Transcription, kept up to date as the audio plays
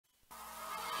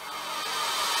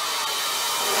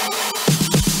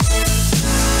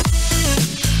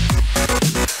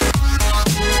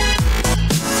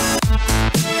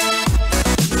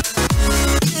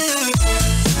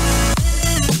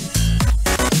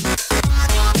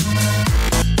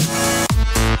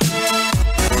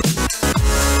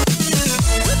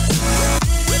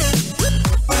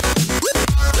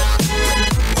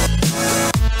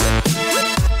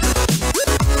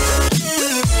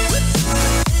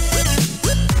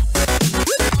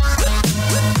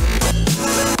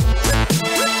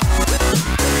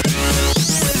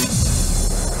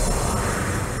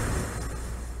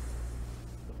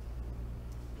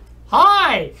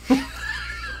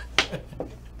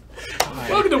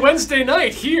to Wednesday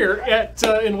night here at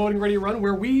in Loading Ready Run,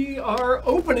 where we are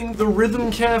opening the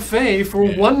Rhythm Cafe for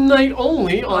one night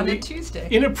only on a Tuesday.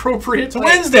 Inappropriate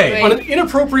Wednesday. On an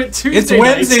inappropriate Tuesday. It's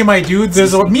Wednesday, night. my dude.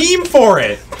 There's a meme for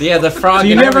it. Yeah, the frog. So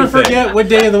you and never everything. forget what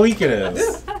day of the week it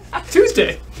is.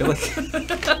 Tuesday. I feel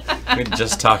like we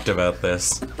just talked about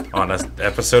this on an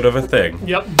episode of a thing.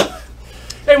 Yep.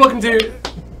 Hey, welcome to.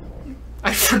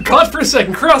 I forgot for a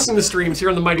second, crossing the streams here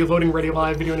on the mighty Loading Ready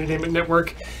Live Video Entertainment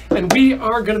Network, and we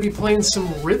are going to be playing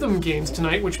some rhythm games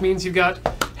tonight, which means you've got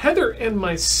Heather and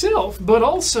myself, but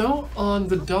also on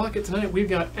the docket tonight we've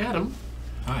got Adam.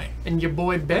 Hi. And your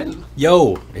boy Ben.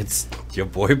 Yo, it's your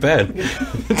boy Ben.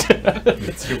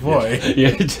 It's your boy.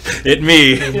 It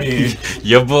me.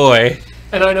 Your boy.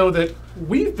 And I know that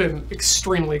we've been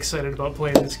extremely excited about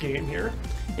playing this game here.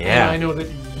 Yeah. And I know that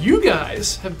you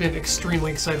guys have been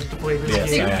extremely excited to play this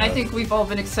game. I think we've all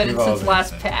been excited since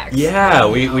last PAX. Yeah,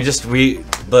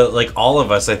 like all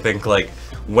of us, I think, like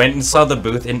went and saw the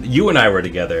booth, and you and I were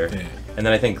together, and then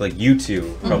I think like you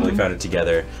two probably found it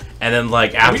together, and then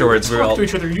like afterwards we were all to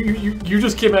each other. You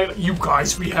just came out. You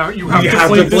guys, you have you to have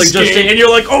play to play this Just game. and you're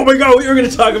like, oh my god, we were going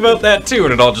to talk about that too,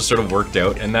 and it all just sort of worked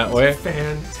out in that way.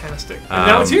 Fantastic. And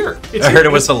now it's here. I heard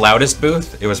it was the loudest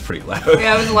booth. It was pretty loud.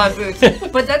 Yeah, it was a loud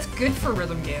booth, but that's good for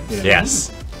rhythm games.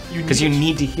 Yes. Because you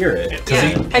need to hear it. Yeah.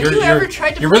 Have you ever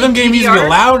tried to your play rhythm game needs to be DDR?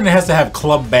 loud and it has to have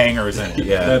club bangers in it.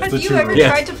 Yeah. That's the Have you true ever rule.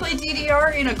 tried to play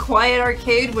DDR in a quiet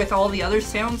arcade with all the other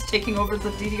sounds taking over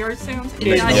the DDR sounds?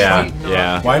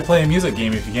 Yeah. Why play a music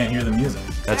game if you can't hear the music?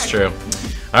 That's true.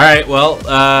 All right. Well.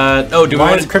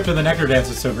 Why is Crypt of the Nectar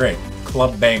Dancer so great?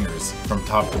 Club bangers from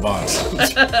top to bottom.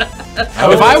 If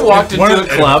I walked into a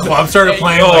club, started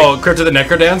playing Crypt of the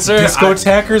Necro Dancer,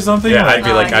 Discotheque or something. Yeah, I'd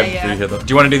be like, yeah. Do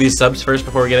you want to do these subs first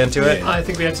before we get into it? I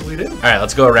think we absolutely do. All right,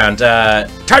 let's go around.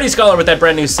 Tardy Scholar with that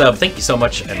brand new sub. Thank you so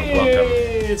much and welcome.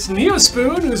 It's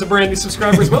Neospoon, who's a brand new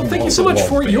subscriber as well. Thank you so much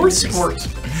for your support.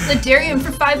 Ladarium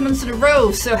for 5 months in a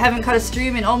row, so haven't caught a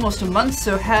stream in almost a month,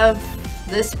 so have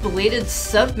this belated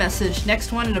sub message.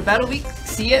 Next one in about a week.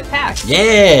 See you at PAX.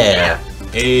 Yeah.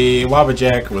 Hey,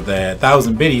 Wabajack with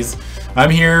 1,000 biddies. I'm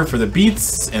here for the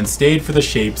beats and stayed for the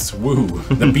shapes. Woo.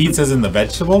 The beats as in the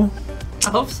vegetable? I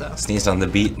hope so. Sneezed on the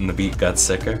beat and the beat got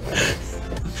sicker.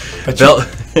 But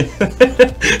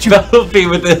Bellby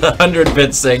with 100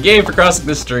 bits saying, yay for crossing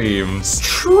the streams.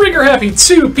 Trigger Happy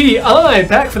 2PI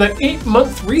back for that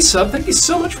 8-month resub. Thank you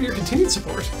so much for your continued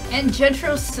support. And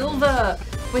Gentro Silva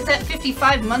with that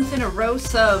 55 month in a row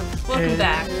sub. Welcome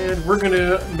back. And we're going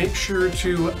to make sure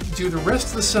to do the rest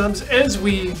of the subs as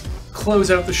we close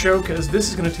out the show, because this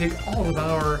is going to take all of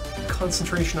our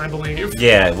concentration, I believe.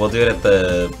 Yeah, we'll do it at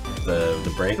the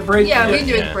break. The break. Yeah, we can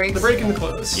do it breaks. The break and the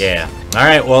close. Yeah. All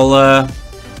right. Well,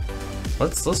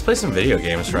 let's play some video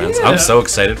games, friends. Yeah. I'm so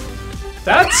excited.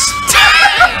 That's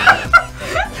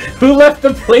Who left the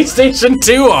PlayStation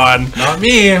 2 on? Not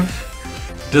me.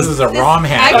 This is a ROM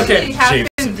hack. Actually Okay.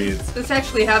 This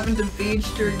actually happened to Beach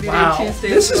during Video wow. Tuesday.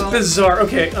 This as is well. bizarre.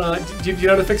 Okay, do you know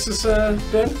how to fix this,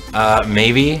 Ben?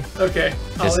 Maybe. Okay,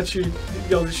 I'll let you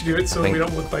do it so we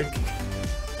don't look like.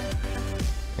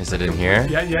 Is it in here?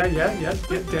 Yeah.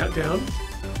 Get down.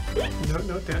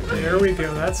 No, down. There we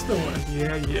go. That's the one.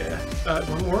 Yeah.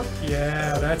 One more.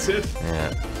 Yeah, that's it.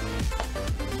 Yeah.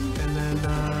 And then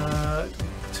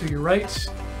to your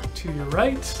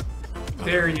right.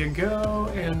 There you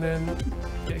go. And then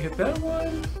hit that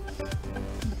one.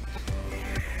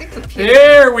 I think the PS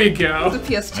There we go. The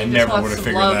PS2 I just never wants would have some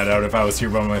figured love. that out if I was here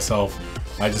by myself.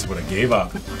 I just would have gave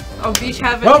up. Oh, Beach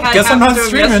haven't Well, had guess I'm not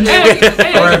happened to him streaming.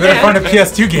 yesterday. Or I better find a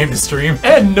PS2 game to stream.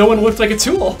 And no one looked like a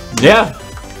tool. Yeah.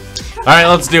 All right,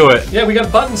 let's do it. Yeah, we got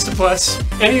buttons to press.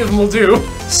 Any of them will do.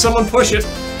 Someone push it.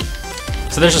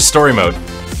 So there's a story mode.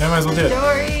 I might as well do it.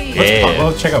 Story.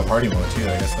 Yeah. Check out party mode too,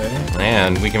 I guess later.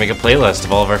 And we can make a playlist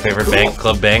of all of our favorite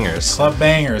club bangers. Club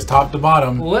bangers, top to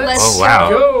bottom. Let's Oh, wow.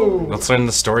 go. Let's learn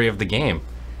the story of the game.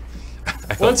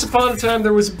 Once upon a time,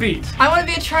 there was a beat. I want to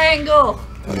be a triangle.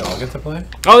 We all get to play?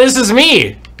 Oh, this is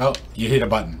me! Oh, you hit a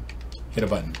button. Hit a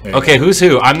button. There you Okay, go. who's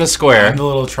who? I'm the square. I'm the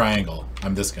little triangle.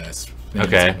 I'm this guy. spinning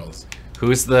Okay. circles.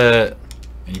 Who's the...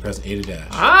 And you press A to dash.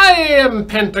 I am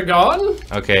Pentagon.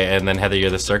 Okay, and then Heather,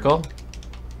 you're the circle?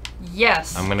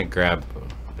 Yes. I'm gonna grab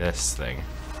this thing.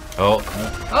 Oh,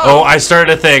 I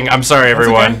started a thing. I'm sorry,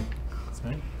 everyone. Okay. That's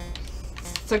right.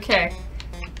 It's okay.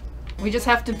 We just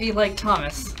have to be like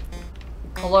Thomas.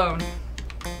 Alone.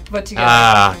 But together.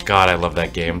 Ah, God, I love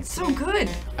that game. So good.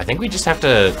 I think we just have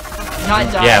to...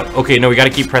 Not die. Yeah, okay, no, we gotta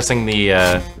keep pressing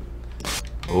the,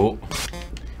 Oh.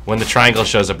 When the triangle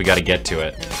shows up, we gotta get to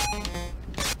it.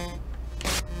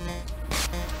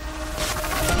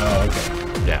 Oh,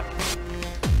 okay. Yeah.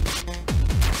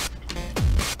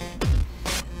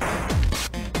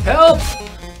 Help!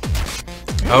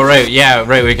 Oh, right. Yeah,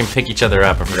 right. We can pick each other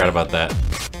up. I forgot about that.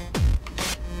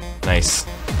 Nice.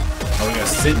 Oh, we gotta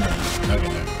sit in it.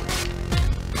 Okay.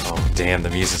 Oh, damn. The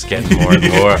music's getting more and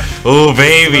more. Oh, So the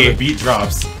baby. beat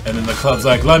drops, and then the club's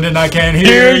like, London, I can't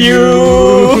hear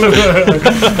you!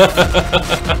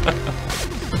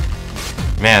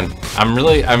 Man,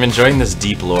 I'm enjoying this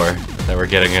deep lore that we're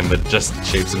getting in the Just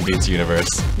Shapes and Beats universe.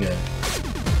 Yeah.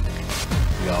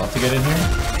 We all have to get in here?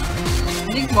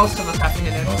 I think most of us have to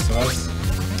get in. Most of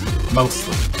us?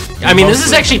 Mostly. I mean, this is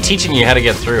Mostly. actually teaching you how to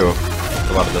get through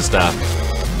a lot of the stuff.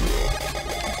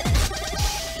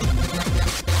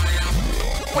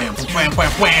 Wham, wham,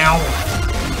 wham, wham.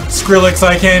 Skrillex,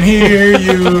 I can't hear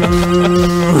you!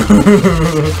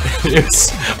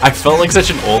 I felt like such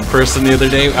an old person the other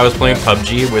day. I was playing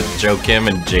PUBG with Joe Kim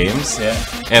and James. Yeah.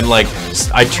 And like,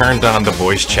 I turned on the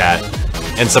voice chat,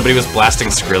 and somebody was blasting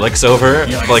Skrillex over,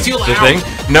 You're like, like "It's too the loud." thing.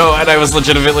 No, and I was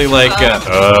legitimately like, Hey!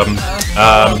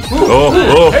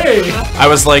 I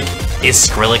was like, is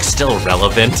Skrillex still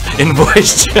relevant in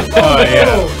voice chat? Oh,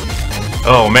 yeah.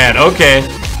 Oh man, okay.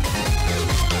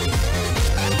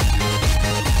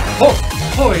 Oh,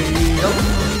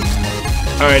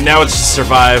 All right, now it's just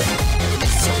survive.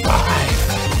 Survive.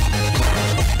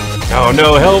 Oh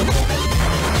no, help!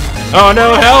 Oh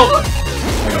no, help!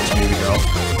 I got you, baby girl.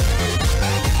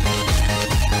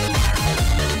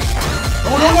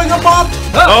 oh no, I got bopped!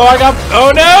 Oh, I got.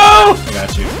 Oh no! I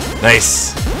got you.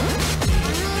 Nice.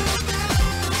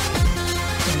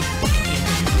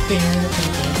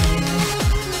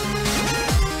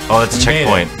 Oh, that's a We made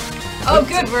checkpoint. Oh,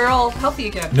 good. We're all healthy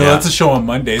again. No, Yeah. that's a show on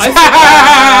Mondays. I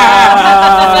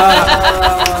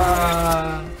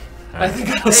think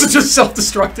I also just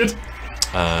self-destructed.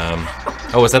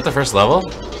 Oh, was that the first level?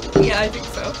 Yeah, I think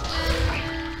so.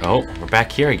 Oh, we're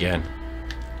back here again.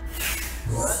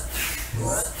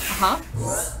 Uh-huh.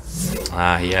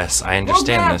 Ah, yes, I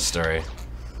understand back. this story.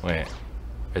 Wait,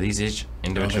 are these each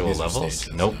individual these are levels?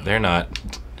 stages. Nope, they're not.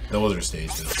 Those are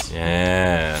stages.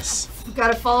 Yes.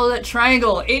 Gotta follow that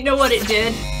triangle. Ain't know what it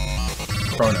did.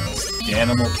 Chronos. The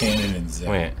Animal Cannon and Zip.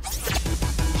 Wait.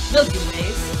 Milky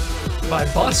Ways. By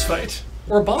boss fight.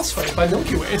 Or boss fight by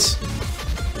Milky Ways.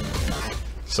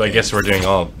 So I guess we're doing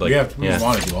all like We yeah.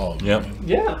 want to do all of them. Yep. right?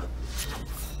 Yeah.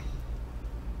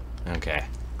 Okay.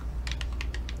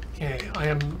 Okay, I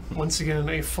am once again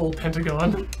a full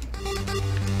pentagon.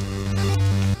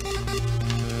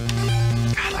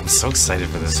 God, I'm so excited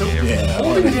for this So game. Yeah.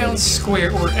 holding down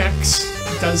square or X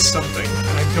does something, and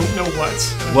I don't know what.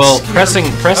 and I'm Well, scared.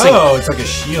 pressing. Oh, it's like a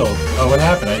shield. Oh, what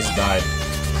happened? I just died.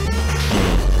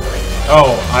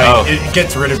 Oh, it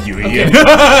gets rid of you, Ian.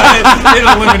 it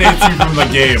eliminates you from the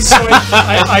game. So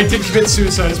I did commit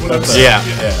suicide is what I'm saying. Yeah.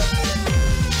 Yeah.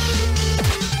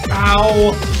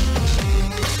 Ow!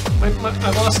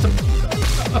 I lost a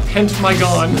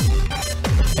pentagon.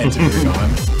 Pentagon.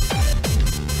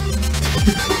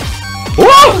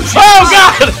 Whoa! Oh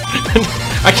God!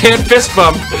 I can't fist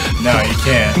bump. No, you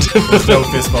can't. There's no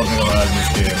fist bumping allowed in this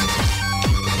game.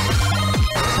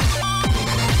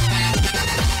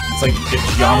 It's like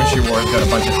if Geometry Wars got a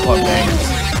bunch of club bangers.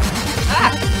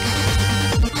 Ah!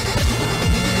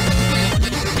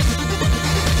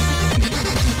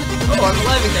 Oh, I'm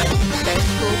alive again. Okay,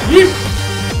 cool. Yeet!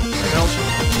 No,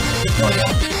 I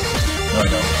don't. No, I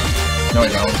don't. No, I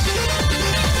don't.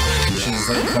 You should just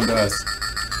let you come to us.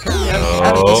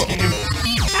 Out of this game.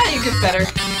 Ah, you get better.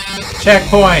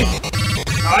 Checkpoint!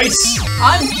 Nice!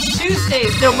 On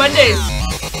Tuesdays, no, Mondays.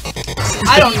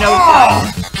 I don't know.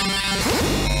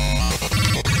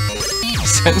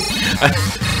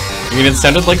 I mean, it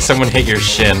sounded like someone hit your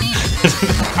shin.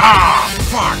 Ah,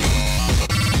 fuck!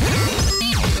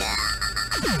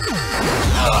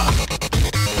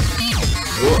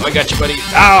 Ooh, I got you, buddy.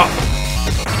 Ow!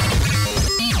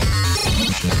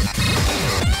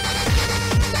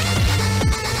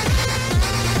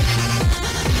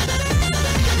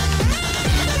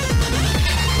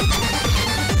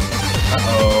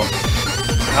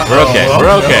 We're okay. Oh, We're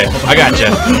no. okay. I got you.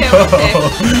 Okay, okay.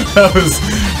 That was...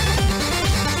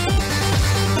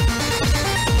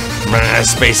 I'm running out of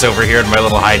space over here in my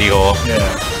little hidey hole.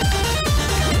 Yeah.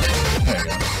 There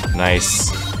you go.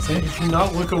 Nice. You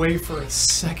cannot look away for a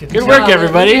second. Good work,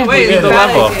 everybody. Wait, We did the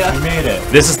bad level. idea. We made it.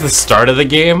 This is the start of the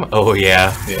game. Oh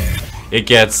yeah, Yeah. it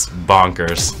gets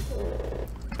bonkers.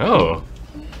 Oh,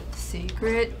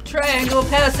 Secret triangle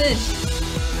passage.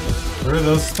 What are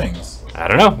those things? I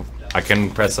don't know. I can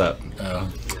press up. Oh.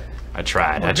 I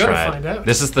tried. We're I gonna tried. find out.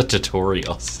 This is the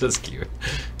tutorial. This is cute.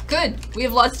 Good. We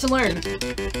have lots to learn.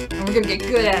 And we're gonna get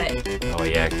good at it. Oh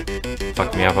yeah,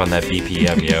 fuck me up on that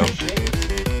BPM, yo.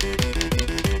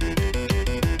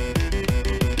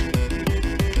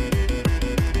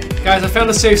 Guys, I found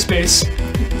a safe space.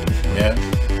 Yeah.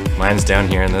 Mine's down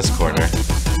here in this corner. I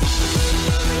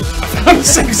found a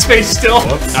safe space still.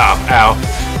 Whoops. Ow, ow.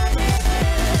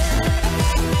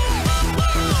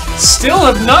 Still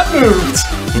have not moved.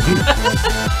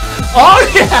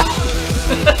 Oh yeah!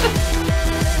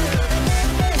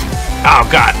 Oh,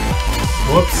 God.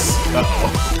 Whoops. Uh-oh.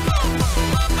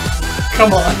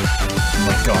 Come on. Oh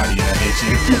my god, yeah, I hate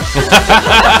you.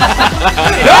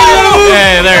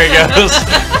 Hey, there he goes.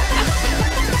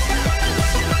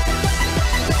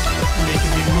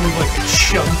 Making me move like a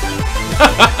chump.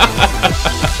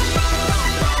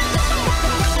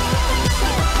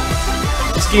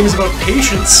 This game is about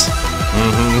patience.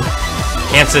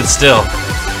 Can't sit still.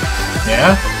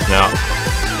 Yeah? No.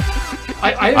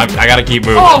 I I gotta keep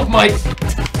moving. oh my!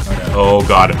 Oh,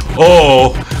 God.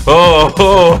 Oh, oh,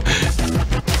 oh.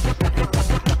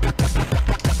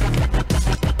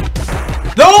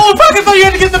 No, fuck, I thought you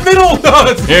had to get in the middle! No,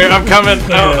 it's Here, I'm coming.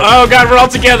 Oh, God, we're all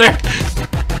together.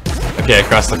 Okay, I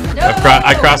crossed the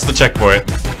I crossed the checkpoint.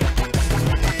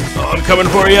 Oh, I'm coming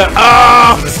for you. a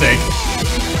Oh, mistake.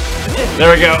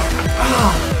 there we go.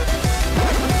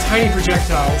 Tiny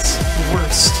projectiles. The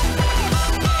worst.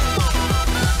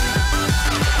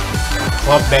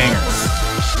 Club bangers.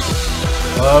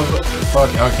 Club. Fuck,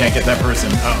 oh, I can't get that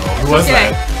person. Uh-oh. Who was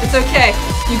Okay, that? it's okay.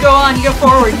 You go on, you go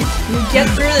forward. You get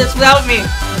through this without me.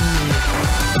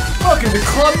 Welcome to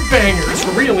Club Bangers,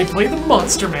 where we only play the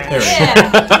Monster Mash. There we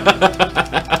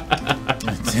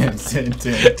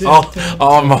Yeah.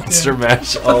 All Monster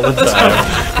Mash all the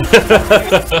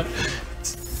time.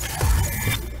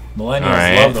 Millennials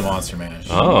Alright. love the Monster Mash.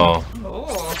 Oh.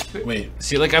 Oh. Wait,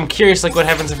 See, like, I'm curious, like, what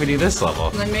happens if we do this level?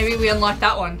 Then maybe we unlock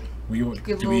that one. did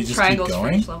Good we little just keep triangles for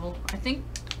going? each level. I think.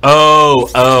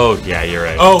 Oh, yeah, you're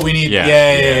right. Oh, we need. Yeah.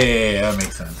 Yeah, that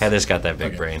makes sense. Heather's got that big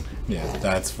Okay. brain. Yeah,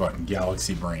 that's fucking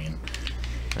galaxy brain.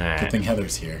 Good Alright. thing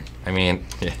Heather's here. I mean,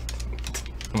 yeah.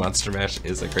 Monster Mash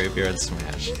is a graveyard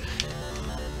smash.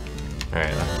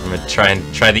 Alright, I'm gonna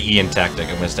try the Ian tactic.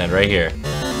 I'm gonna stand right here.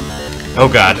 Oh,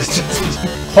 God.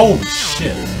 Holy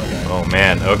shit. Okay. Oh,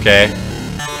 man, okay.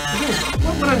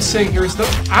 What I'm saying here is that.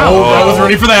 Oh, Ow! I wasn't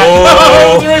ready for that. Oh,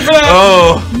 I wasn't ready for that.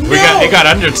 oh, No. it got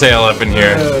Undertale up in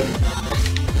here.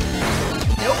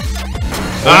 Nope.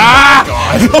 Ah!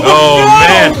 God. Oh, no.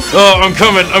 man. Oh, I'm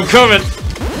coming.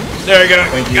 There we go.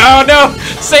 Thank you. Oh, no.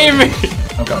 Save me.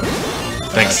 I'm coming.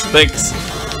 Thanks.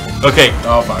 Okay.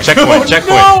 Oh, fuck. Checkpoint.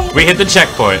 No. We hit the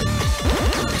checkpoint.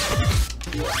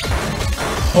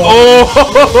 Oh.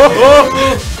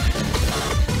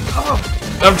 Oh.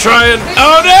 I'm trying.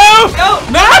 Oh, no.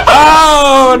 No.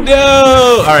 Oh,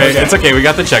 no. All right. Okay. It's okay. We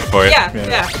got the checkpoint. Yeah.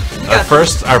 Yeah. Yeah.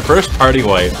 Our first party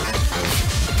wipe.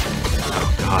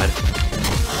 Oh, God.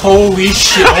 Holy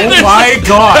shit. Oh my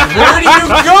god. Where do you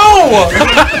go?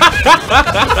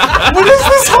 What is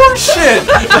this horse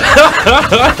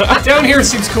shit? Down here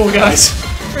seems cool, guys.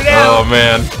 For now. Oh,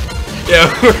 man. Yeah,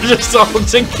 we're just all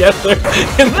together.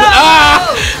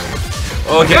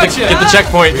 Oh, get the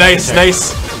checkpoint. Nice.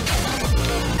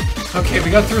 Okay, we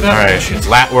got through that All bullshit.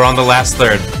 right, we're on the last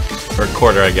third. Or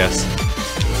quarter, I guess.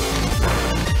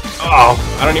 Oh,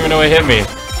 I don't even know what hit me.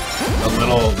 One of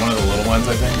the little ones,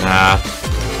 I think. Nah,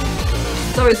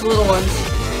 It's always the little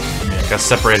ones. got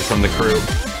separated from the crew.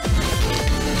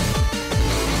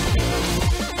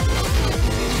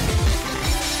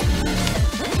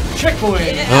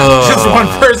 Checkpoint. Just one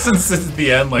person sits at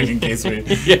the end, like in case we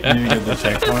Yeah. need to get the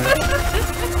checkpoint.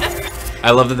 I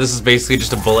love that this is basically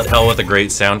just a bullet hell with a great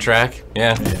soundtrack.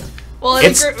 Yeah. Well,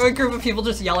 It's- a group of people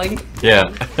just yelling. Yeah.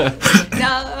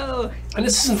 No. And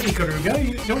this isn't Ikaruga.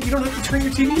 You don't have to turn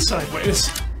your TV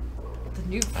sideways. The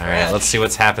new All right, let's see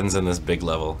what happens in this big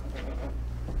level.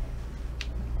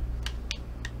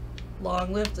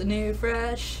 Long live the new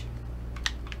fresh.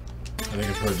 I think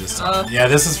I've heard this song. Yeah,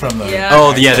 this is from the. Yeah.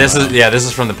 Oh, yeah, this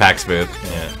is from the PAX booth.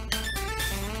 Yeah.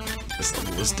 This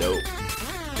level was dope.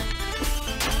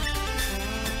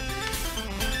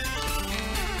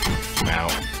 Wow.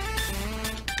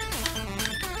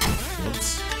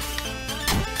 Whoops.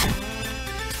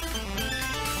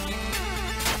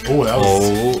 Oh, that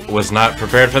was. Oh, was not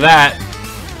prepared for that.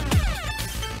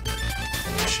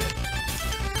 Holy shit.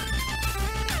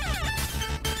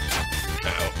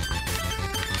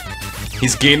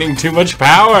 He's gaining too much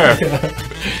power.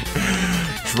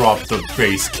 Drop the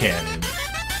base cannon.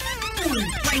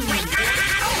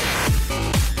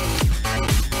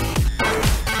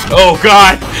 Oh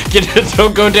God!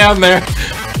 Don't go down there.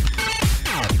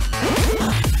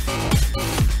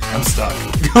 I'm stuck.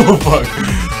 Oh fuck.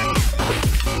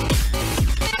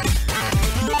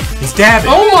 He's dabbing.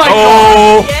 Oh my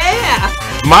Oh,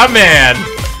 Yeah. my man.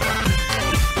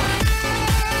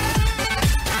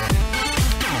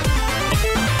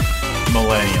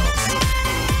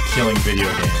 killing video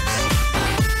games.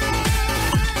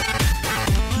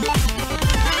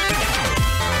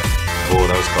 Oh,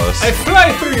 that was close. I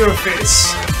fly through your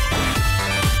face.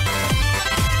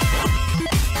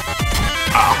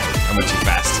 I went too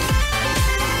fast.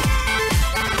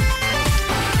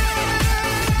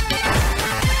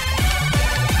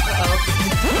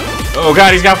 Oh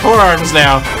god, he's got 4 arms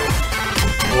now.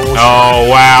 Oh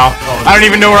wow. I don't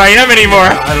even know where I am anymore.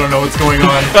 I don't know what's going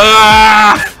on.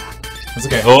 Ah! That's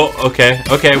okay. Oh, okay.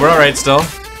 Okay, we're alright still.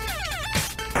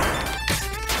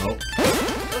 Oh.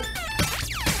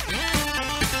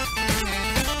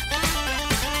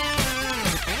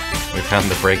 We found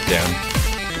the breakdown.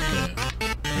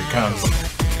 Here it comes.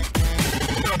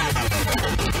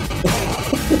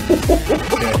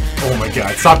 Okay. Oh my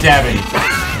god, stop dabbing.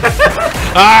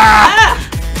 Ah!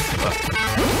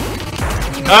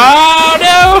 Oh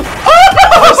no!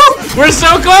 We're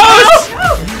so close!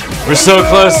 We're so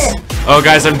close! Oh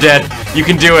guys, I'm dead. You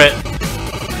can do it.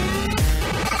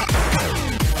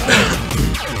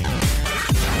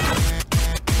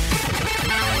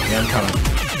 Yeah, I'm coming.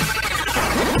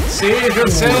 Save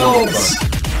yourselves.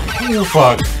 Oh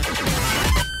fuck.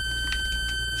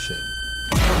 Shit.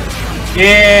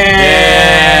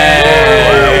 Yeah!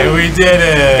 We did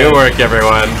it! Good work,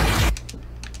 everyone.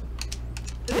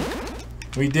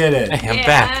 We did it. Hey, I'm Yeah.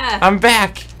 back. I'm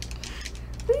back.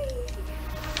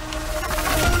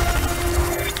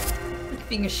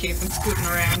 Being a shape and scooting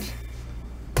around.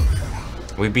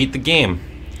 We beat the game.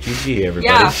 GG,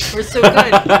 everybody. Yeah, we're so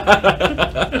good.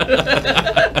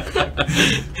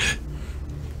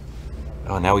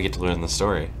 Oh, now we get to learn the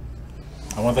story.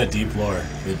 I want that deep lore.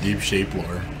 The deep shape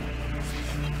lore.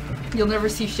 You'll never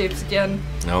see shapes again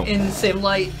No. in the same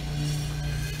light.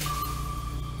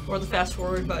 Or the fast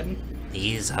forward button.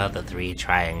 These are the 3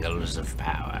 triangles of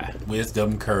power.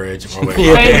 Wisdom, courage, or wait.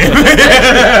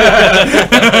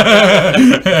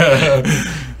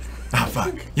 Ah,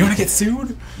 fuck. You wanna get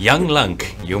sued? Young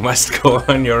Lunk, you must go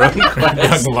on your own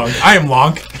quest. Young Lonk. I am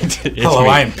Lonk. Hello, me.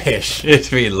 I am Pish. It's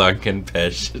me, Lunk and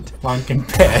Pesh. Lonk and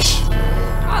Pish.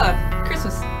 Ah,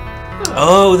 Christmas.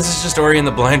 Oh, this is just Ori in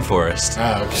the Blind Forest.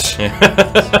 Oh, okay.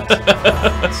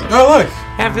 Oh, look.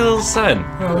 Happy little son.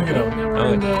 Oh, look at Now him.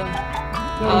 we're in the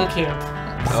camp.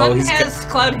 Sun he's has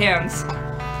cloud hands.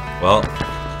 Well,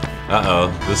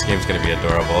 uh-oh, this game's gonna be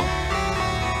adorable.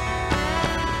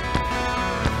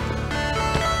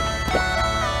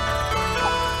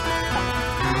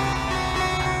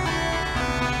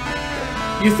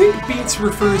 You think beats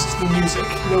refers to the music?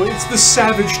 No, it's the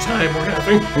savage time we're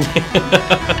having.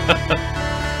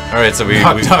 Alright, so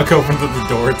Knock, we've knock opens up the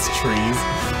door, it's trees.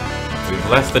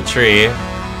 left the tree,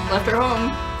 Left her home.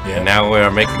 Yeah. and now we are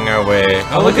making our way.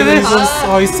 Oh, look at this.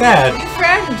 Oh, he's sad. New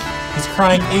friend. He's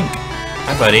crying ink.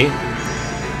 Hi, buddy.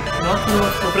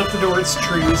 Open up the door, it's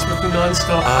trees with the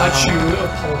non-stop hot shoe of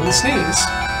Paul and Sneeze.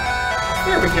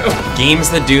 There we go. Games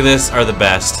that do this are the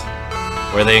best,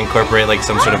 where they incorporate like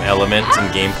some sort of element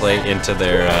and gameplay into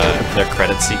their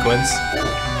credit sequence.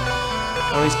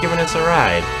 Oh, he's giving us a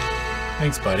ride.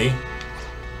 Thanks, buddy.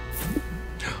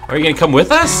 Are you gonna come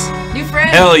with us? New friend.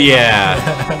 Hell yeah!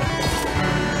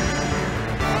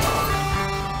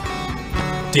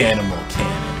 Danimal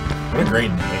Cannon. What a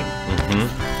great name.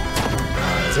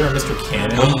 Is there a Mr.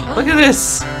 Cannon? Look at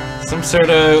this! Some sort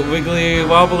of wiggly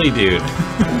wobbly dude.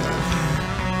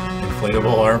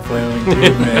 Inflatable arm flailing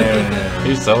dude, man.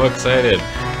 He's so excited.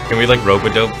 Can we like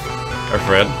rope-a-dope our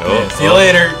friend? Oh, Yeah, see you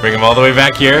later. Bring him all the way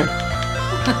back here.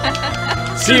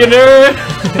 See you, nerd!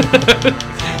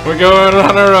 We're going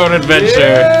on our own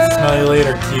adventure. Smell you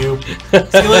later, Cube.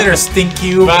 See you later, Stink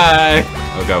Cube. Bye!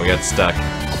 Oh god, we got stuck.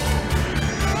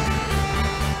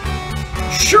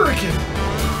 Shuriken!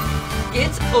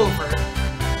 It's over.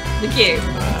 The game.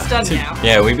 It's done now.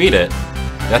 Yeah, we beat it.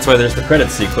 That's why there's the credit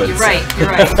sequence. You're right. You're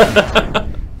right.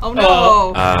 Oh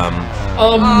no.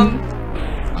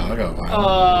 I'll go.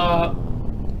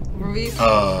 Were we?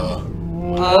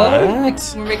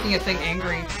 What? We're making a thing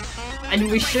angry. And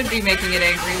we should be making it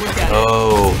angry. Look at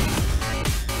Oh.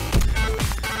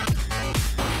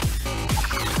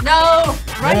 it. No!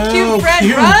 Run, No, Cube friend,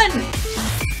 Cube. run!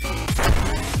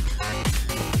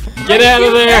 Get out of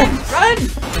Cube there! friend, run!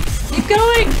 Keep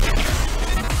going!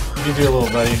 You can do a little,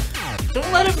 buddy.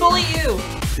 Don't let him bully you!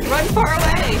 Run far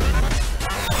away!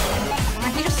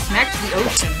 He just smacked the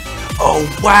ocean. Oh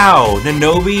wow!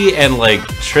 Nanobi and like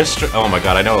Tristram. Oh my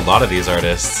god, I know a lot of these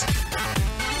artists.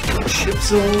 Ship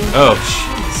zone. Oh.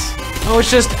 Oh,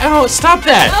 it's just. Oh, stop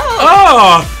that! Oh.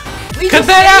 Oh! We Cut just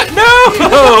that out! saved- No!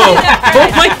 Oh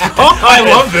my god! I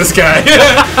love this guy.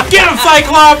 Get him,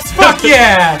 Cyclops! Fuck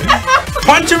yeah!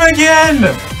 Punch him again!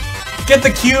 Get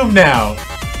the cube now.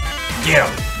 Get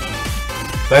him.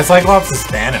 That Cyclops is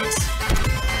Thanos.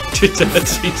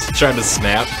 He's trying to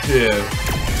snap. Yeah.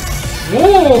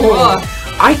 Whoa!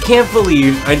 I can't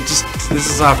believe this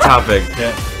is off topic.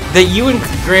 Yeah. That you and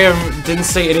Graham didn't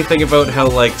say anything about how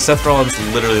like Seth Rollins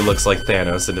literally looks like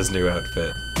Thanos in his new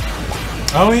outfit.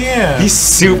 Oh yeah. He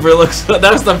super looks.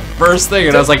 That was the first thing,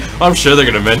 and I was like, I'm sure they're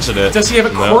gonna mention it. Does he have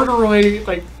a No. corduroy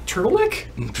like turtleneck?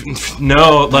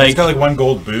 No, He's like got like one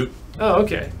gold boot. Oh,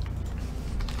 okay.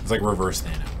 It's like reverse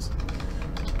Thanos.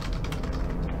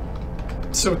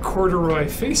 So a corduroy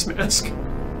face mask.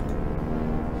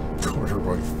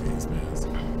 Corduroy face mask.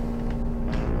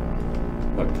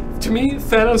 Look, to me,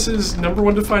 Thanos'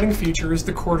 #1 defining feature is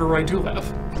the corduroy dewlap.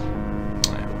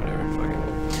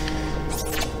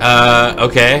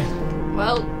 okay.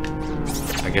 Well,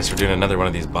 I guess we're doing another one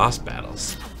of these boss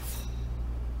battles.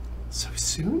 So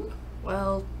soon?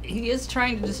 well, he is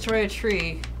trying to destroy a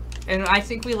tree, and I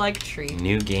think we like tree.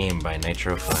 New game by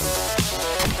Nitro Fun.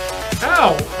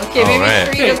 Ow! Okay, maybe Alright.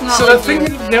 tree Okay, does not so like that thing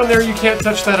you. down there, you can't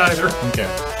touch that either. Okay.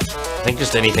 I think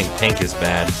just anything pink is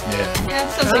bad. Yeah. Yeah,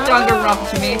 sounds like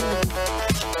Danganronpa to me.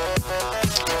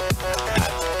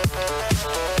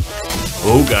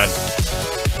 Oh god.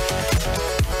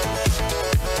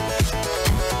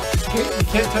 You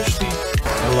can't touch the...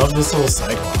 I love this little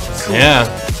Cyclops. Yeah.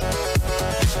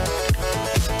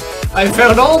 I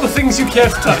found all the things you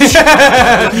can't touch.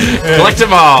 Collect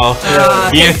them all.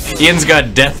 Ian's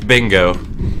got death bingo.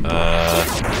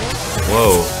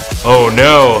 Whoa. Oh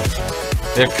no.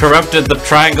 They've corrupted the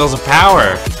triangles of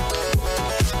power.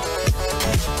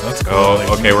 That's cool. Oh,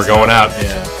 Like, okay, we're going up.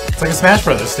 Yeah. It's like a Smash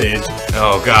Brothers stage.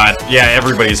 Oh god. Yeah,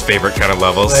 everybody's favorite kind of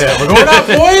levels. Yeah, we're going up,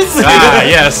 boys! Ah,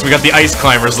 yes, we got the Ice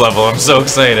Climbers level. I'm so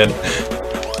excited.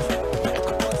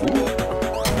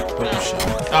 Oh shit.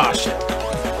 Oh shit.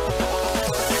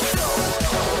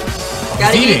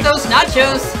 Gotta eating. eat those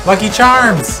nachos. Lucky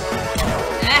Charms!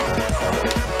 Eh.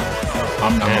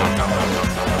 Nom, nom, Yeah. nom, nom, nom, nom,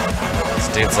 nom. This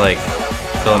dude's like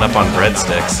filling up on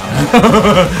breadsticks.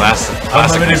 Classic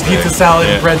Unlimited mistake. pizza salad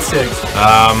Yeah. and breadsticks.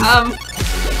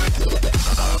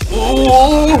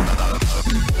 Ooh.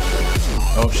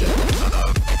 Oh shit.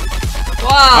 Oh,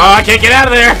 Wow, I can't get out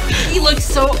of there. he looks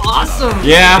so awesome.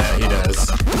 Yeah. Yeah, he does.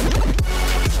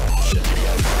 Shit.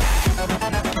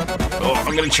 Oh,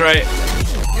 I'm gonna try it.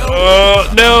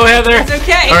 Oh no, Heather. It's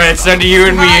okay. All right, it's down to you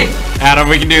and me, Survive. Adam.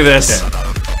 We can do this.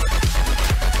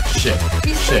 Shit.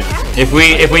 He's so Shit. happy. If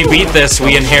we beat this,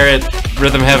 we inherit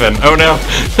Rhythm Heaven. Oh no,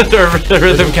 the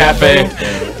Rhythm Cafe.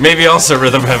 Maybe also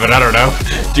Rhythm Heaven. I don't know.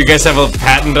 Do you guys have a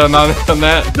patent on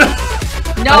that?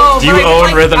 No, Do you but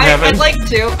own Rhythm Heaven? I'd like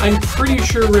to. I'm pretty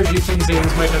sure Reggie Fils-Aimé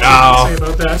might have Oh.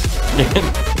 something to say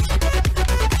about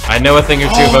that. I know a thing or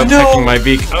two Oh, about no. pecking my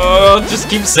beak. Oh, just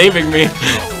keep saving me.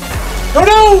 Oh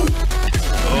no!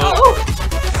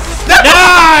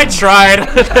 Ah, I tried.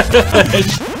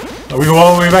 Are we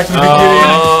all the way back to the beginning?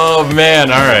 Oh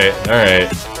man! All right, all right.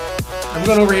 I'm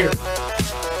going over here.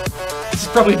 This is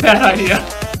probably a bad idea.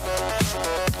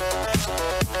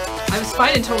 I was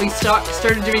fine until we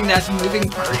started doing that moving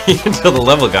part. Until the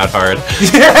level got hard.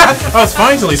 Yeah! I was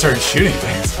fine until he started shooting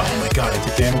things. Oh my god, I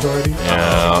took damage already?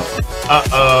 Yeah.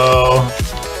 Uh-oh.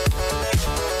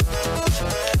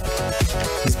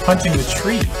 He's punching the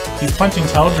tree. He's punching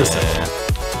Teldrassil.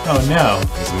 Oh no.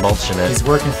 He's mulching it. He's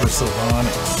working for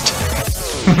Sylvanas.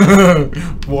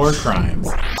 War crimes.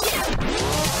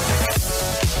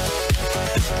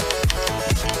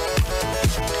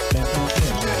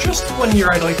 Just 1 year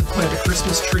I'd like to plant a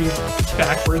Christmas tree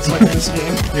backwards like in this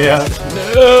game. Yeah.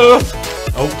 No.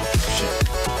 Oh, shit.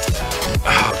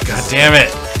 Oh god damn it.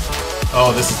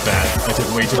 Oh, this is bad. I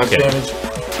took way too much Okay. damage.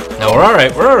 No, we're all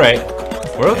right. We're all right.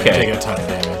 We're I take okay. a ton of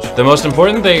damage. The most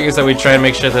important thing is that we try and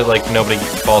make sure that like nobody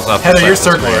falls off. Heather, the you're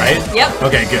side of the circling, screen. right? Yep,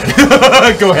 Okay,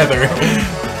 good. Go, Heather.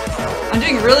 I'm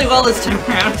doing really well this time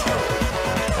around.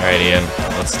 All right, Ian.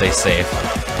 Let's stay safe.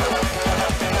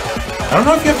 I don't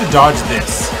know if you have to dodge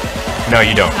this. No,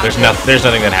 you don't. There's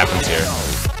nothing that happens here.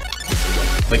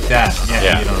 Like that. Yeah,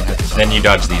 Yeah. you don't have to. Then you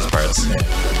dodge these parts. Yeah.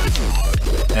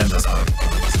 And this one.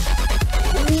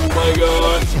 Oh my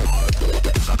god.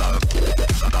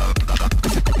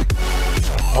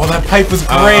 Oh, that pipe was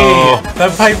great! Oh.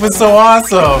 That pipe was so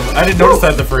awesome! I didn't notice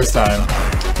that the first time.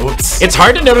 Oops. It's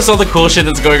hard to notice all the cool shit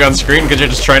that's going on screen because you're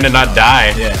just trying to not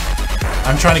die. Yeah.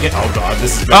 I'm trying to get. Oh god,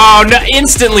 this is bad. Oh no!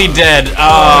 Instantly dead.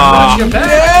 Oh. Get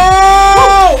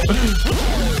back. No!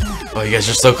 Oh, you guys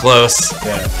are so close.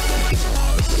 Yeah.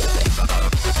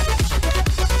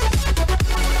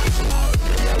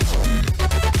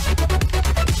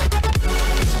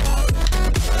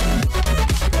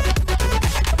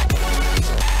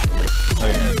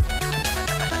 Okay.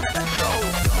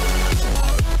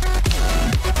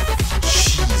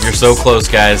 so close,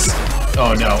 guys.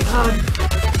 Oh no.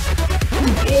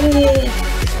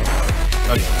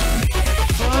 Okay.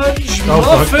 Fudge Oh,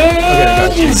 fuck. Okay, I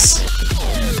got you. muffins!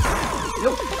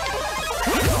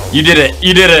 You did it.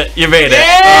 You did it. You made it.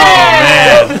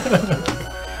 Yeah! Oh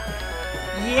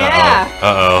man. Yeah! Uh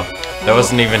oh. That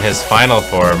wasn't even his final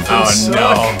form. Oh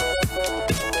no.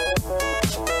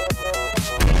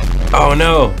 Oh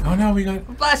no. Oh no, we got.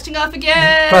 Blasting off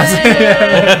again!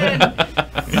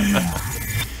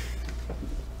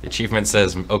 The achievement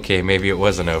says, okay, maybe it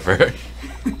wasn't over.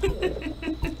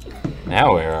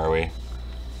 Now where are we?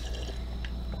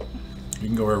 We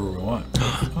can go wherever we want.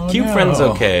 Oh, Cube no. Friend's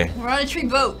okay. We're on a tree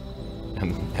boat.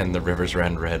 And the rivers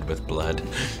ran red with blood.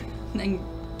 And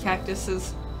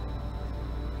cactuses.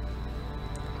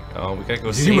 Oh, we gotta go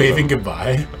Is see he waving him.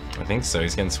 goodbye? I think so.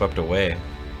 He's getting swept away.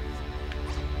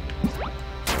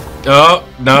 Oh,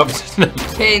 nope.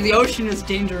 Okay, the ocean is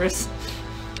dangerous.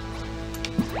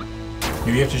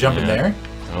 Maybe you have to jump in there?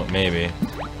 Oh, maybe.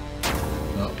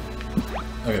 Oh.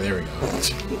 Okay, there we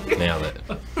go. Nailed it.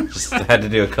 Just had to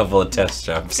do a couple of test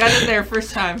jumps. Got it there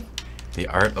first time. The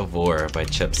Art of War by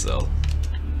Chipsil.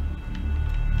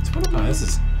 Oh, this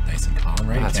is nice and calm,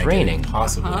 right? Ah, it's Can't raining.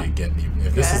 Possibly get me.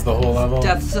 If this is the whole level,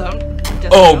 Death zone. Death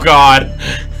Oh zone. god!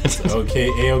 okay,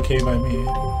 A-okay by me.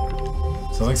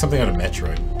 Sounds like something out of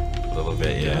Metroid. A little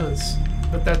bit, yeah. Yes.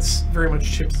 But that's very much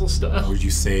Chipsil Or style. would you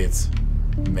say it's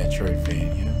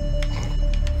Metroidvania?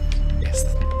 Yes.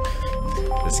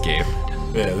 This game.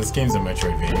 Yeah, this game's a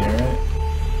Metroidvania,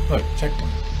 right? Look,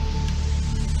 checkpoint.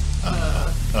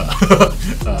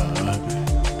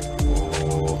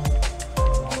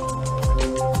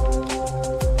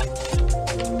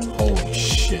 Holy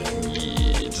shit.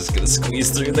 Yeah, just gonna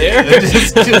squeeze through there.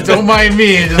 just don't mind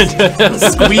me,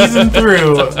 just squeezing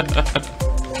through.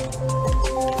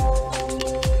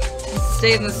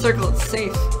 Stay in the circle, it's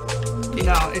safe.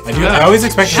 No, it's I always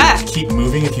expect you Ah. to keep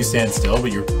moving if you stand still,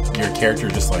 but your character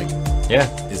just like Yeah,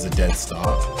 is a dead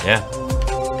stop. yeah.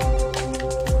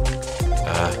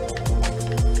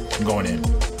 I'm going in.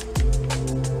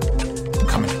 I'm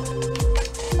coming in.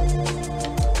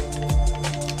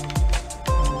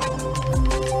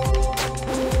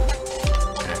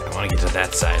 I want to get to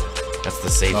that side. That's the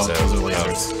safe Oh, zone. those are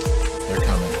lasers. They're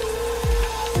coming.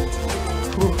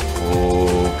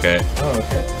 Oh, okay. Oh,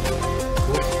 okay.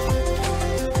 Cool.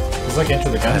 It's like Enter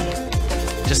the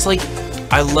Gungeon. Just like,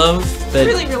 I love that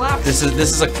really relaxed. this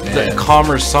is a Yeah.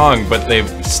 calmer song, but they've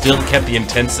still kept the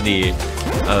intensity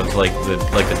of like the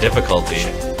difficulty.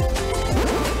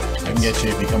 I can get you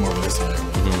if you come over this side.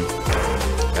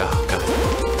 Oh god.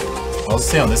 I'll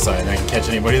stay on this side and I can catch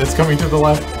anybody that's coming to the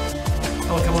left.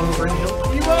 I'll come on over and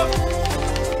help you up.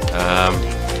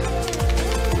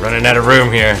 Running out of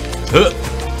room here. Huh.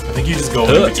 I think you just go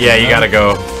in between Yeah, you them. gotta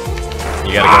go.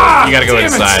 You gotta go. You gotta go damn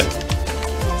it. inside.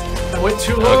 I went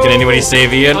too low. Oh, can anybody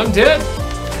save Ian? I'm dead.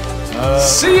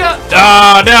 See ya!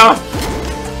 Oh no!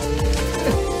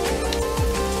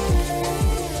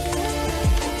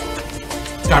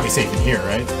 It's gotta be safe in here,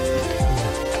 right?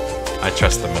 I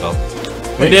trust the middle.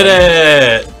 We Wait, did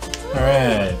it!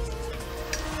 Alright.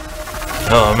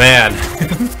 Oh man.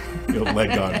 You'll let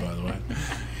God, by the way.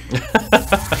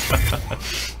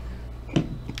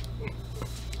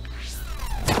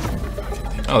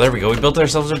 Oh, there we go. We built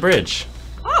ourselves a bridge.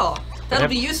 Oh, that'll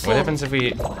be What useful happens if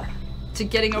we? to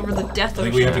getting over the death I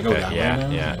think ocean. we have to go Okay, that way yeah, now.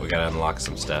 yeah. We gotta unlock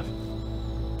some stuff.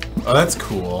 Oh, that's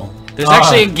cool. There's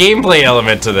actually a gameplay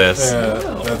element to this. Yeah,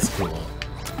 that's cool.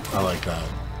 I like that.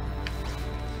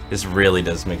 This really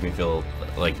does make me feel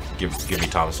like give me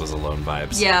Thomas Was Alone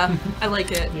vibes. Yeah, I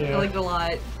like it. Yeah. I like it a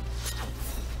lot.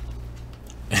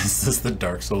 Is this the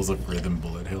Dark Souls of Rhythm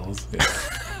Bullet Hills? Yeah.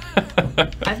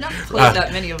 I've not played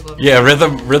that many of them. Yeah,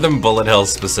 rhythm bullet hell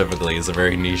specifically is a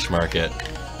very niche market.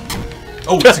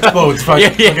 Oh, it explodes. Fuck.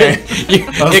 Yeah, yeah. Okay.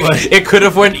 I was like- It could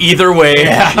have went either way.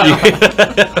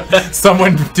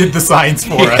 Someone did the signs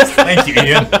for us. Thank you,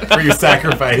 Ian, for your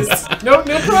sacrifice. No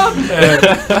problem.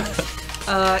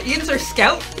 Ian's our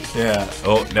scout. Yeah.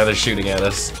 Oh, now they're shooting at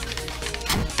us.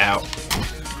 Ow.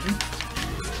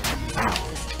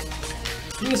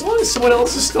 I mean, as long as someone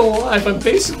else is still alive, I'm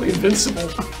basically invincible.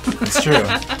 It's true.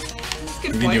 That's a good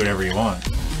You can do point. whatever you want.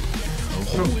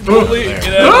 Oh, Holy, there.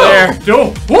 get out of there.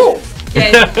 No! Whoa!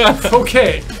 Okay,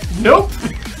 Okay. Nope.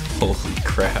 Holy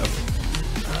crap.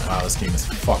 Wow, this game is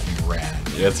fucking rad.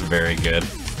 Yeah, it's very good.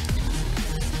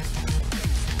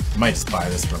 I might just buy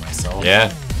this for myself. Yeah.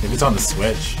 If it's on the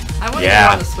Switch. I want to Yeah.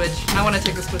 get on the Switch. I want to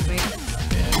take this with me.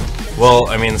 Yeah. Well,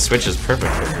 I mean, the Switch is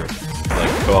perfect for like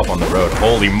co-op on the road.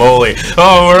 Holy moly!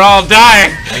 Oh, we're all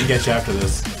dying. I can get you after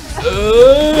this.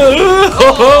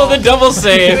 Oh, the double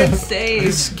save. Good save.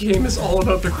 This game is all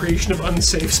about the creation of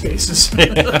unsafe spaces.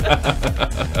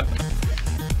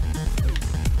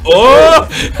 Oh!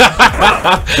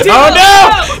 Oh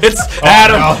no! It's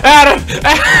Adam! no. Adam!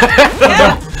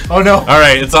 Oh no! All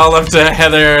right, it's all up to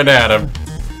Heather and Adam.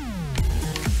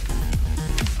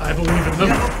 I believe in them.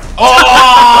 Oh!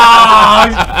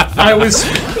 I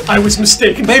was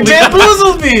mistaken. They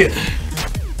bamboozled me!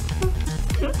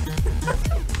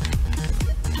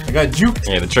 I got juked.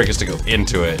 Yeah, the trick is to go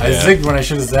into it. I yeah. zigged when I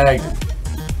should have zagged.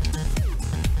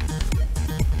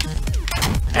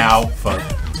 Ow, fuck.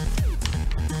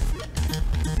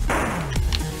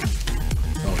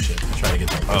 Oh shit, I tried to get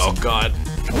that person. Oh god.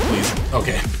 Please.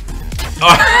 Okay.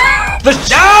 The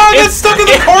it's stuck in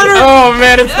the corner! Oh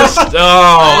man, it's the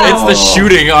it's the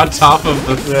shooting on top of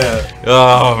the. Yeah.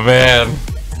 Oh man.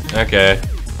 Okay.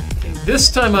 This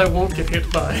time I won't get hit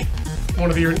by one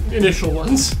of your initial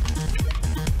ones.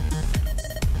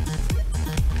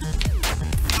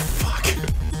 Fuck.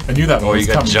 I knew that one Oh, was you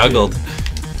got coming. juggled.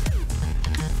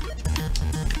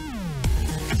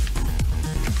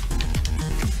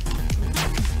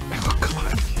 Oh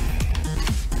god.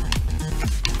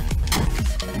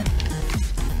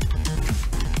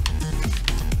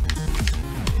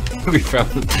 We found.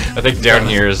 I think down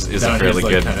here is Down a fairly here's,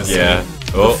 like, good. kinda Yeah.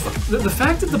 Oh. The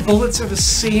fact that the bullets are the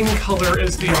same color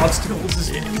as the obstacles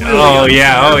is really Oh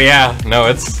yeah. unfair. Oh yeah. No,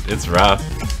 it's rough.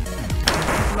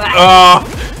 Wow.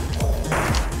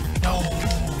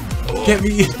 Oh. Get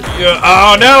me. Yeah,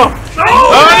 oh no!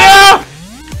 Oh no!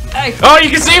 I Oh, you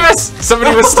can save us!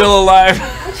 Somebody was still alive.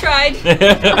 tried.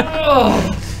 Oh,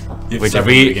 You have Wait, to start did from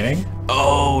we- the beginning?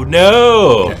 Oh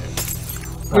no!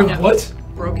 wait, No. what?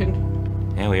 Broken.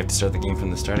 Yeah, we have to start the game from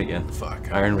the start again.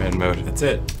 Fuck. Iron Man mode. That's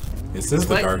it. This is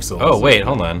the What? Dark Souls. Oh wait,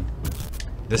 hold on.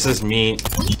 This is me.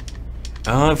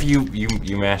 Oh, if you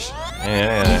mash. You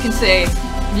Yeah. can say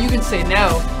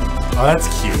no. Oh, that's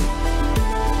cute.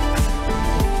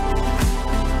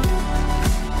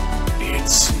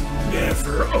 It's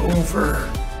never over.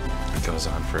 It goes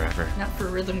on forever. Not for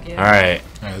a rhythm game. All right.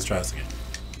 Alright, let's try this again.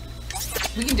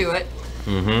 We can do it.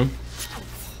 Mm-hmm.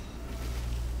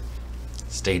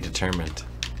 Stay determined.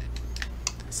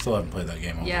 Still haven't played that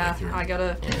game all Yeah, the way I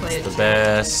gotta play It's it. the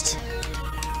best.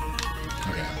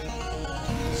 through. Okay.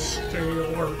 Stay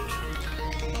alert.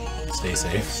 Stay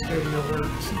safe. Stay alert.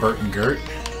 Bert and Gert.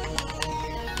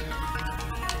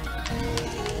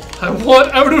 I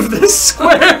want out of this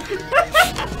square.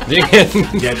 You can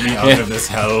Get me out of this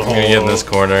hellhole. get in this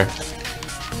corner.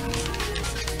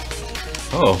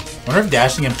 Oh. I wonder if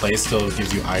dashing in place still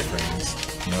gives you iframes.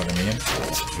 You know what I mean?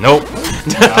 Nope.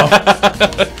 No?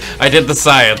 I did the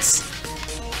science.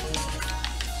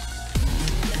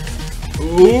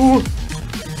 Ooh.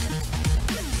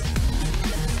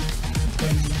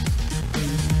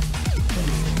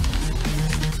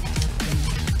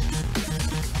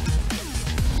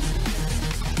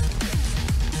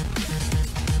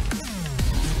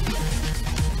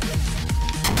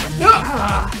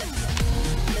 Ah.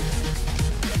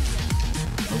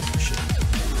 Oh, shit.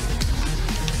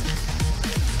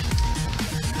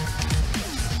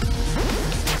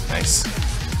 Nice.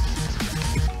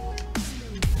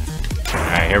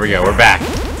 Alright, here we go. We're back.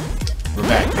 We're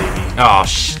back, baby. Oh,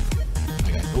 sh.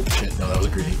 Okay. Oh, shit. No, that was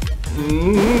greedy.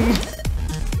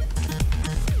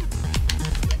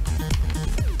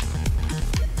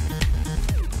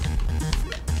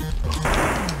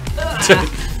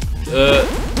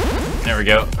 There we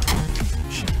go.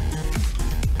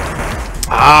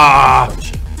 Ah! Oh,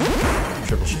 shit.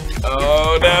 Triple shit.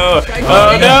 Oh no! Try Oh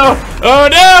going. no! Oh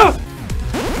no!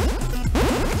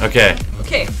 Okay.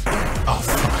 Okay. Oh,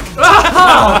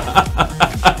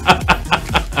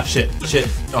 fuck. Shit. Shit.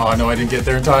 Oh, no, I didn't get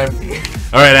there in time.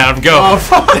 All right, Adam, go. Oh,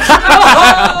 fuck.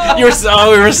 You were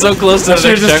so we were so close to I the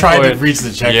should have just tried to checkpoint. reach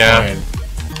the checkpoint. Yeah.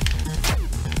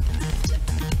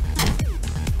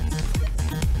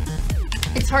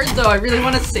 It's hard though. I really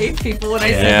want to save people when I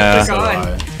see Yeah. that So they're do gone. I.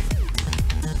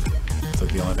 It's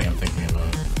like the only thing I'm thinking about.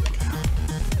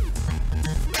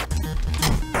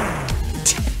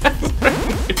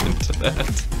 Into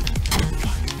that.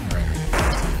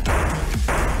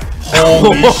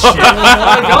 Holy shit.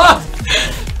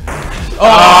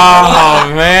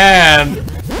 Oh man!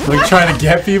 Like trying to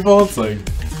get people, it's like,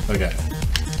 okay.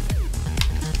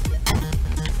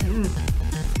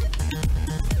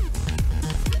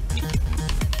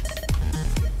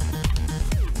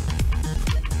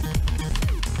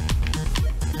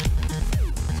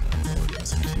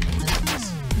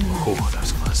 Oh, that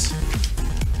was close.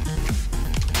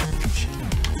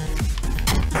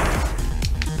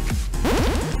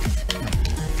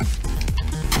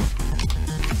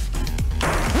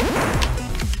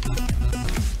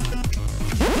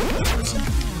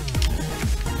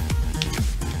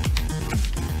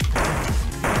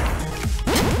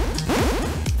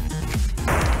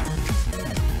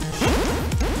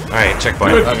 Alright,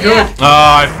 checkpoint. Good, Okay. good. Yeah. Oh,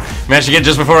 I managed to get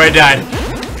just before I died.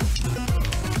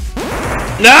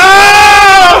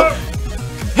 No!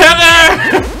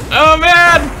 Heather! Oh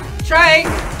man! Trying.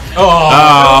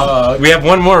 Oh, We have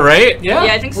one more, right? Yeah,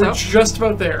 Yeah, I think we're so. just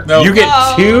about there. no. You get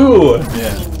Oh. 2.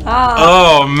 Yeah. Ah,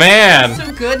 Oh man.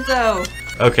 so good though.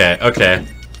 Okay, okay.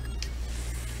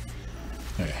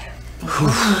 Okay.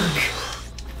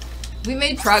 We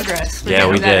made progress. We're Yeah,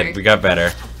 we getting better. did. We got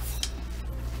better.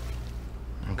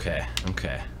 Okay,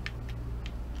 okay.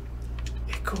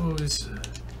 It goes.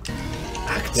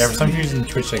 Act Yeah, for some 3. reason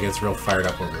Twitch gets real fired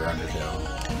up over Undertale.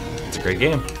 It's a great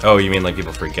game. Oh, you mean like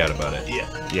people freak out about it? Yeah.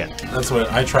 Yeah. That's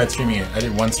what I tried streaming it. I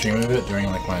did one stream of it during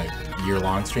like my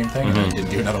year-long stream thing, and I didn't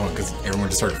do another one because everyone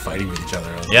just started fighting with each other.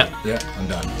 I was Yeah. like, yeah, I'm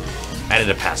done. I did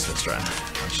a pacifist run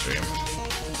on stream.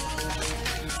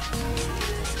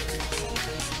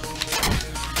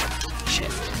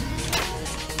 Shit.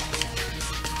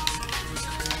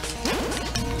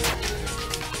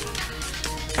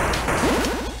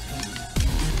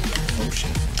 Oh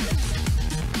shit.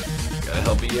 Gotta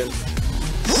help Ian.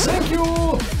 Thank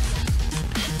you.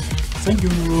 Thank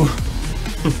you.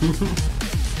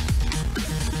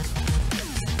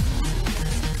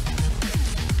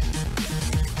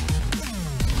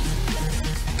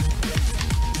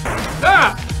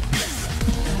 Ah!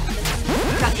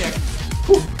 Got there.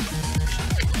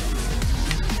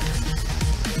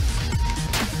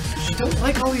 I don't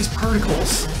like all these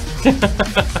particles.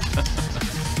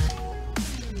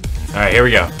 Alright, here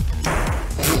we go.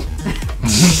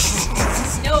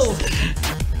 No.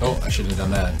 Oh, I shouldn't have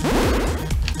done that.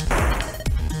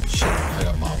 Shit, I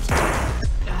got mobbed.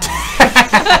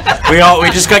 We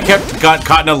just got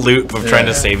caught in a loop of trying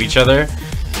to Yeah. save each other.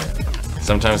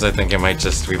 Sometimes I think we might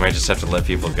just have to let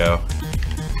people go.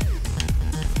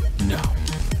 No.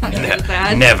 That's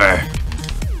bad. Never.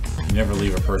 You never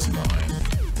leave a person behind.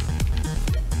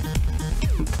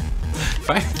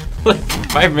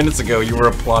 5 minutes ago, you were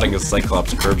applauding a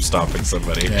Cyclops curb stomping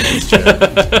somebody. Yeah, that's true.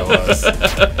 That was.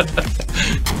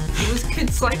 It was good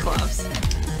Cyclops.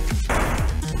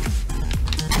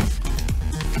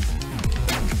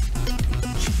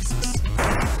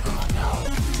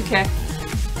 It's okay.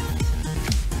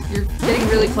 You're getting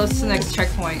really close to the next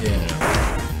checkpoint. Yeah.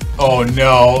 Oh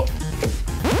no.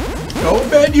 Go,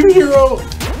 man, you hero!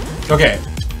 Okay.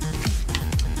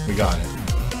 We got it.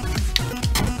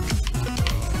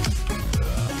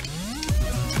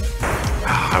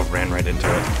 Ah, I ran right into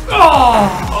it.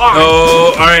 Oh!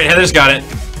 Oh, alright, Heather's got it.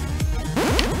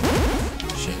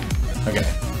 Shit. Okay,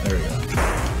 there we go.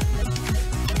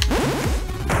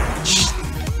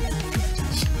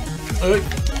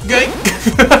 Okay.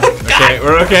 Okay,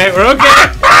 we're okay, we're okay!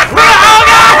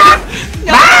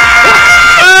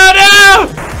 Oh no!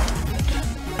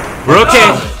 We're okay!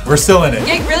 We're still in it.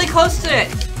 Getting really close to it.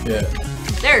 Yeah.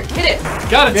 There, hit it.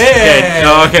 Got it. Okay,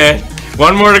 oh, okay.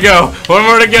 One more to go. One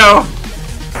more to go.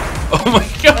 Oh my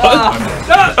god. I'm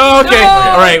dead. Oh, okay.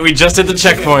 No. Alright, we just hit the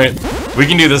checkpoint. We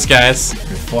can do this, guys.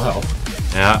 You're full health.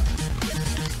 Yeah.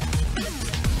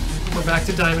 We're back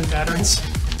to diamond patterns.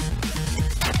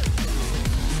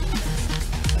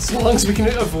 As long as we can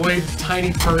avoid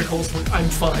tiny particles, I'm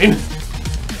fine.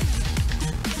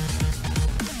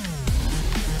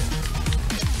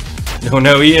 No,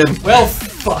 no, Ian. Well,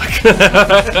 fuck.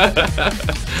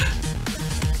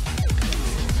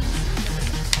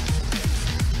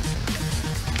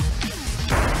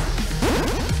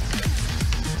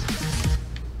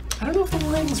 I don't know if the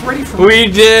line's ready for me. We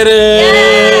did it!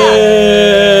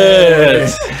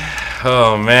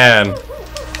 Oh, man.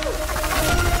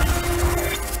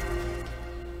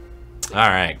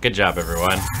 Alright, good job,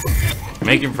 everyone.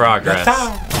 Making progress.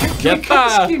 Can we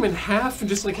cut this game in half and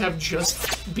just like have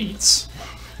just beats?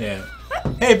 Yeah.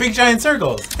 Hey, Big Giant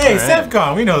Circles. Hey, Alright.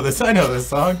 Sevcon. We know this. I know this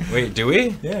song. Wait, do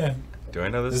we? Yeah. Do I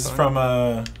know this This is song? from,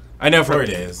 I know Glory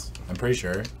from... Days. I'm pretty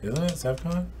sure. Isn't it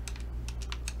Sevcon?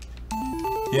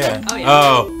 Yeah. Oh, yeah.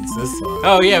 Oh. It's this song.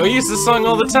 Oh, yeah, we use this song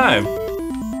all the time.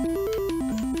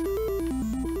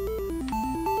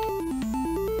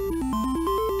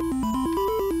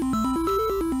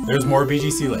 There's more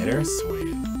BGC later.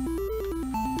 Sweet.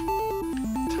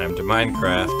 Time to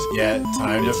Minecraft. Yeah,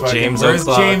 time It's to fucking... James Where's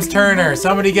O'Clock. James Turner?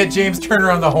 Somebody get James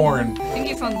Turner on the horn. I think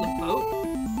he's on the boat.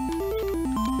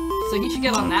 So he should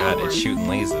get on Oh that god, one. it's shooting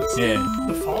lasers. Yeah.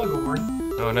 The foghorn.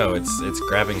 Oh no, it's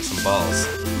grabbing some balls.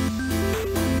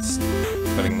 It's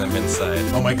putting them inside.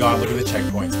 Oh my god, look at the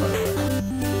checkpoints, by the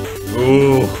way.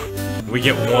 Ooh, we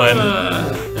get one.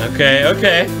 Okay,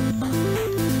 okay.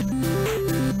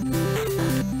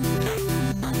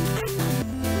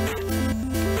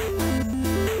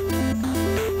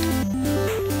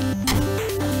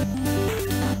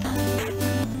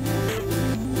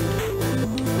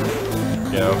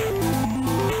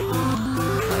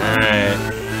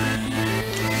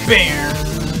 Bear.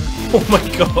 Oh my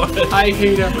god. I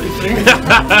hate everything.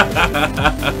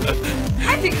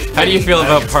 I think it's How do you pretty- feel I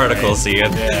about think it's particles, great.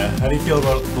 Ian? Yeah. How do you feel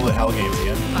about bullet hell games,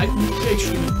 Ian? I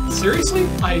actually, seriously,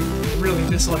 I really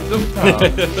dislike them. Oh,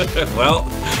 Well,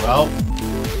 well,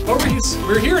 Oh,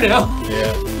 we're here now.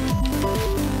 yeah.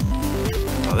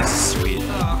 oh, this is sweet. I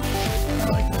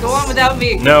like this. Go on without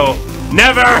me. No,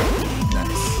 never!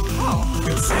 Nice. Oh,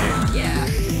 Good save. yeah.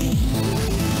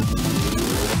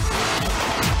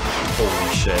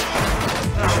 Holy shit.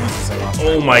 Jesus, I lost Oh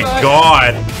track. my Right.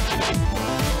 god.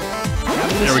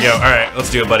 There we go. Alright, let's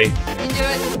do it, buddy. You can do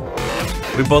it.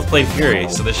 We both played Fury,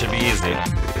 so this should be easy.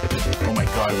 Oh my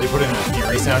god, they put in a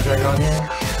Fury soundtrack on here?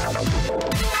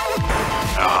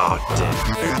 Oh, damn. I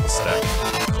got stuck.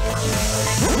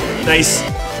 Nice.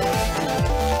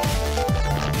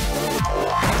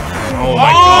 Oh my I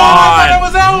god.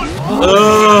 was out!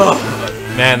 Ugh.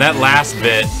 Man, that last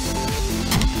bit.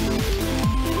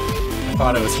 I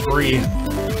thought it was free.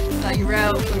 Thought you were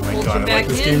out. Oh my Pulled god, you I back like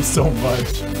this in. game so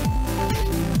much.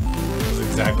 This is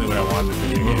exactly what I wanted in a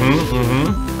video game. Mm-hmm.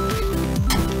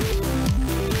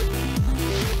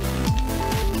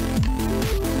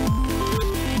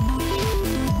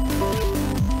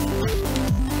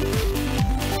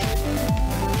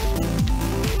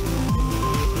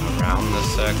 Around the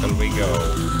circle we go.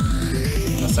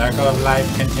 The circle of life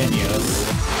continues.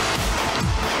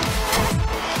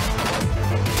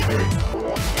 There we go.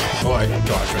 Oh, I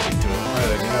dodged right into it. Why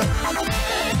did I do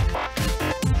that?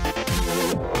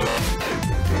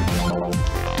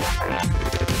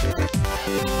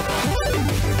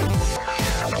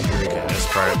 Here we go.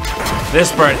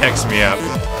 This part hecks me up.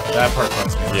 That part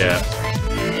fucks me. Yeah.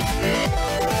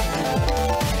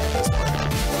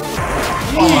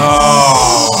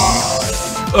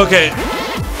 Oh! Okay.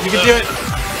 You can do it!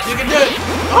 You can do it!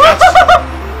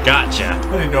 Gotcha. I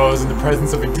didn't know I was in the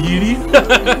presence of a deity.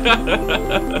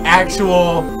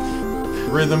 Actual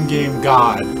rhythm game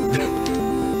god.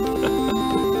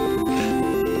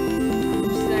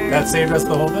 That saved us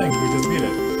the whole thing. We just beat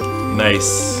it.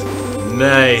 Nice.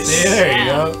 Nice. See, there you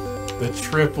go. The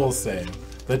triple save.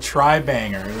 The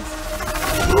tri-banger.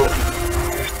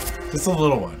 Just a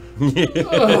little one.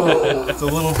 It's a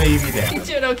little baby You dab.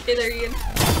 doing okay there, Ian?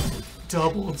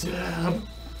 Double dab.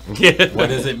 What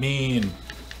does it mean?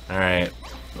 Alright.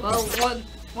 Well,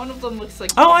 one of them looks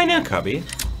like. Oh, I know Cubby.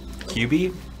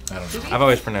 QB? I don't know. I've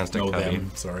always pronounced it Know Cubby.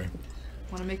 them. Sorry.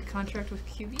 Want to make a contract with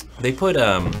QB? They put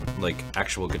like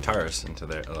actual guitars into a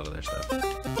lot of their stuff.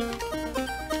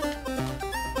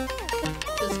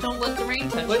 Just don't let the rain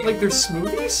touch you. Like there's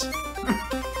smoothies?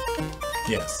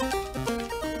 Yes.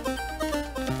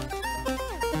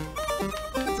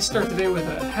 To start the day with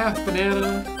a half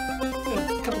banana,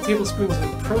 a couple tablespoons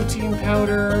of protein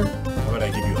powder, How about I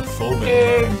give you a full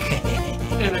egg,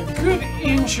 banana? and a good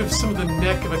inch of some of the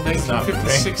neck of a It's not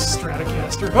 1956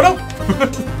 Stratocaster. Oh no!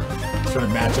 Trying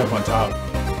to match up on top.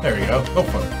 There we go. Oh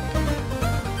fuck.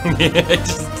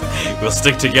 We'll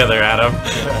stick together, Adam.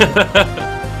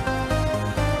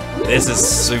 This is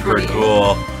super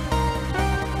cool.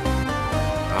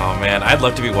 Oh man, I'd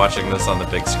love to be watching this on the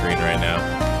big screen right now.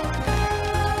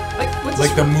 What's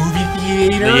Like the movie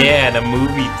theater? Yeah, in a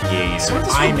movie So theater. what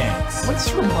this IMAX. What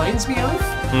this reminds me of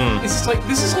Hmm. is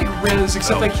this is like Rez,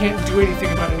 except Oh. I can't do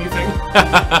anything about anything. I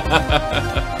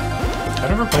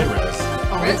never played Res.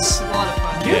 Oh, It's a lot of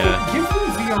fun. give, Yeah. give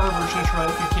the VR version a try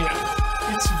if you can.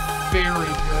 It's very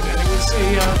good, and it was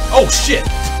Oh shit!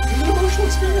 an emotional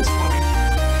experience for me.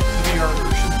 The VR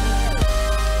version.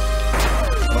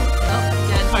 Oh,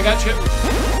 dead. I got you.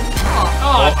 Oh,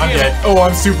 Oh, I'm dead. Oh,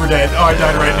 I'm super dead. Oh, I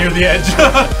died right near the edge.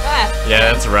 ah.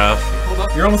 Yeah, that's rough. Hold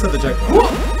up. You're almost at the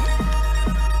checkpoint.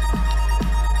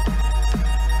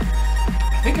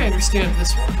 I think I understand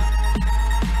this one.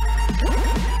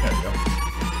 There you go.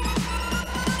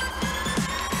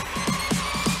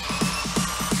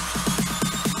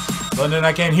 London,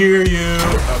 I can't hear you.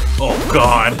 Oh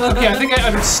god. Okay, I think I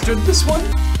understood this one.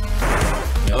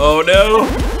 Oh no.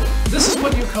 This is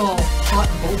what you call hot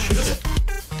bullshit.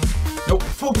 Nope.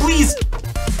 Oh, please.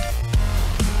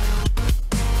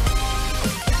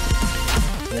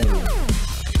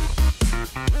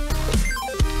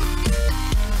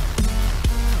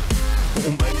 Oh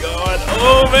my god.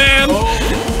 Oh man.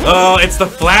 Oh, it's the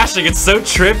flashing. It's so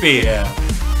trippy. Yeah.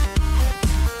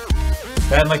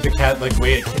 That and like the cat, like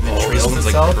way it Oh, this trails one's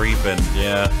like itself. creeping.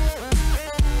 Yeah.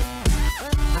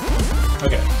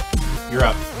 Okay, you're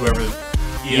up. Whoever.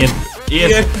 Ian.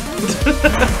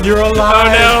 You're alive.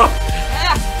 Oh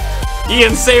Ah. no.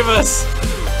 Ian, save us.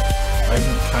 I'm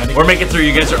kind of. We're making through.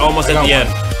 You guys are almost I at got the one.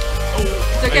 end.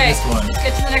 It's okay. missed one. Let's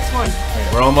get to the next one.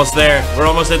 We're almost there. We're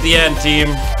almost at the end, team.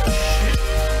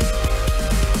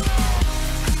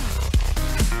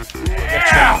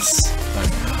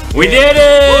 We did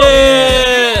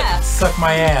it! Yeah. Suck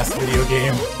my ass, video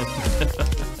game.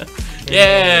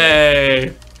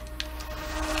 Yay!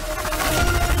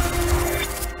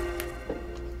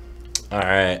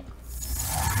 Alright.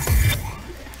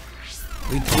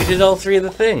 We did all 3 of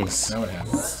the things. Now what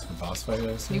happens? The boss fight, I New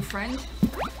assume? friend?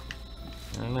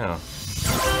 I don't know.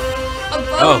 A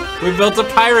boat! Oh, we built a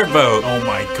pirate boat! Oh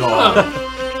my god.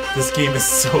 This game is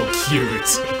so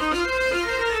cute.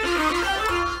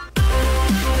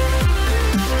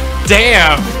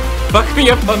 Damn! Fuck me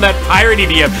up on that pirate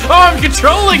EDM. Oh, I'm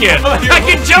controlling it! I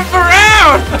can jump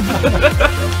around!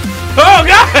 Oh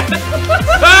god!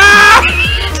 Ah!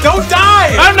 Don't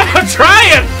die! I'm not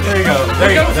trying! There you go. There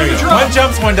you go. There you go. One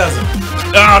jumps, one doesn't.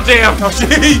 Oh damn! Oh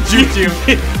shit, he juked you.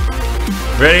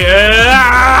 Ready?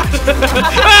 Ah!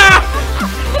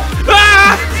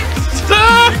 Ah!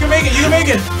 Ah! You can make it, you can make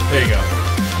it. There you go.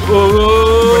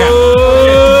 Oh!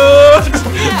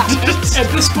 At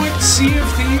this point, Sea of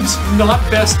Thieves, not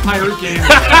best pirate game.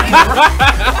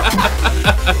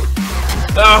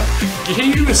 Oh, Can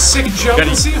you do a sick jump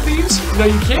in Sea of Thieves? No,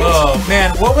 you can't. Oh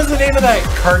man, what was the name of that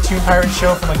cartoon pirate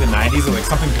show from like the 90s? Or like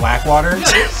something Blackwater?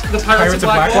 The Pirates of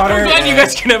Blackwater. I'm glad you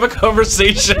guys can have a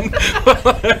conversation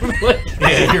while I'm like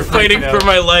Yeah, you're fighting freaking for out.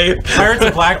 my life. Pirates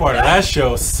of Blackwater, that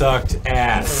show sucked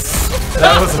ass.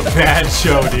 That was a bad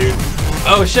show, dude.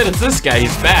 Oh shit, it's this guy.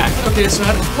 He's back. Okay, so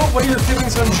what are your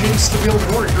feelings on Jace the Wheeled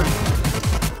Warrior?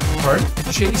 Pardon?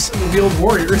 Jace and the Wheeled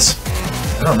Warriors.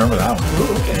 I don't remember that one.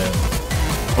 Ooh, okay.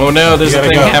 Oh no, there's a gotta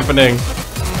thing go. happening.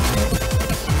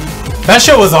 That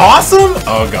show was awesome!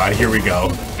 Oh god, here we go.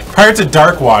 Pirates of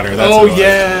Darkwater, that's Oh what it was.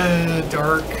 yeah,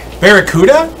 Dark.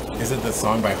 Barracuda? Is it the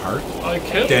song by Heart? I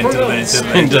can't Dun, dun, pronounce.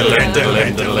 dun, dun, dun,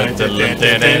 dun, dun, dun,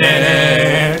 dun, dun,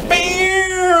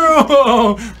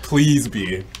 dun. Please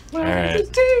be. Alright.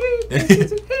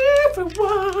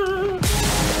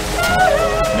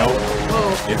 Nope.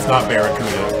 It's not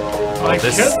Barracuda. I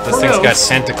This can't thing's got pronounce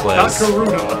tentacles.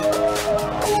 Kakaruna.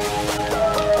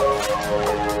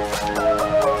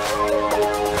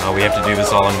 Oh, we have to do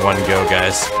this all in one go,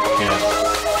 guys. Yeah.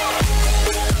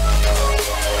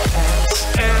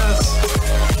 Ass.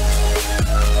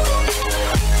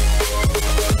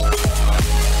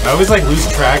 I always like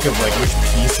lose track of like which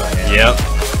piece I am. Yep.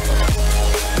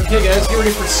 Okay, guys, get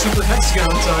ready for super hexagon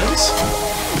times.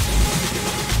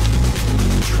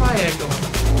 Triangle.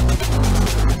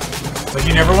 Like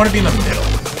you never want to be in the middle.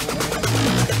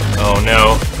 Oh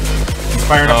no. He's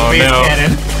firing up Oh, the base no.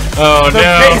 cannon. Oh The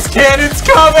no. base cannon's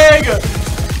coming!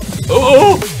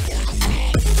 Oh!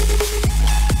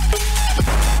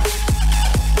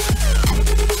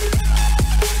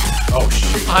 Oh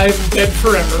shoot. I'm dead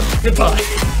forever. Goodbye.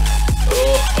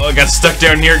 Oh, I got stuck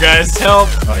down here, guys. Help!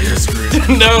 Oh, you're screwed.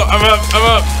 No, I'm up. I'm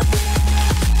up.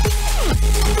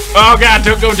 Oh god,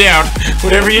 don't go down.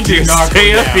 Whatever you do, not go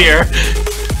stay up down. here.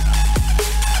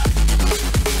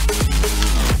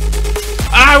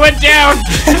 I went down.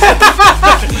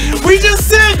 We just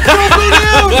said don't go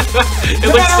down! It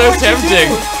looks so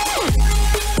tempting.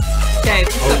 Okay,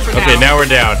 what's up for Okay, now we're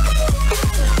down.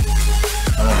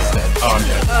 I'm almost dead. Oh, I'm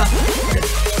dead. Okay.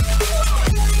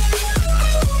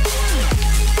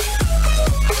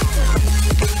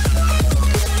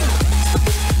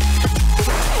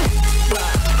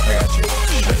 I got you.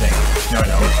 I think. No,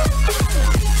 no.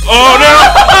 Oh no!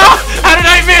 How did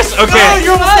I miss? Oh, Okay.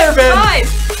 you're almost there, Ben! Five!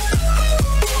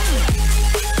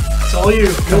 It's all you.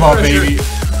 Come No on, pressure. baby.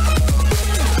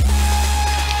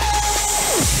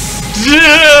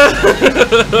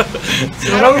 It's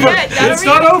not over. Gotta It's read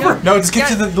not it. over. No, just get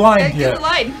to the line. Get Yeah. the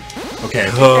line. Okay.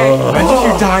 Oh.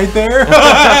 Imagine you died there.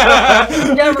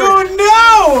 Never,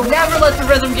 Oh no! never let the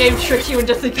rhythm game trick you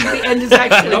into thinking the end is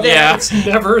actually there. Yeah. It's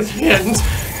never the end.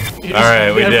 It All right,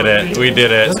 is we did never it. the We end.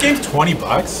 did This it. game's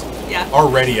 $20. Yeah.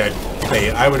 Already, I'd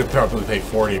pay. I would have probably paid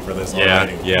 40 for this Yeah,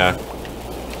 already. yeah.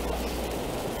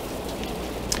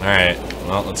 All right.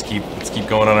 Well, let's keep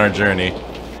going on our journey.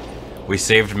 We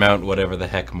saved Mount whatever the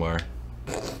heck more.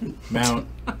 Mount.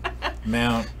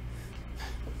 Mount.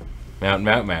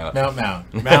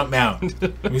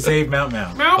 We saved Mount.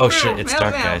 Oh shit! It's Mount,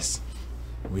 dark, Mount. guys.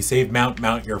 We saved Mount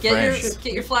your friends.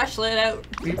 Get your flashlight out.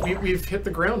 We've hit the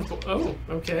ground. Oh,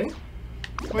 okay.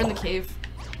 We're in the cave.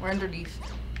 We're underneath.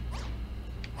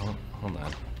 Oh, hold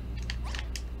on.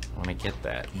 I want to get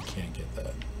that. You can't get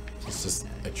that. It's just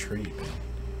a tree, man.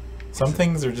 Some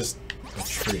things are just a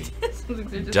tree.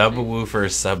 Double woofer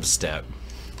substep.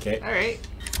 Okay. Alright.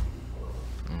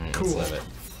 All right, Cool. Let's have it.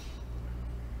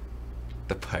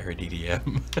 The pirate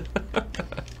EDM.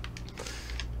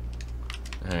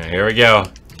 All right, here we go.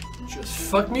 Just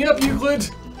fuck me up, Euclid.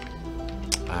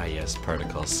 Ah, yes,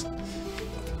 particles.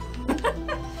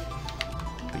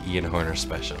 The Ian Horner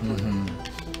special.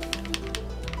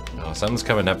 Oh, something's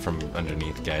coming up from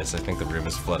underneath, guys. I think the room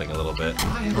is flooding a little bit.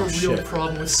 I have a real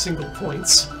problem with single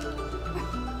points.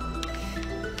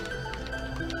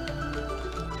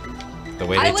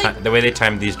 The way they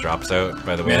timed these drops out,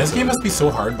 by the way. Man, this game must be so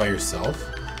hard by yourself.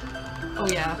 Oh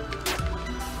yeah.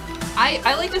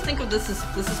 I like to think of this as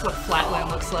what Flatland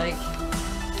looks like.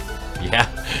 Yeah.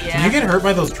 Yeah. Can you get hurt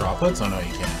by those droplets? Oh no,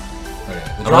 you can't. Okay.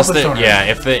 The Unless droplets don't yeah,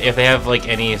 hurt. if they have like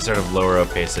any sort of lower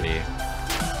opacity.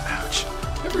 Ouch.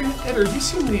 Ed, have you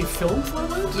seen the film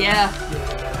Flatland? Yeah.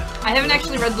 Yeah. I haven't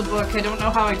actually read the book. I don't know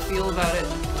how I feel about it.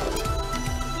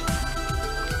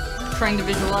 Trying to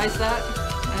visualize that.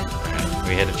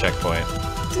 We hit a checkpoint.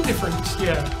 It's different,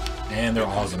 yeah. And they're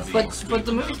all gonna fall. But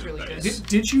the movie's really good.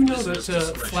 Did you know that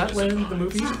Flatland, the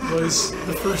movie, was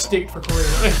the first date for Korea?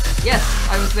 Yes,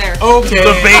 I was there. Okay.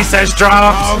 The base has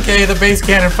dropped! Okay, the base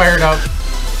cannon fired up.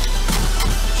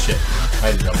 Shit.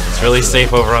 I did double that. It's really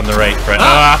safe over on the right, Fred.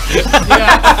 Oh,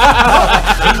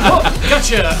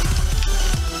 gotcha!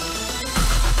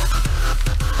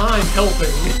 I'm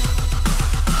helping.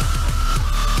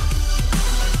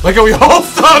 Like how we all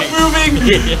stopped moving!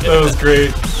 That was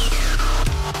great.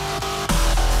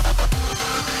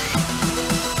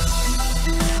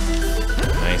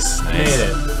 Nice, Made nice.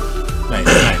 it.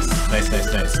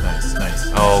 Nice.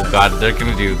 Oh god, they're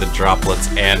gonna do the droplets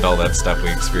and all that stuff we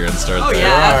experienced, aren't Oh they?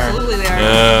 yeah, are. absolutely they are.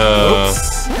 Oh.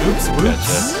 Oops.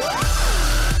 Gotcha.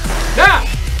 Ah!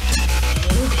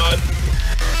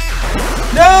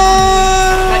 No!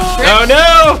 That trick. Oh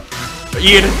no!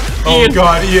 Ian! Oh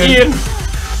god, Ian.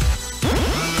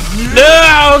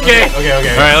 No! Okay.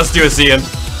 Okay. Alright, let's do a Ian.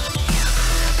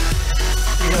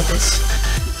 We got this.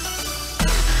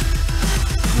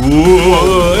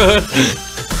 Ooh.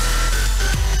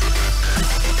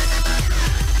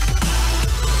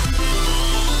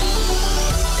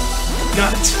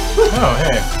 Got it. Oh,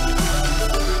 hey.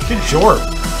 Good jorb.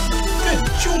 Good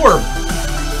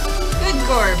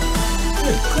Gorb.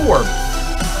 Good corb.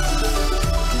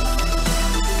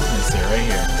 Let's see, right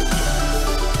here.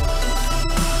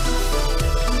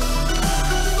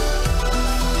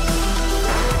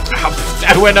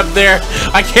 I went up there.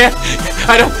 I can't.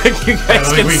 I don't think you guys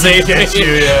think can we can save me. catch you,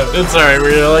 yeah. It's alright.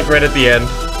 We're like right at the end.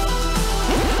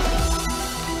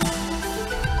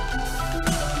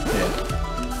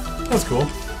 Yeah. That's cool.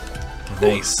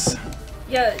 Nice.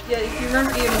 Yeah, if you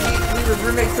remember, Ian, we were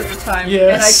roommates at the time,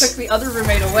 Yes. and I took the other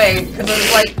roommate away because I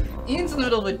was like, Ian's in the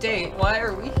middle of a date. Why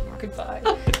are we here? Goodbye.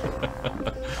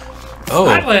 Oh,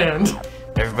 Flatland.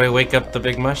 everybody wake up the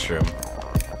big mushroom.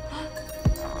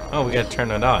 Oh, we gotta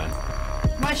turn it on.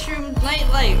 Mushroom night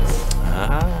lights.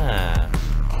 Ah.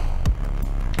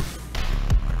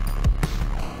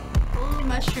 Oh,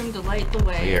 mushroom to light the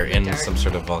way. We are in some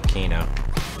sort of volcano.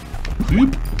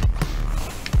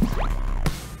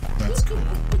 That's cool.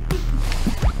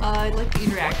 I like the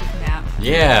interactive map.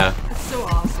 Yeah. It's so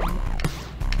awesome.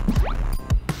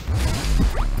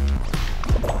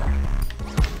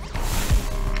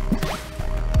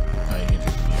 Oh, you can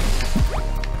do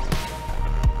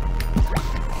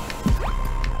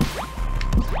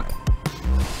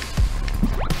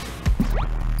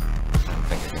I don't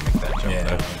think I can make that jump. Yeah, I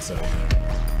though. think so.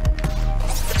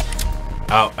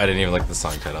 Oh, I didn't even like the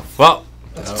song title. Well,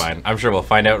 that's fine. I'm sure we'll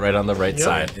find out right on the right Yep.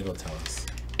 side. It'll tell us.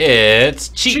 It's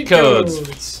Cheat Codes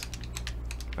Codes.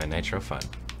 by Nitro Fun.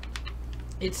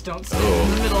 It's don't stay in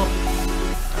the middle.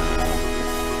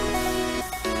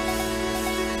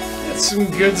 That's some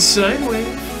good sine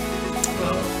wave.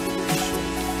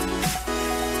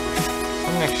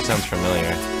 Something actually sounds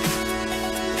familiar.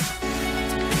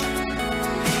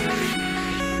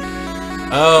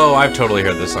 Oh, I've totally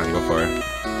heard this song before. I'm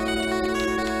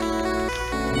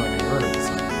not gonna heard this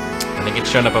song. I think it's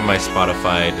shown up on my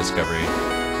Spotify discovery.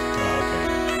 Oh,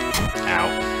 okay. Ow.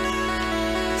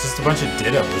 It's just a bunch of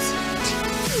dittos.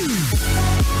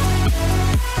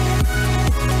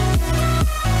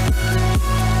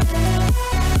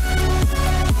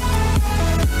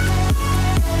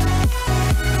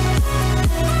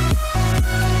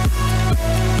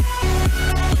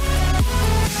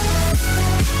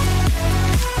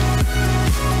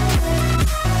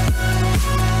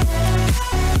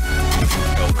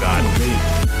 Oh god.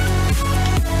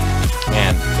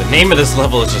 Man, the name of this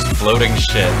level is just floating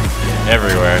shit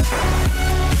everywhere.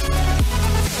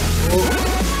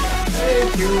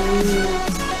 Thank you.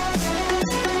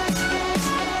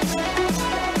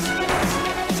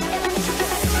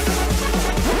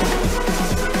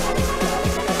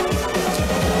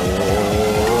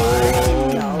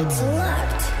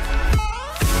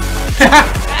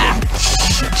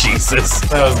 Jesus.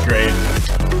 That was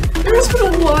great. There's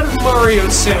been a lot of Mario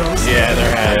sounds. Yeah,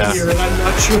 there has. Here, and I'm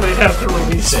not sure they have the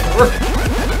release for.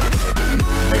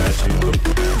 I got you.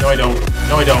 No, I don't.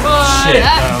 No, I don't. Shit.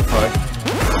 yeah. Oh, fuck.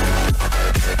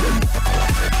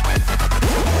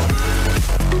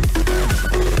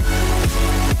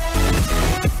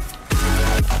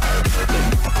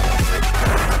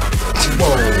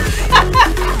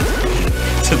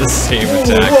 To the same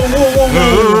attack.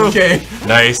 Whoa. Okay.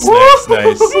 Nice. Hey,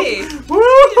 you did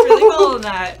really well on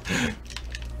that.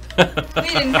 We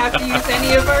didn't have to use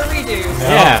any of our redos.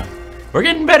 Yeah. We're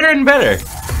getting better and better.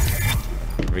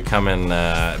 We're becoming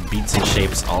Beats and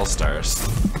Shapes All-Stars.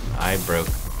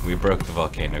 We broke the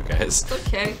volcano, guys. It's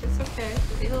okay. It's okay.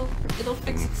 It'll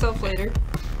fix itself later,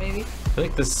 maybe. I feel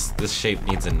like this shape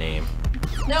needs a name.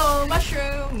 No,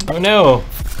 mushroom. Oh no!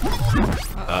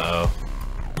 Uh-oh.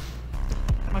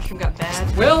 Mushroom got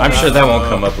bad. Well, I'm sure that won't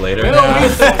come up later.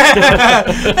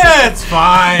 It's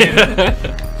fine.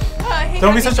 Hey,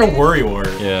 Don't be such a Happy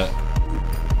worrywart. Yeah.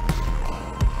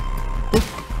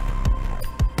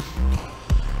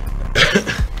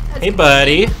 Hey,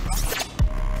 buddy.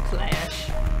 Clash.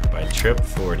 By Trip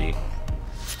 40.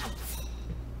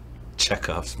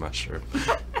 Chekhov's mushroom.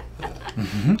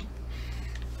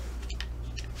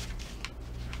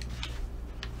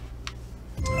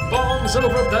 bombs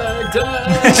over Baghdad.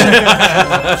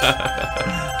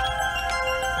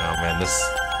 Oh man,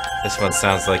 this one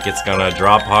sounds like it's gonna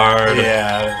drop hard.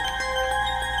 Yeah.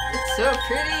 It's so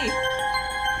pretty.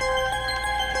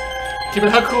 Okay, but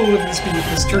how cool would this be if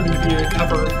this turned into be a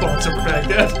cover of Bombs Over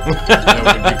Baghdad? That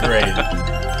would be great.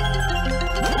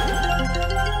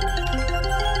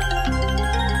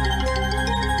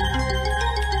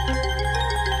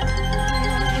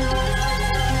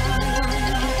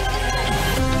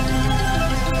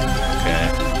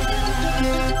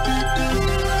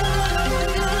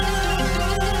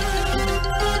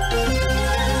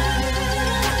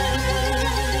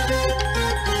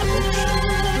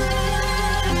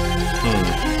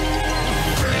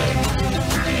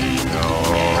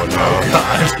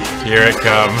 Here it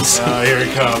comes. Oh, here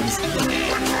it comes.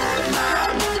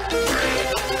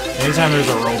 Anytime there's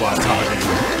a robot talking,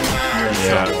 you're in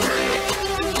trouble.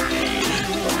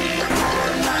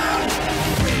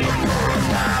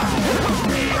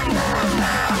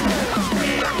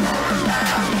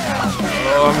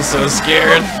 Oh, I'm so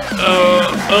scared.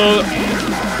 Oh.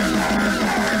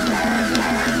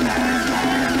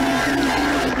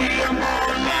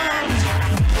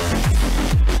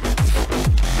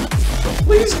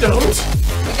 Please don't.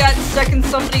 We got stuck in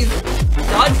somebody's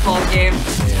dodgeball game.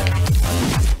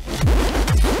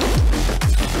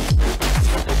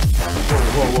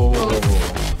 Whoa.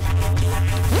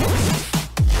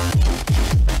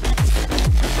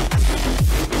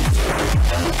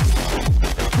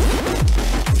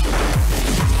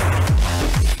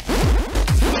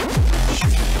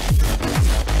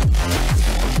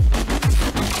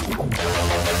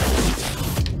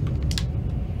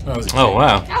 Oh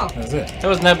wow. Ow. That was it. That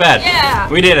wasn't that bad. Yeah.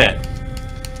 We did it.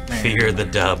 Fear the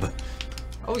dub.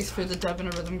 Always for the dub in a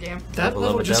rhythm game. That Love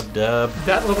level a just dub.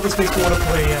 that level just makes me want to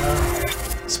play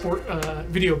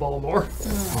video ball more.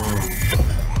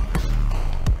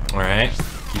 All right.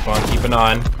 Keep on keeping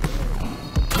on.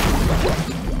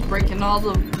 Breaking all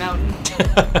the mountain.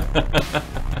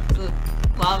 The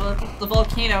lava. The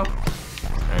volcano.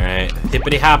 All right.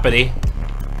 Hippity hoppity.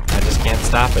 I just can't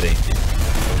stop it.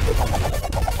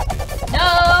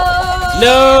 No! No!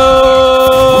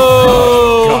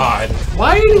 God.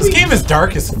 Why do This we game is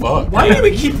dark as fuck. Why do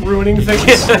we keep ruining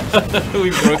things? We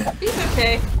broke. He's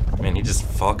okay. Man, he just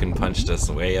falcon punched us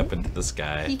way up into the He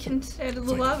sky. can stand in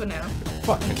the lava now.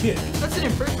 Fucking kid. That's an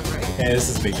improvement, right? Yeah, this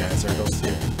is big giant circles too.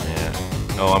 Yeah.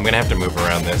 Oh, I'm gonna have to move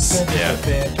around this. Yeah.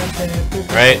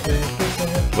 Right.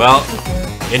 Well,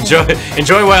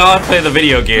 enjoy while I play the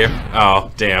video game. Oh,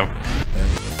 damn.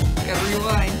 Gotta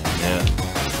rewind. Yeah.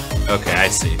 Okay, I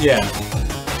see. Yeah.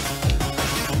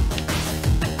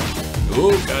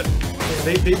 Ooh, God.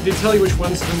 They tell you which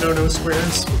ones are the no-no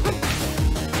squares.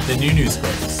 The new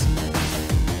squares.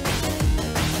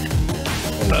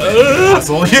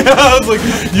 Asshole. Yeah, I was like,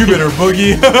 you better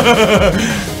boogie.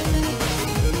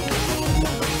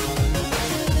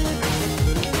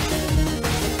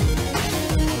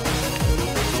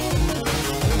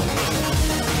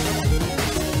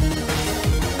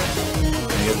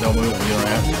 Don't move, you don't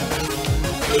have to.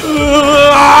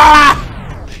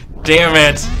 Damn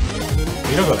it.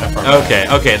 You don't go that far.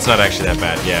 Okay, it's not actually that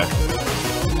bad, yeah.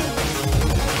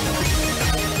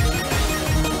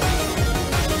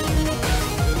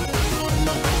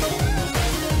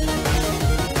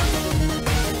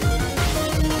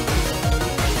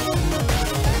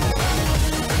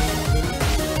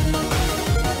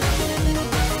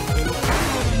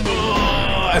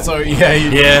 That's all. Yeah,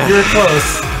 Yeah. you were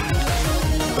close.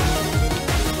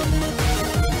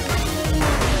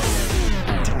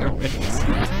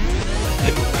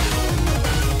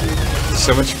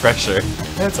 So much pressure.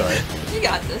 That's alright. You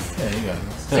got this. Yeah, you got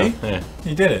this. See? Yeah.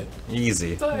 You did it.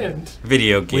 Easy. The end.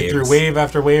 Video We games. threw wave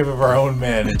after wave of our own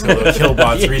men until the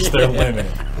killbots reached their limit.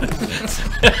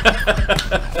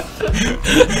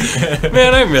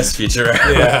 Man, I miss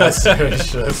Futurama. Yeah, so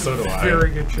do I.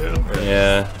 Very good show.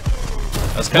 Yeah.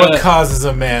 I was What kind of. causes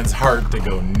a man's heart to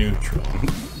go neutral?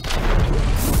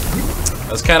 I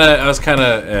was kind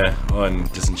of on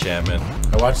Disenchantment.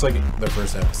 I watched like the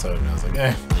first episode and I was like,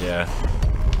 eh. Yeah.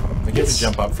 I get to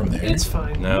jump up from there. It's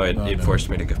fine. No, it no. forced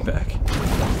me to go back.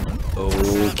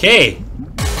 Okay.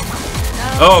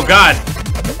 Oh God.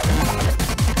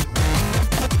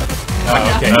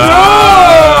 Oh, okay.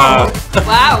 Ah!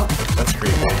 Wow. That's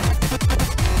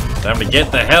creepy. Time to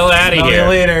get the hell out of Smell you here.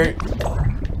 later.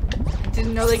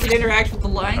 Didn't know they could interact with the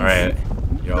lines. All right.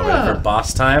 You all ready for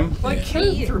boss time? Like Yeah.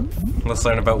 Ken through. Let's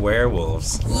learn about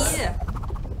werewolves. Yeah.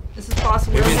 This is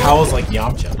possible. Maybe it howls like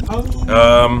Yamcha.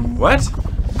 What?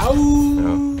 Ow.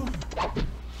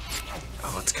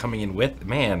 Oh, it's coming in with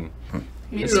man.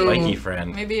 Maybe, Spiky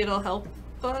friend. maybe it'll help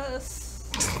us.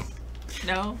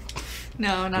 No.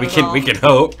 No, not We at can all. we can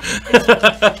hope.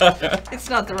 It's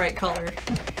not the right color.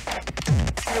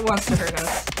 It wants to hurt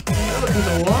us. Welcome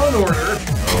to Law and Order.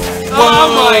 Oh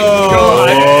my god!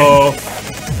 Oh.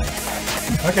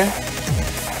 Okay.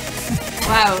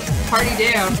 Wow. Party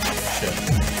down. Shit.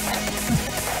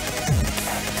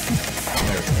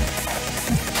 There we go.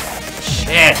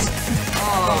 Shit.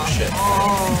 Oh, shit.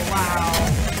 Oh, wow.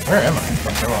 Where am I? I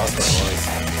lost where I was.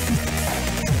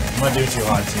 I'm gonna do too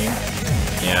hot, team.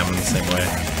 Yeah, I'm in the same way.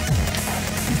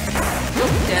 Oh,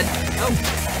 dead. Oh.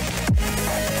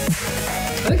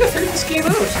 I think I figured this game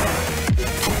out.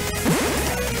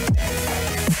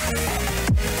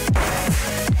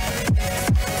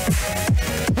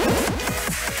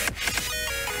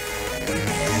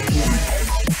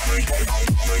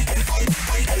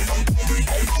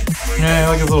 Yeah, I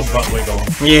like his little butt wiggle.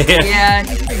 Yeah. Yeah,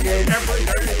 he's pretty good.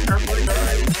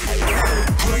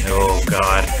 Oh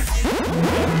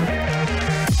God.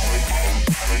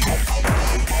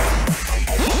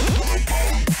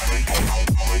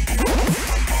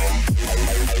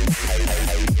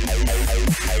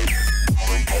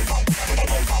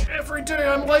 Every day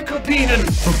I'm lycopene.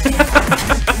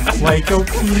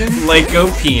 Lycopene?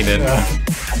 Lycopene. Yeah.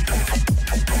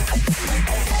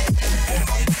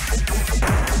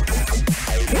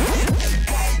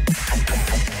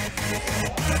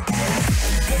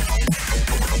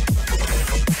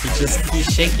 He's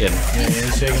shaking. Yeah,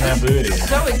 he's shaking that booty.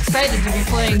 So excited to be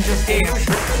playing Just Dance.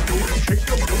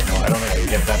 Oh, I don't know how you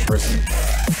get that person.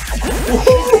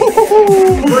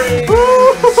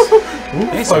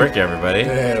 Nice work, everybody.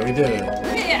 Yeah, we did it.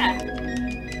 Yeah.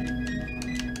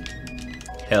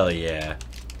 Hell yeah.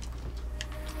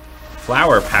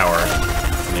 Flower Power.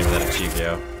 That's the name of that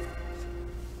Achivio.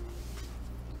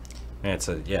 And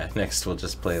so yeah, next we'll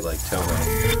just play like Toho.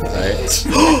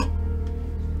 Right?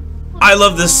 I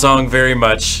love this song very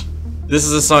much. This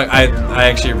is a song I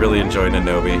actually really enjoy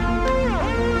Nanobi.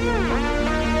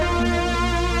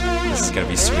 This is gonna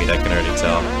be sweet, I can already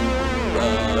tell.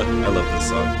 I love this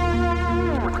song.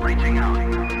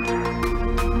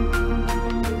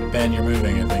 Ben, you're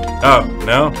moving, I think. Oh,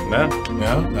 no, no,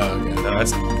 No? Oh, okay. no,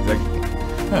 that's like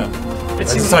Huh. I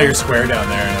It's just saw your square down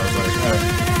there and I was like, oh,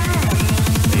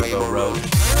 Rainbow Road.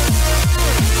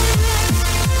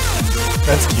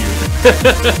 that's cute.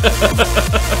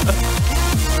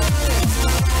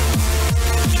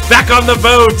 Back on the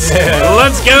boat! Yeah.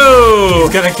 Let's go!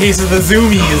 Got a case of the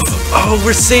zoomies. Oh,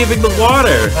 we're saving the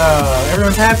water!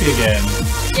 Everyone's happy again.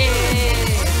 Yay.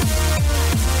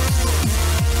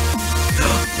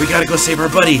 We gotta go save our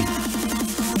buddy!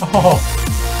 Oh,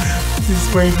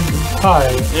 he's waving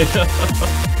goodbye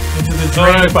into the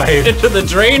drain pipe. Into the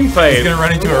drain He's pipe! gonna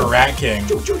run into a rat king.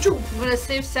 Choo, choo, choo. I'm gonna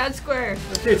save Sad Square.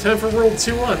 Okay, time for World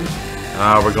 2-1.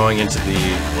 We're going into the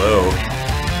whoa.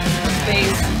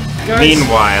 Space. Guys,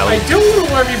 Meanwhile, I don't want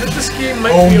to alarm you, but this game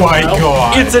might Oh be a my while.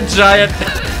 god. it's a giant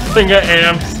thing of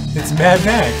amps. It's Mad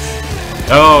Max.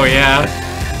 Oh yeah.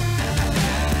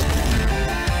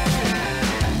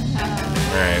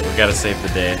 Alright, we gotta save the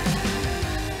day.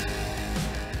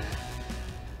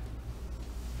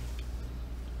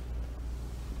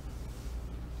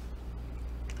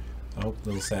 Oh,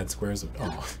 little sad squares.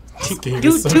 Oh, this game Toot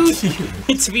is so toot! cute.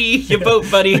 It's me, your boat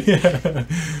buddy. Yeah.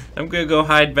 I'm gonna go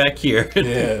hide back here.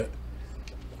 Yeah.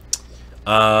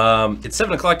 It's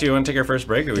 7 o'clock. Do you want to take our first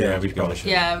break, or we Yeah, gonna we keep going? probably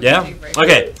should. Yeah. we Yeah. can take a break.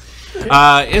 Okay.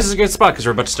 This is a good spot because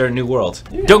we're about to start a new world.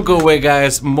 Yeah. Don't go away,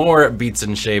 guys. More beats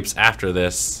and shapes after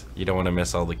this. You don't want to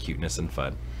miss all the cuteness and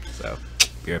fun. So,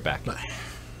 be right back. Bye.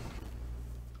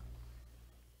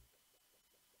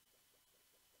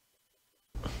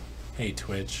 Hey,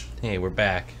 Twitch. Hey, we're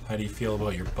back. How do you feel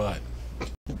about your butt?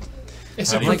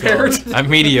 Is How it do you prepared? I'm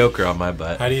mediocre on my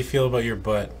butt. How do you feel about your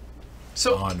butt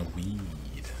So on weed?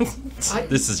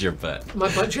 This is your butt.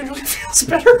 my butt generally feels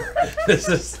better.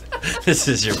 This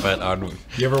is your butt on.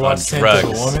 You ever On watch Scent of a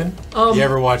drugs. Woman? You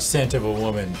ever watch Scent of a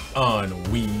Woman on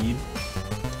weed?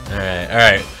 All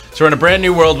right. So we're in a brand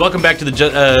new world. Welcome back to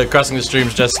the Crossing the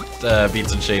Streams Just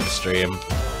Beats and Shapes stream.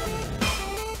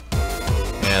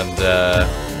 And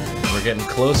we're getting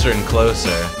closer and closer.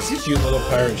 It's a cute little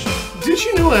pirate ship. Did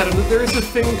you know, Adam, that there is a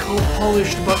thing called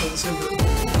polished butthole syndrome?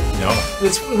 No.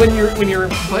 That's when your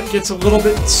butt gets a little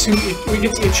bit it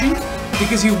gets itchy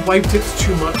because you wiped it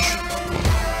too much.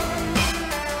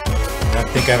 I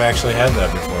think I've actually had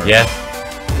that before. Yeah.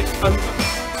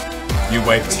 You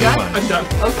wiped too Yeah, I'm much. done.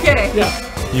 Okay. Yeah.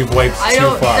 You've wiped I too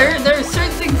don't. far. There are certain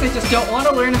things I just don't want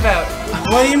to learn about.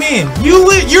 What do you mean?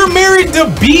 You're married to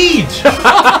Beach!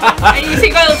 And you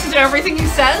think I listen to everything he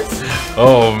says?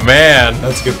 Oh man.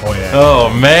 That's a good point, Adam. Oh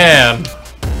man.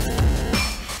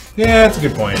 Yeah, that's a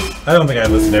good point. I don't think I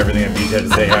listened to everything that Beach had to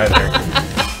say either.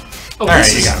 Oh, Alright,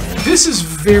 this you is- got me. This is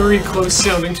very close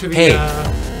sounding to the Hey.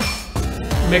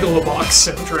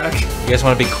 Megalobox soundtrack. You guys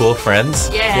want to be cool friends?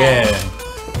 Yeah. Yeah.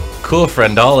 Cool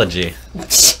friendology.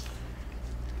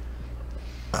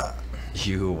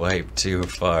 You wipe too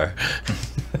far.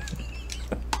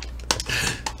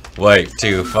 Wipe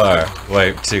too far.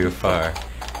 Wipe too far.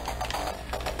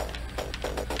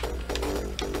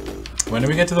 When do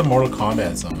we get to the Mortal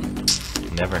Kombat song?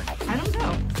 Never. I don't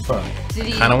know. Fuck. Did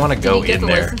he? Kinda wanna did go he get in the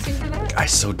there. licensing for that? I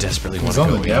so desperately want It's to on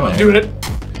go the in demo. there. I'm doing it.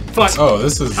 Fuck. Oh,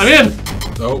 this is. I'm in.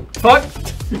 Oh, Fuck.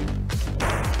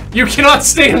 You cannot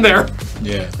stay in there.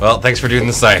 yeah. Well, thanks for doing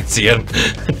the science, Ian.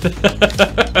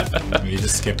 You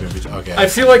just skip it. Okay. I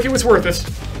feel like it was worth it.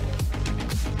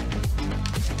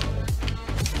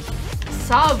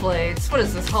 Saw blades. What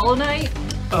is this? Hollow Knight?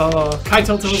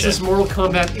 Kaitel tells Shit. us Mortal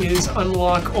Kombat is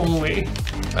unlock only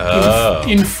Oh.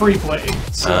 in free play.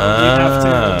 So we have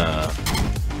to.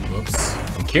 Whoops.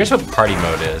 I'm curious what party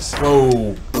mode is.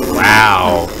 Whoa.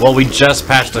 Wow. Well, we just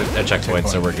passed a checkpoint,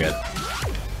 so we're good.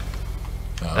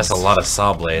 No, That's a lot of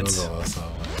saw blades. Those are all solid.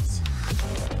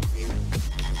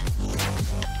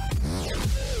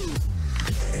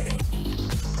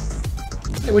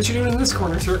 Hey, what you doing in this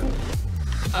corner, sir?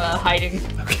 Hiding.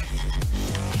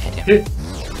 Okay.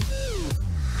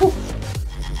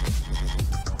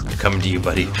 Coming to you,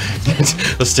 buddy.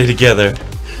 Let's stay together.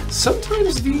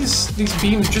 Sometimes these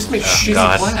beams just make shitty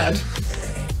God. plaid.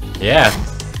 Yeah.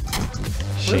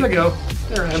 Where'd I go?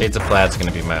 There I am. Shades of Plaid's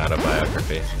gonna be my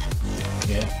autobiography.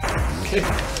 Yeah. Okay.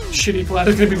 Shitty plaid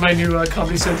is gonna be my new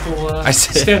Comedy Central I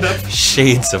said stand-up.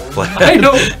 Shades of Plaid. I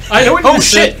know what Oh, you just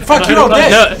shit. said, Fuck, but you're I all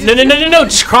don't know. dead. No,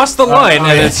 just cross the line oh,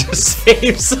 and yeah. it just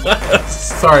saves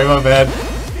us. Sorry, my bad.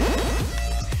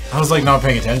 I was like not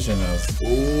paying attention. I was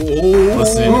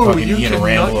listening to Ooh, fucking you Ian cannot-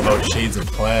 ramble about Shades of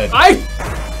Plaid. I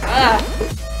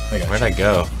I got Where'd you. I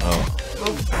go? Oh.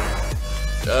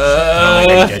 I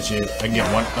can get you. I can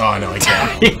get one. Oh no, I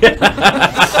can't.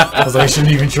 I was like, I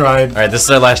shouldn't even tried. Alright, this is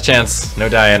our last chance. No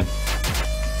dying.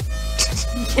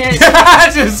 You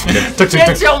can't, Just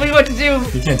can't tell me what to do.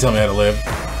 You can't tell me how to live.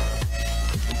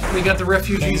 we got the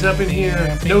refugees up in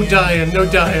here. No dying, no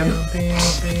dying.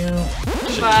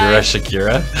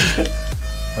 Shakira?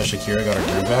 Oh, Shakira got her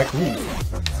groove back. Ooh.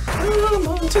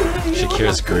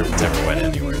 Shakira's groove never went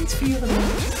anywhere.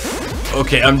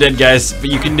 Okay, I'm dead, guys, but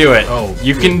you can do it. Oh,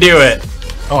 you can do it.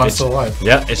 Oh, I'm still alive.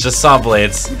 Yeah, it's just saw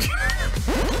blades.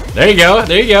 There you go.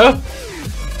 There you go.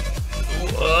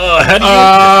 How do you?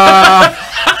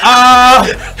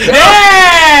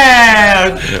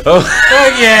 Yeah! Oh,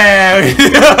 Fuck yeah!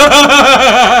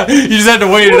 You just had to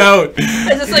wait it out. I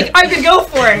was just like, I could go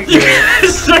for it. I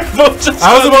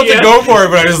was about to go for it,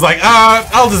 but I was like,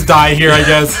 I'll just die here, I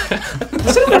guess.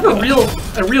 Was it ever a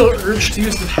real urge to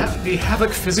use the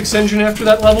Havoc physics engine after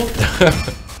that level?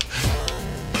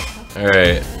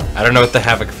 Alright. I don't know what the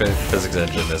Havoc physics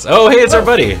engine is. Oh, hey, it's our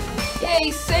buddy.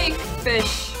 Yay, safe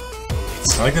fish.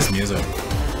 I like this music.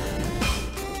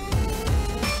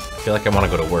 I feel like I want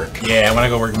to go to work. Yeah, I want to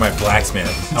go work with my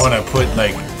blacksmith. I want to put,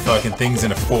 like, fucking things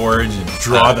in a forge and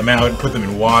draw them out and put them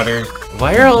in water.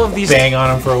 Why are all of these Bang on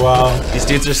them for a while. these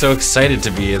dudes are so excited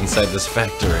to be inside this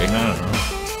factory? I don't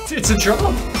know. It's a job.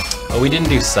 Oh, we didn't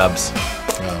do subs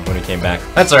Oh. when we came back.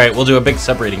 That's alright, we'll do a big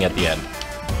sub rating at the end.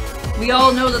 We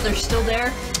all know that they're still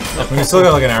there. We still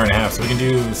got like an hour and a half, so we can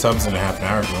do subs in a half an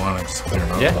hour if you want to just clear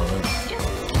them up Yeah. a little bit.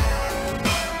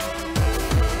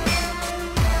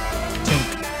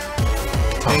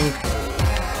 Tink.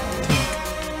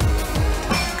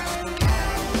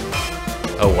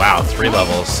 Oh wow, 3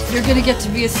 levels. You're gonna get to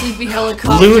be a sleepy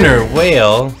helicopter. Lunar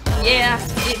Whale. Yeah,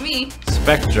 it me.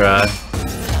 Spectra.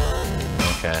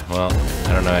 Okay, well,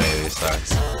 I don't know any of these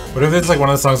songs. What if it's like one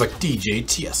of the songs like DJ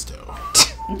Tiesto?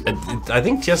 I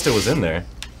think Tiesto was in there.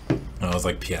 No, it was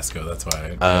like Piesco. That's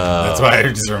why. That's why I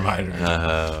just reminded me.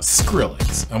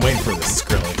 Skrillex. I'm waiting for the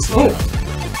Skrillex.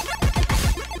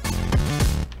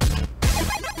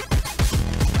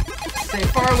 Stay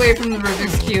far away from the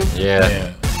Rubik's Cube. Yeah.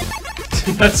 Yeah.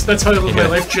 That's how I live my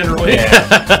life generally.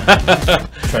 Yeah.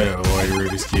 Try to avoid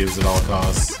Rubik's cubes at all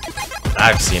costs.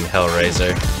 I've seen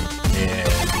Hellraiser. Yeah.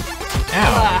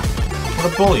 Ow! Ah,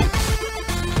 What a bully.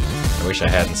 I wish I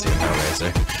hadn't seen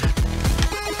Hellraiser.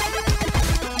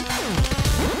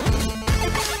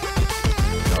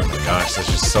 Oh my gosh, there's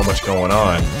just so much going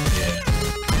on. Yeah.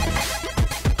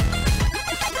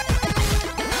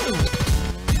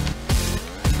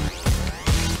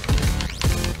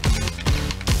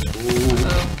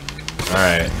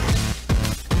 Alright.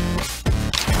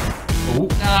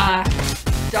 ah,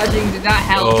 dodging did not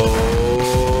help.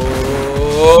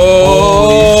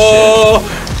 Oh!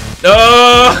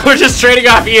 No! We're just trading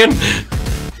off, Ian.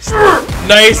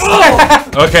 Nice.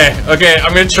 Okay,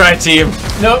 I'm gonna try team.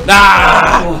 Nope.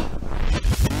 Ah!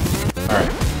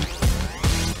 Alright.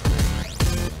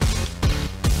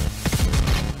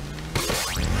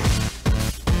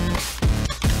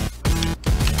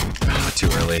 Too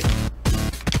early.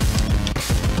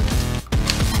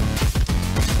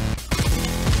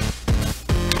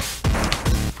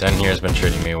 Down here has been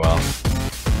treating me well.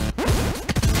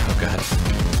 Oh god.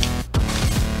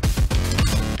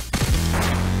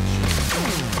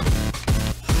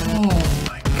 Oh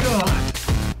my god.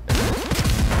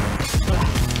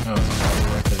 That was probably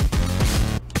worth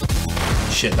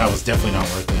it. Shit, that was definitely not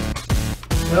worth it.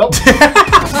 Well,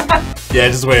 Yeah,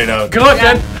 just wait it out. good luck,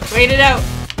 Yeah, then. wait it out.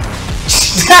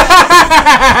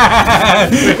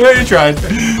 You tried.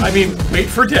 I mean, wait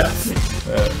for death.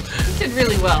 You did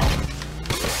really well.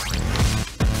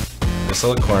 This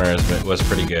little corner was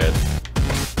pretty good.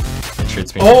 It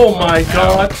treats me. Oh my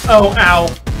god. Oh, ow.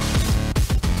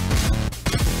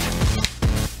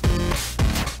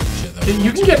 Shit, that was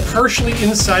You can get partially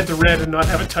inside the red and not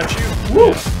have it touch you.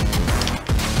 Woo!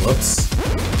 Whoops.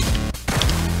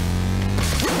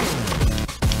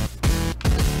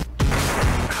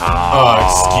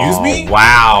 Excuse me?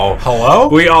 Wow. Hello?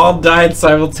 We all died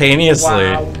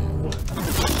simultaneously. Wow.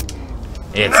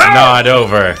 It's not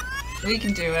over. We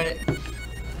can do it.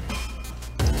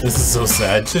 This is so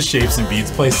sad. Just Shapes and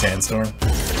Beats play Sandstorm.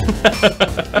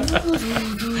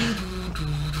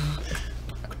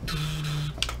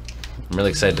 I'm really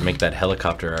excited to make that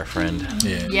helicopter our friend.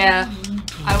 Yeah. Yeah,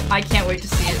 I can't wait to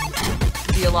see it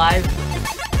be alive.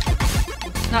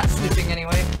 Not sleeping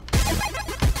anyway.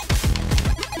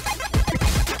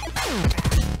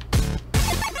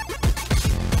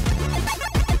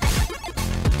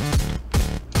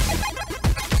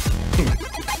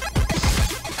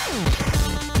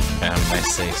 Found my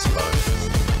safe spot.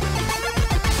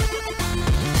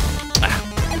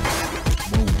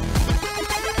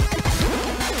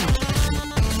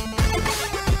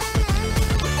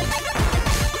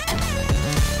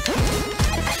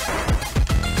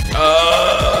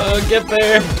 Get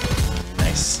there.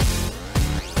 Nice.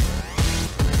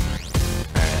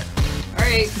 Alright.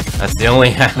 Alright. That's the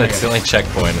only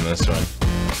checkpoint in this one.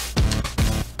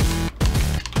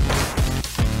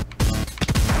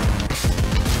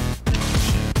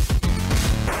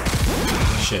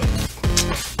 Shit.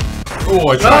 Oh,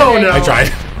 I tried. Oh, no. I tried.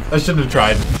 I shouldn't have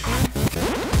tried.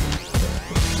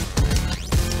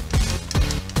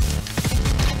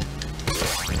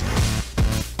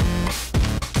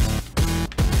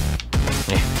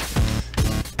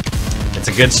 It's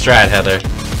a good strat, Heather.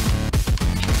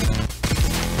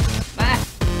 Ah.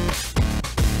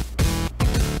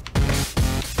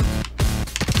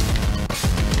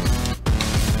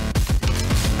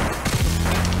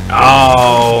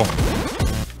 Oh!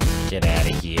 Get out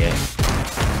of here.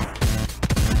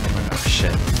 Oh,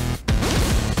 shit.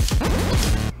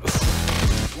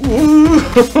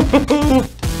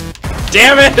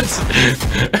 Damn it!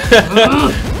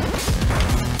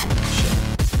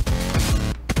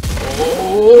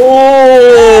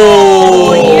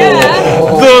 Oh, yeah.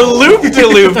 The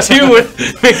loop-de-loop too would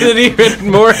make it even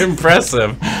more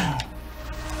impressive.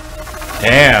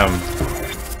 Damn.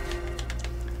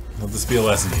 Let this be a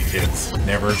lesson to you kids.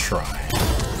 Never try.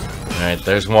 Alright,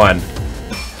 there's one.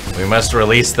 We must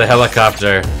release the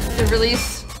helicopter. To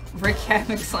release Rick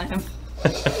Hammock Slam.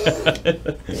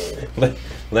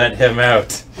 Let him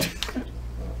out.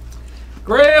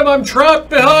 Graham, I'm trapped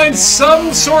behind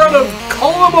some sort of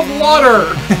column of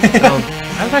water.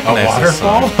 I A recognize this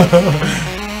waterfall? song.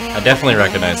 I definitely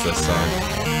recognize this song.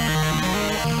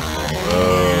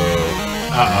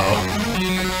 Oh. Uh-oh.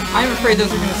 I'm afraid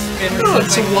those are gonna spin or Oh, it's a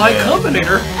something. Y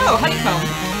Combinator. Oh, honeycomb.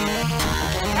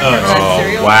 I remember that Oh,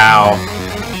 cereal. wow.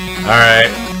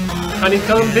 Alright.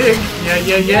 Honeycomb big.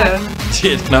 Yeah.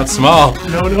 Not small.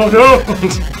 No.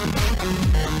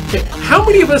 Okay, how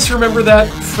many of us remember that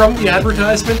from the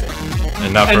advertisement?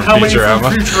 And not And from how many from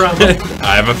Futurama. Futurama?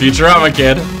 I'm a Futurama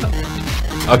kid.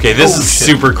 Okay, this is shit.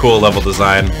 super cool level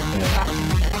design.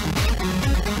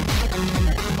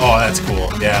 Oh, that's cool.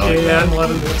 Yeah, I like Yeah, that. I'm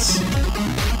loving this.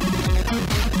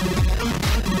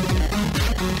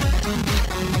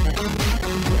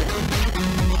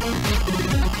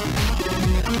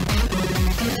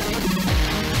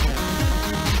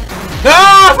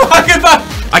 Ah, fucking fuck!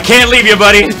 I can't leave you,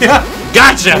 buddy. Yeah.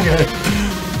 Gotcha. Okay.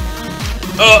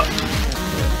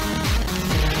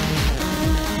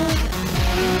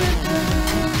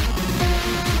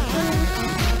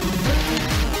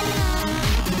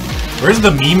 Where's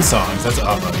the meme songs? That's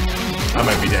up. I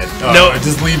might be dead. Oh, No.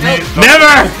 just leave me.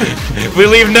 Never. We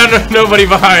leave nobody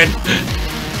behind.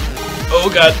 Oh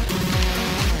god.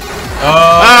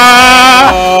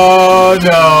 Ah! Oh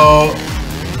no.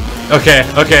 Okay.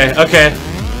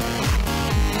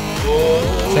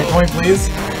 Checkpoint, please.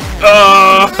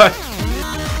 Oh.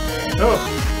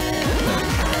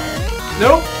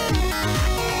 Nope.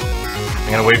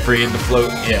 I'm gonna wait for you to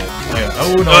float. Yeah.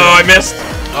 Oh no. Oh, I missed.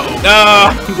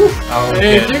 No. Oh,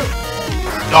 Thank you.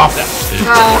 Off.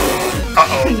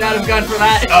 Not have gone for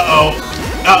that. Uh-oh.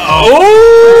 Oh.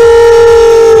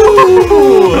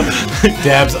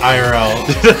 Dabs IRL.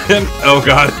 Oh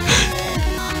god.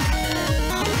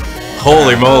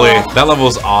 Holy moly, that level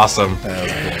is awesome. That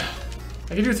was cool.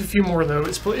 I can do with a few more of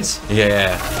those, please.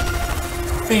 Yeah.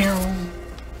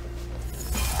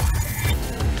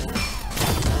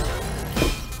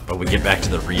 But we get back to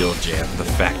the real jam, the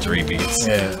factory beats.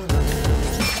 Yeah.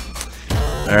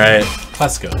 Alright,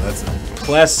 Plesko, that's it.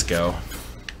 Plesko.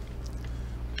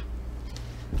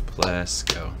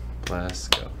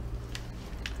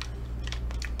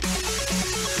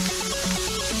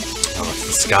 Oh, it's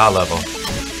the ska level.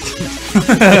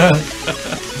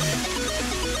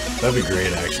 That'd be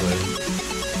great, actually.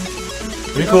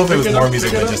 It'd be cool if it was more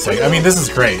music than just like. I mean, this is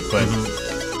great, but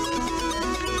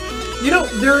You know,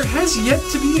 there has yet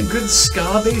to be a good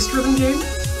ska-based rhythm game.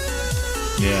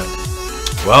 yeah.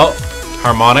 Well,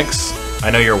 Harmonix, I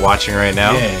know you're watching right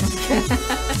now. Yeah.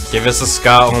 Give us a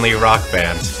ska-only rock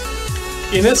band.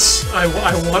 Innis, I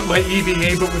want my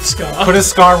EVA, but with ska. Put a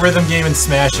ska rhythm game in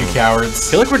Smash, you I cowards.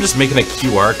 feel like we're just making a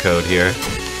QR code here.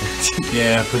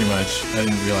 Yeah, pretty much. I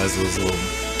didn't realize those little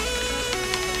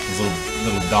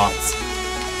dots.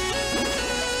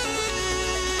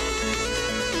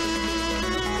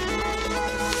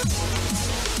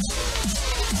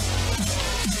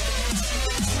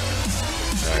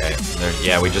 Alright,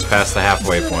 yeah, we just passed the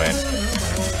halfway point.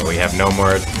 But we have no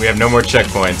more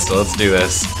checkpoints, so let's do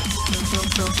this.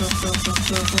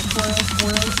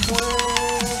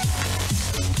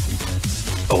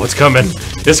 Oh, it's coming!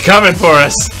 It's coming for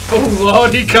us! Oh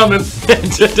lord, he coming.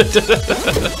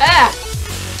 Ah!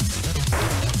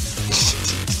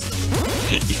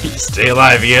 Stay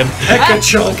alive, Ian. Hecka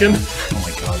chunkin'. Oh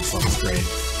my god, this song's great.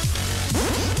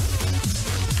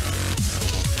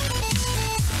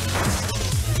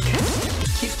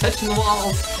 Keep touching the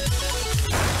walls.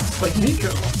 Like Nico.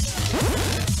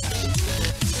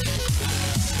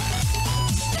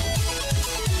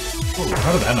 Oh,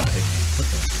 how did that not hit? What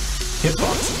the?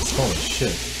 Hitboxes. Holy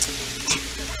shit.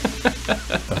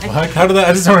 The fuck? How did that?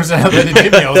 I just don't understand how that didn't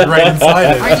hit me. I was right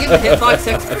inside it. Aren't you the hitbox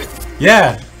expert?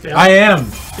 Yeah, Yeah. I am.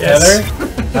 Yes.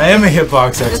 Heather. I am a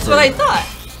hitbox expert. That's what I thought.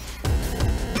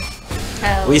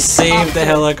 We saved the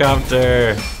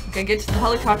helicopter! Gotta get to the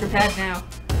helicopter pad now.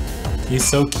 He's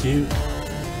so cute.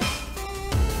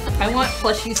 I want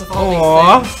plushies of all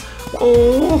Aww. these things.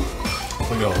 Oh.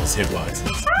 Look at all those hitboxes.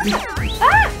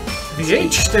 The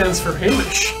H stands for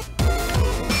Hamish.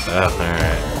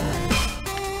 Alright.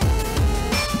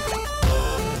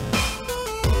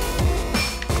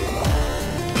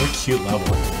 What a cute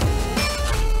level.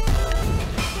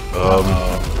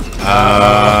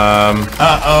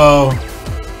 Uh-oh.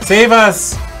 Save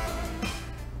us! I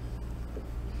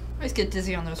always get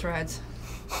dizzy on those rides.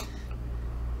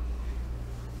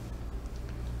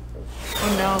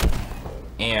 Oh no.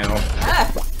 Ew.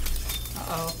 Ah!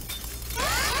 Uh-oh.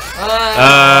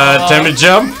 Time to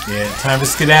jump. Yeah, time to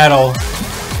skedaddle.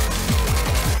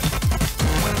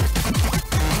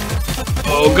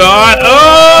 Oh god!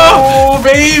 Oh,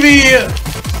 baby!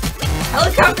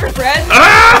 Helicopter friend!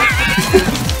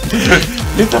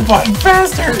 Hit the button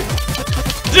faster!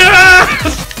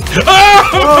 Oh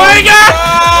my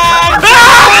god!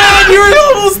 You were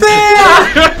almost there!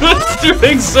 I was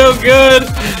doing so good!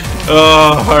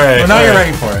 Oh, alright. Well, now you're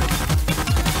ready for it.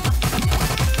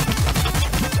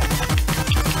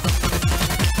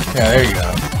 Yeah, there you go.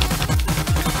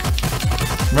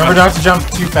 Remember not to jump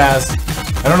too fast.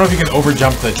 I don't know if you can over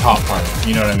jump the top part.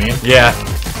 You know what I mean? Yeah.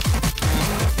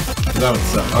 That would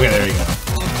suck. Okay, there you go.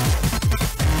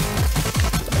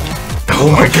 Oh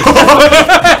my god!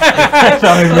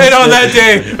 Right on that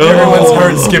day, everyone's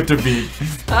heart skipped a beat.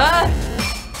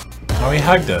 Oh, he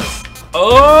hugged us.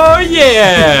 Oh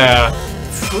yeah!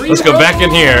 Let's go back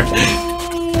in here.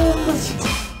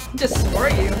 Just swore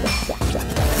at you.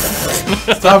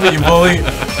 Stop it, you bully.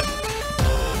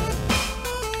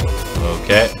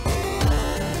 Okay.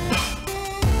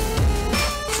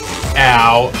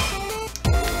 Ow.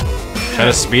 Trying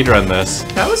to speedrun this.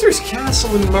 Bowser's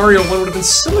Castle in Mario 1 would have been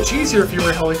so much easier if you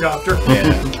were a helicopter.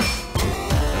 Yeah.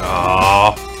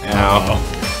 Oh. Ow.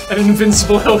 An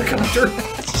invincible helicopter.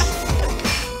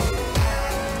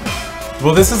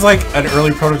 Well, this is like an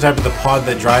early prototype of the pod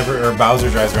that Bowser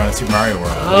drives around in Super Mario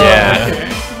World. Yeah. Okay.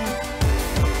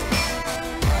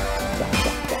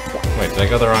 Wait, did I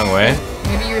go the wrong way?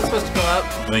 Maybe you were supposed to go up.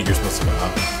 I think you're supposed to go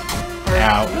up. Or-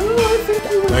 Ow. Oh, I think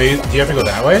you were. No, do you have to go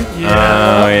that way?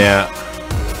 Oh yeah.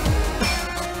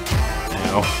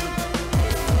 Ow.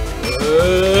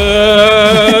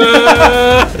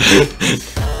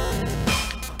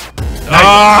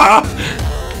 Ah!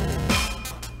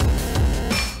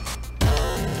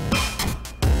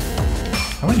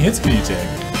 How many hits can you take?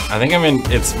 I think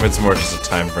it's more just a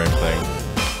time frame thing.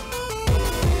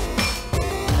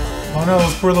 Oh no,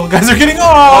 those poor little guys are getting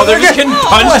Oh, they're just getting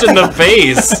punched in the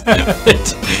face.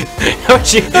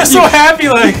 They're so happy,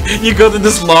 like You go through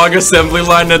this long assembly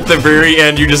line at the very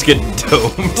end, you just get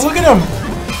domed. look at them.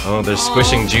 Oh, they're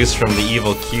squishing juice from the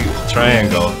evil cute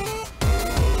triangle.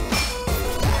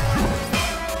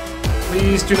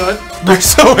 Please do not. They're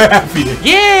so happy.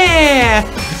 Yeah!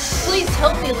 Please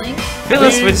help me, Link. Fill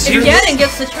us with If juice. Ganon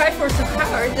gets the Triforce of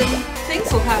Power, then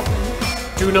things will happen.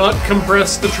 Do not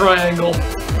compress the triangle.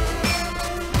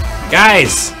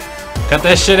 Guys, cut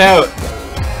that shit out.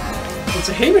 It's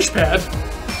a Hamish pad.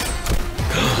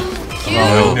 Cute.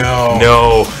 Oh no.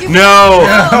 No! No!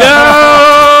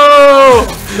 No!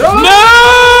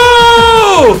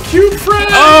 No! Cute friend!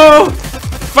 Oh!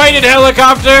 Fight it,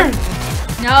 helicopter!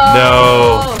 No.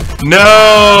 No!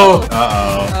 No!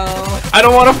 Uh-oh. Oh. I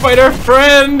don't want to fight our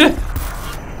friend!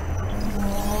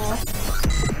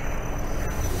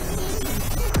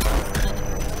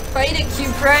 Fight it,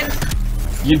 cute friend.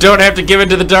 You don't have to give in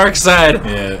to the dark side.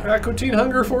 Yeah. Aquatine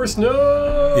Hunger Force,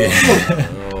 no! Yeah.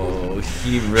 Oh,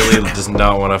 he really does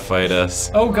not want to fight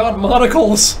us. Oh god,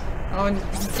 monocles! Oh, and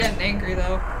he's getting angry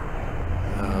though.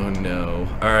 Oh no.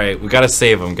 Alright, we gotta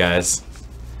save him, guys.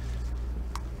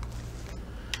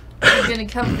 I'm gonna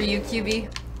come for you, QB.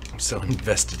 I'm so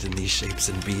invested in these shapes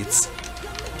and beats.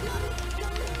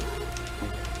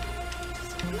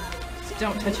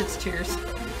 Don't touch its tears.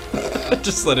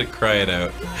 Just let it cry it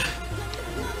out.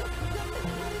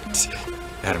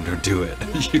 Adam, don't do it.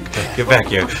 You, get back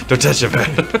here. Don't touch him,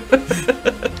 Adam.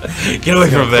 Get away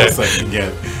from there. Close I can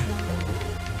get.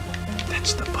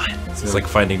 Touch the button. It's like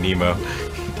Finding Nemo.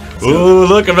 Ooh,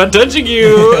 look, I'm not touching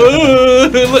you. Ooh,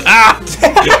 look. Ah!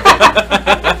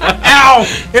 Ow!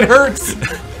 It hurts.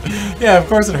 Yeah, of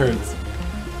course it hurts.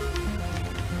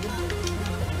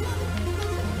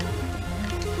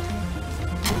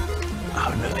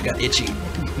 Oh no, I got itchy.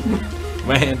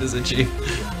 My hand is itchy.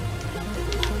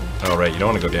 Oh right, you don't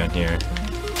want to go down here.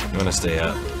 You want to stay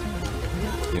up.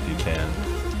 If you can.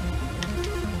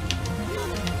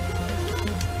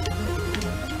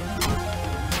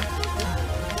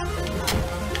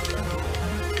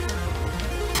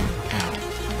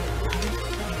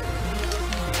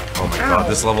 Oh my god,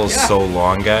 this level is so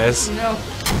long, guys. Oh no.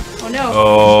 Oh no.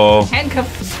 Oh. Handcuff.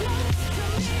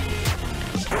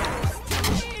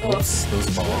 Oops, those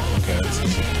fall. Okay, that's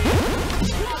easy.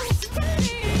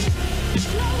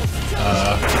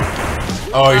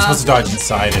 Oh, you're supposed to dodge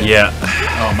inside it. Yeah.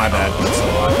 Oh, my bad. That's a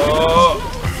lot.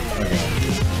 Okay.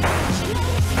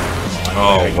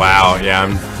 Oh wow, yeah,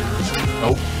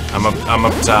 Oh. I'm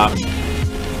up top. I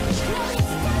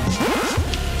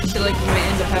feel like we might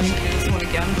end up having to do this one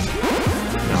again.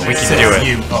 We can Says do it.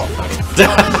 You. Oh, fuck.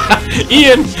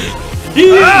 Ian!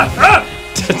 Ian!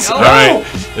 All right,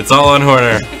 it's all on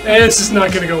Horner. And it's just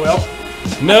not gonna go well.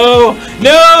 No,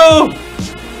 no!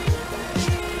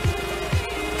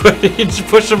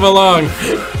 Push him along.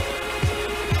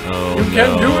 Oh, You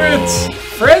can do it!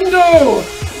 Friendo!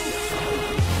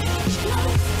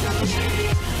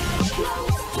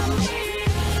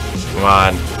 Come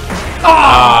on.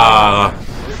 Ah!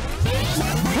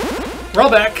 Roll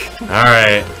back.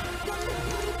 Alright.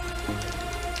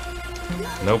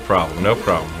 No problem, no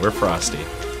problem. We're Frosty.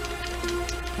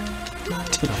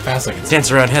 How fast I can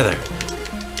Dance around Heather.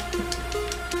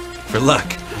 For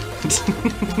luck.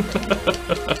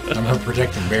 I'm a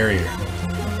protective barrier.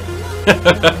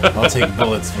 I'll take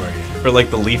bullets for you. For like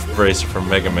the leaf bracer from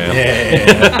Mega Man.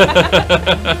 Yeah.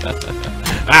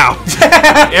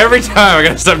 Ow! Every time I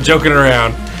gotta stop joking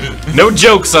around. No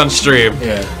jokes on stream.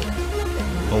 Yeah.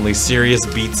 Only serious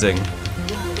beatsing.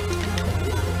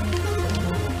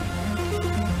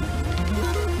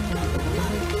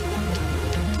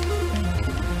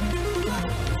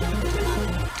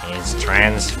 He's It's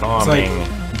transforming.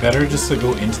 like better just to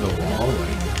go into the wall,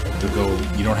 like to go.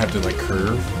 You don't have to like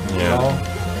curve the Yeah. wall.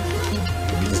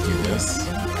 You just do this.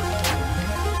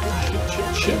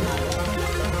 Shit.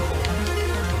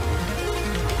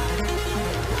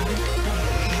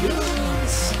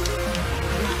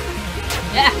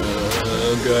 Yeah.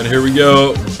 Oh god, here we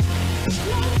go.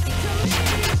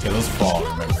 Yeah, those fall.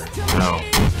 Remember. No.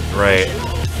 Right.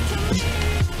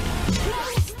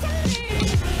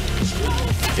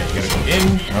 Yeah, you gotta go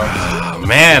in. Oh, Oh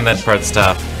man, that part's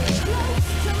tough.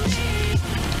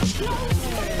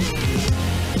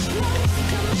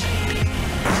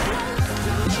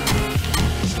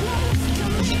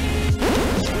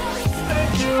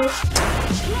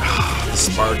 The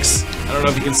sparks. I don't know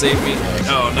if you can save me.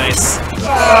 Oh, nice.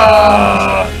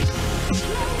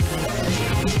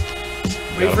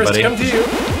 Wait Got for him, us to buddy. come to you.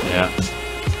 Yeah.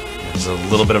 There's a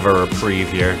little bit of a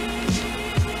reprieve here.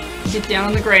 Get down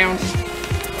on the ground.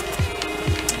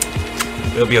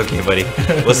 We'll be okay, buddy.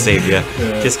 We'll save you.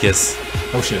 Kiss, kiss.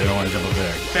 oh shit! I don't want to double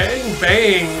back. Bang,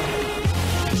 bang.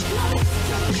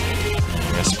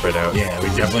 I'm gonna spread out. Yeah, we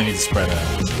definitely need to spread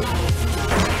out.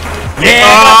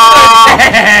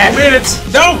 I made it.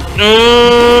 No!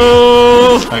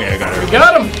 Okay, I got her.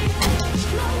 Got him.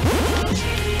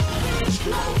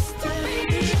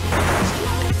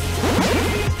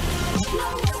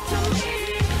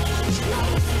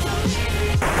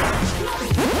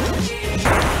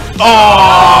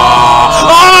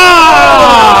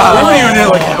 We weren't even at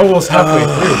like almost halfway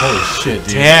through. Holy shit,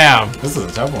 dude. Damn. This is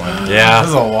a tough one. Yeah. This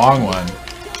is a long one.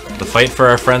 The fight for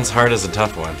our friend's heart is a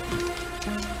tough one.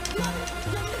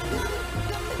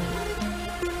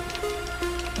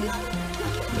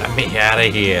 Let me out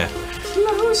of here.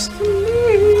 Close to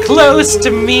me. Close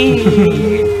to me.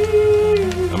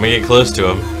 I'm gonna get close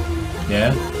to him.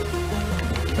 Yeah?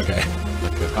 Okay.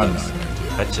 I don't know.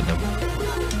 Touching him.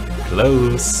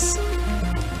 Close.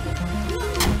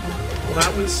 Well,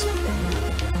 that was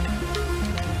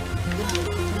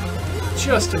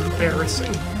just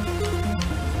embarrassing.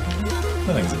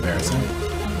 Nothing's embarrassing.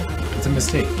 It's a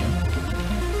mistake, you know?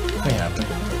 They happen.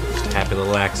 Just a happy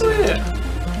little accident. Yeah.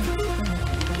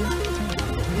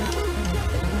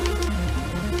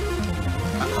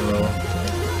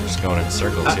 Uh-oh. Just going in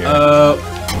circles here. Oh,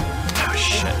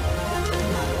 shit.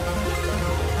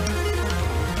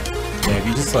 yeah, if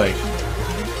you just like...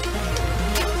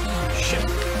 Shit.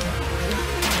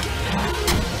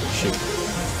 Shoot.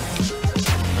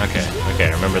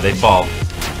 Okay, remember they fall.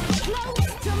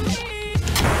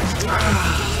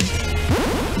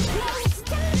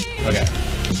 Okay.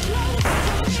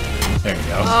 There you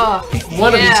go. Oh,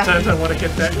 One of these yeah. times I want to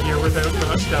get that gear without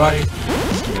not dying.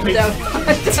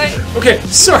 Without- Okay,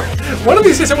 sorry. One of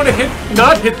these days I want to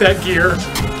not hit that gear.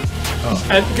 Oh.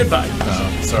 And goodbye.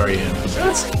 Sorry, Ian.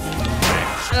 That's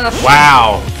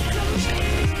Wow.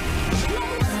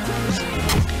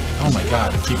 Oh my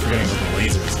god, I keep forgetting about the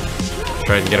lasers.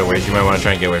 Try and get away. You might want to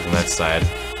try and get away from that side.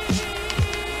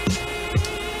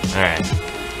 Alright.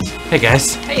 Hey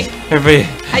guys. Hey, Everybody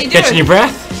how you catching doing? your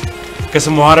breath? Get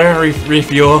some water,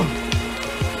 refuel.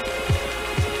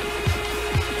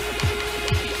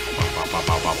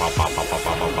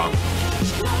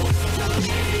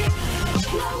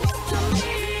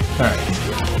 Alright.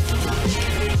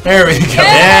 There we go.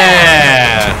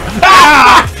 Yeah!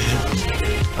 Ah!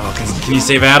 Oh, can you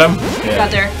save Adam?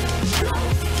 Got there.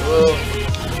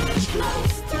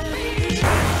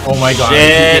 Oh my god, I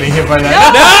Shit. keep getting hit by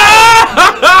that.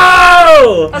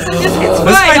 No! I was like, it's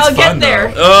This fine, fight's I'll get fun,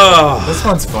 there. Oh, This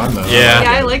one's fun though. Yeah.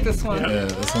 Yeah, I like this one. Yeah,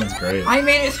 this one's great. I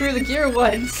made it through the gear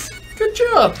once. good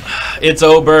job. it's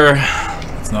over.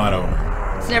 It's not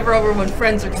over. It's never over when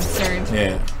friends are concerned.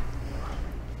 Yeah.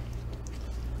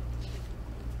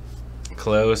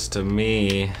 Close to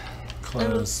me.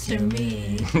 Close to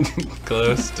me.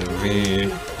 Close to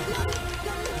me.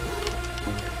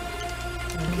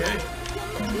 Okay.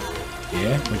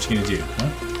 Yeah? What you gonna do? Huh?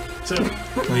 So,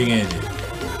 What are you gonna do?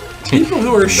 people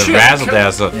who are The shit. razzle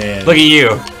dazzle. Yeah. Look at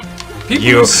you. People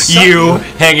You who suck-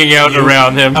 hanging out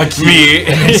around him. A cute Me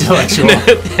intellectual.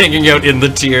 hanging out in the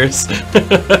tears.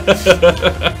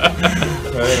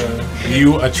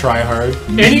 You a tryhard,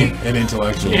 Any- me an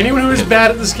intellectual. Anyone who is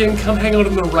bad at this game, come hang out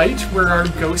on the right, where our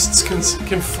ghosts can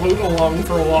float along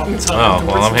for a long time. Oh,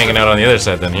 well, I'm hanging out on the other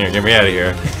side then. Here, get me out of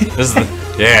here. This is the,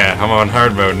 yeah, I'm on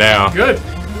hard mode now. Good.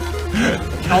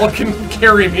 Cal can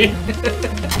carry me.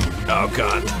 Oh,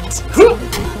 God.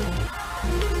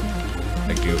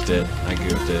 I goofed it. I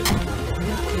goofed it.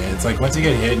 Yeah, it's like once you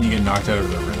get hit and you get knocked out of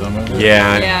the rhythm of it.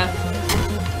 Yeah. Yeah.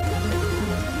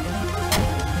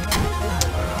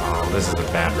 Oh, this is a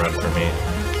bad run for me.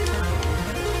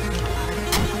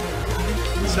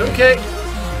 It's okay.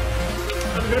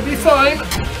 I'm gonna be fine.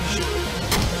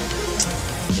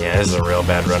 Yeah, this is a real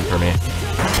bad run for me.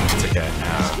 It's okay.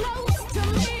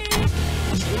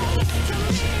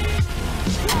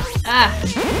 Ah,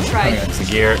 tried. It's a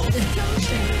gear.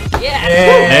 Yeah.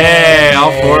 Hey,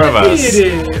 all four of us.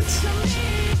 Did it.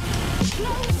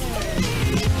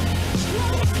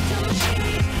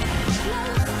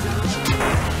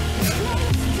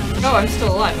 Oh, I'm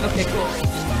still alive. Okay, cool.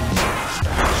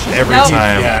 Every Nope.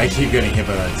 time. Yeah, I keep getting hit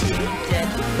by that too. Dead.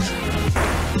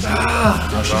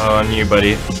 Oh, on you,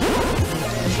 buddy.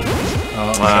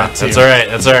 Oh, That's alright.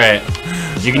 That's alright.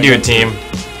 You can do it, team.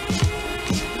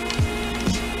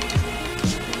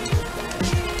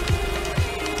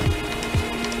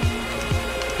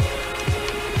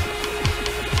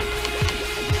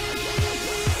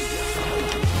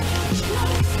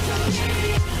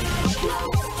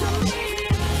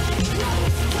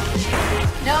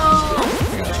 No.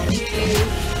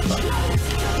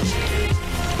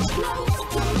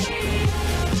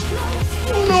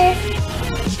 Thank you.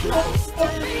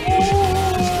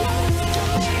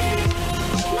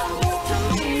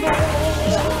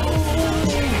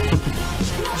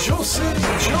 Joseph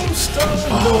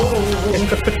Joestar.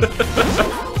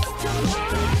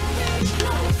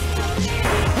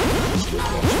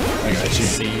 I got you.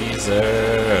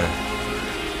 Caesar,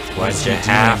 why'd you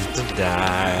have to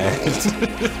die?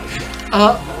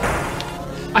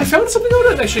 I found something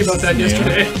out actually about that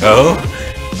yesterday. Oh?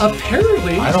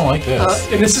 Apparently, I don't like this.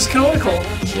 and this is canonical,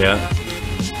 Yeah.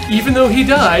 even though he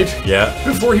died, Yeah.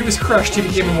 before he was crushed, he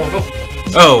became immortal.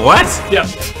 Oh, what? Yeah.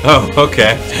 Oh,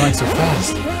 okay. It's going so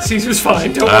fast. Caesar's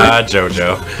fine, don't worry.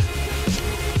 Jojo.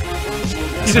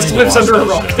 He just I lives watched under a that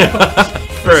rock. show.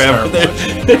 Forever. Start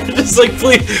watching They're just like,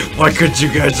 please, why couldn't you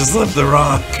guys just let the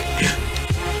rock?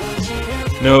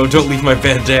 No, don't leave my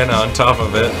bandana on top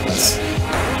of it.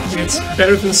 It's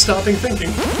better than stopping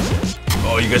thinking.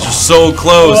 Oh, you guys are so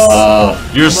close.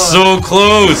 You're so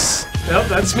close. Yep,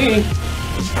 that's me.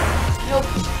 Nope.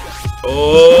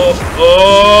 Oh,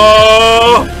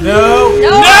 oh. No!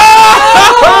 No.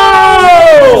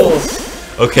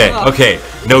 Okay, okay.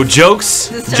 No jokes,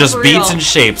 This is just for beats real. and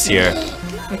shapes here.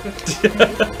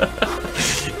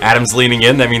 Adam's leaning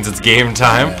in, that means it's game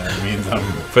time. Yeah, that means I'm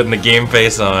Putting the game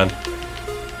face on.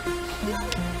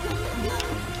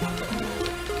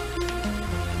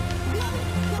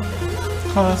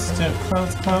 close to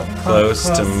Close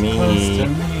to me. Close to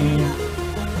me.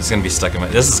 It's gonna be stuck in my.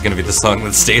 This is gonna be the song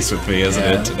that stays with me, isn't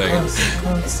it, tonight?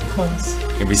 Close.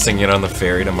 Gonna be singing it on the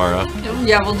ferry tomorrow.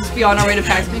 Yeah, we'll just be on our way to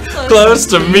PAX. Close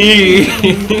to me.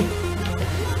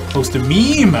 Close to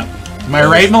meme. Am I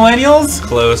right, millennials?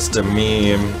 Close to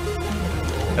meme.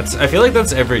 That's. I feel like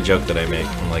that's every joke that I make.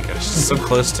 I'm like, it's just so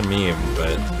close to meme,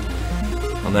 but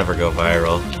I'll never go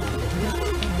viral.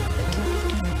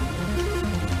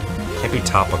 Can't be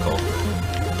topical.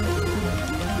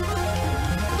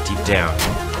 Deep down,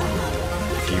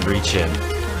 if you reach in,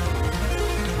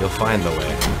 you'll find the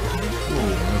way.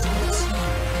 Ooh, that's close.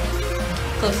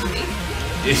 Close to me.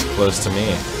 Close to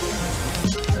me.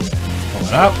 Pull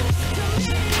it up.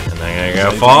 And then I'm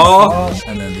gonna fall.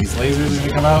 And then these lasers are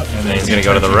gonna come out. And then he's gonna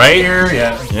go to the turn right. Here,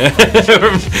 yeah.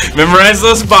 Yeah. Memorize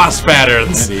those boss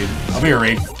patterns. Indeed. I'll be a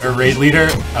raid leader.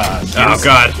 Oh Gears,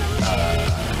 god.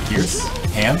 Gears,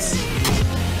 hands,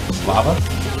 lava,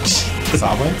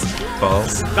 saw blades.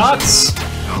 Falls. Dots.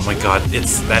 Oh my god,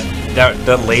 it's that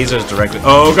laser's directly.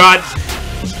 Oh god.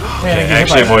 Okay, I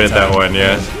actually avoided that one,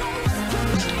 yeah.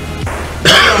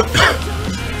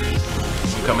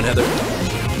 I'm coming, Heather.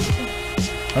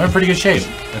 I'm in pretty good shape.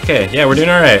 Okay, yeah, we're doing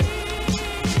alright.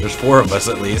 There's 4 of us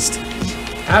at least.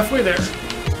 Halfway there.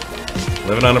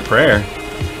 Living on a prayer.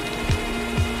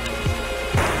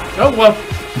 Oh, well.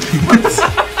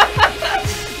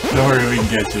 Don't worry, we can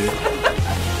get you.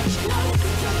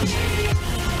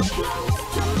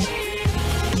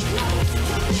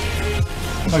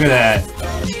 Look at that.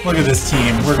 Look at this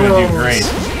team. We're gonna do great.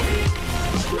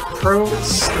 Pro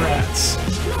strats.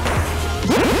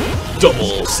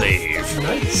 Double save.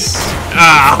 Nice.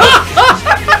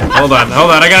 Ah! Hold on.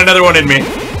 I got another one in me.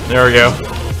 There we go.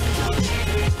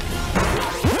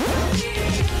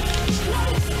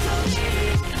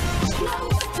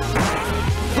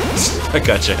 I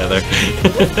gotcha, Heather.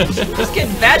 Just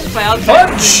getting bashed by all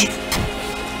Punch!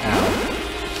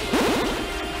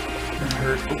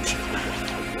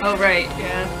 Oh, right,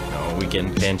 yeah. Oh, we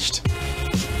getting pinched.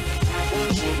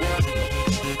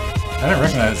 I didn't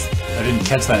recognize. I didn't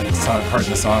catch that song, part in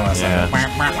the song last Yeah.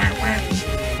 time.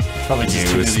 Probably just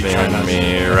too You busy trying spin not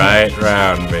me to. right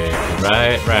round, baby,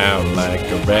 right round like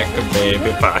a record,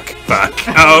 baby. Fuck.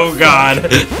 Oh God.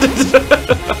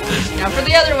 Now for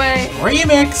the other way.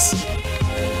 Remix.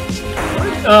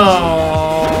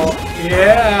 Oh,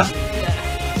 yeah.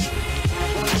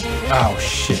 Oh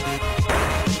shit.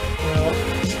 Well,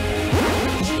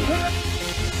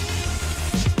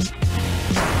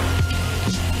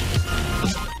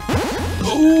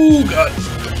 Oh God.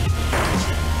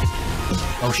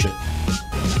 Oh shit.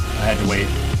 I had to wait.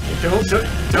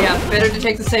 don't. Yeah, better to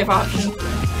take the safe option.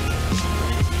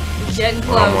 Getting We're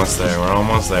close. almost there. We're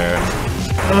almost there.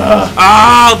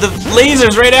 Ah, the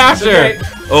laser's right after. Okay.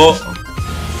 Oh.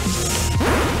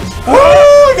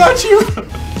 Oh, I got you.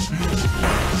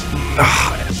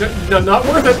 No, not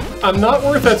worth it. I'm not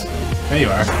worth it. There you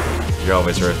are. You're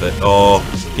always worth it. Oh,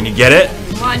 can you get it?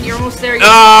 Come on, you're almost there. You're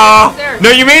Oh, almost there. no,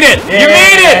 you made it! Yeah. You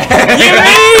made it! You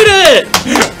made it!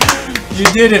 You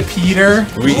did it, Peter.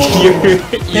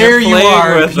 There you playing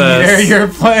are, with Peter. us. You're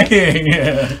playing.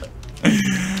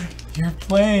 You're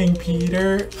playing,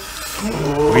 Peter.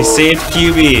 We saved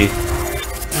QB.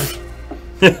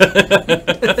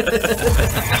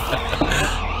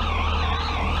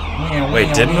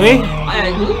 Wait, didn't we?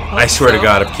 I swear to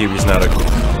God, if QB's not a.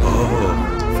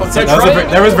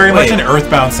 That was very much an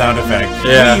Earthbound sound effect.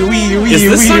 Yeah. Wee, Is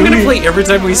this song gonna wee. play every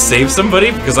time we save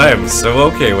somebody? Because I am so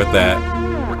okay with that.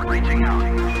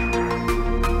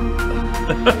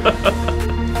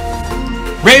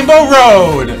 Rainbow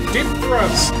Road. Deep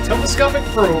thrust. Telescopic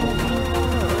probe.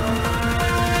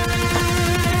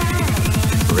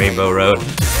 Rainbow Road. Look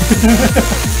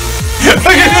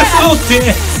at this little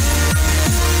dance.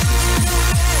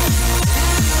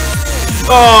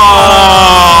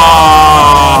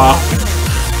 Oh!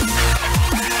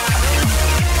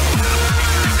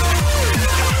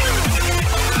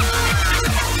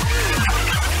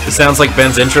 It sounds like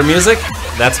Ben's intro music.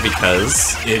 That's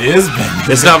because It is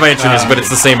Ben. it's not my intro music, but it's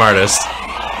the same artist.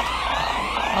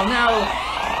 Oh no.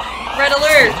 Red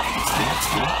alert.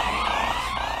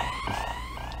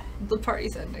 The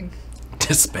party's ending.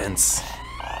 Dispense.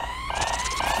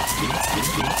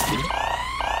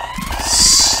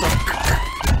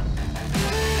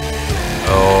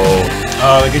 Oh,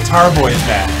 Oh, the Guitar Boy is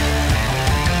back.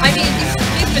 I mean,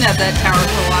 he's been at that tower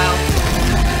for a while.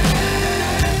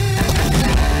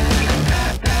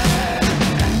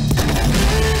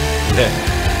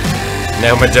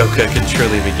 now Madoka can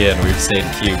truly begin. We've saved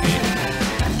QB.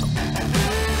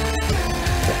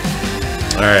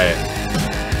 Alright.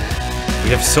 We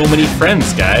have so many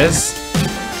friends, guys.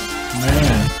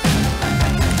 Man.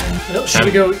 Well, should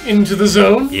we go into the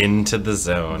zone? Into the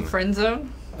zone. Friend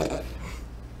zone?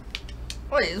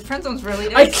 Wait, the friend zone's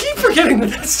really I keep forgetting that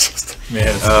that's just.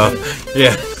 Man,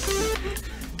 Yeah.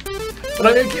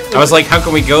 But I was like, how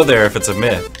can we go there if it's a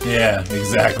myth? yeah,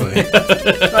 exactly.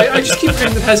 I just keep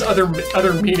forgetting that it has other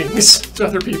meanings to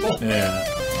other people Yeah.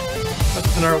 other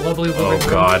than our lovely living Oh room.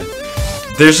 God.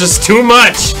 There's just too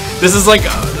much! This is like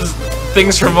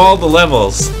things from all the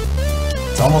levels.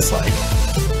 It's almost like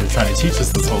they're trying to teach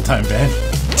us this whole time, Ben.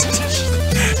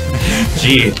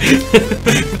 Gee.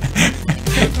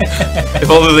 If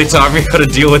only they taught me how to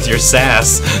deal with your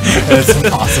sass. It's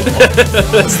impossible.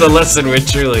 That's the lesson we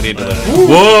truly need to learn.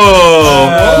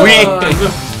 Whoa!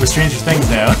 We're Stranger Things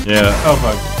now. Yeah. Oh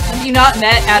fuck. Have you not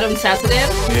met Adam Sassadan?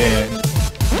 Yeah.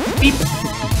 Beep.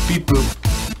 Beep boop.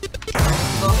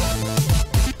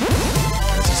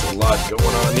 There's just a lot going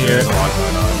on here. There's a lot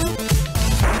going on.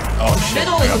 Oh shit.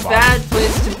 Middle I is got a bombed. bad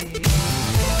place to be.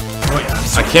 Oh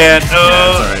yeah. I can't. Yeah,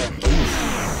 it's alright.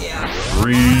 Yeah.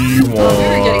 Rewind. Oh, we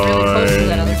were getting really close to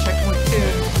that other checkpoint too.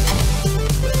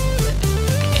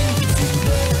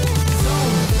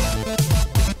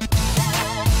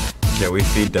 Yeah, we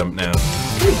feed dump now.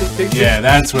 Yeah,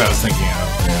 that's what I was thinking of.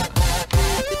 Yeah.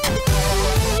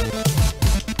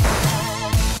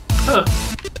 Huh.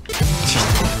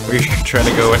 We're trying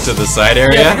to go into the side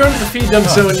area? Yeah, if you go into the feed dump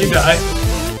zone, you die.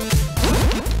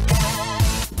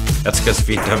 That's because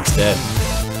Feed Dump's dead.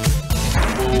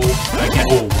 I can't.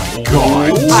 Oh my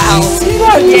god. Wow.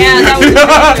 Yeah, that was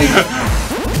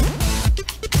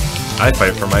perfect. I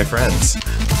fight for my friends.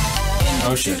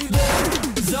 Oh shit.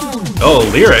 Oh,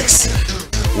 lyrics.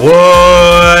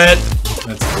 What?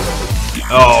 That's cool.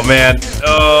 Oh man.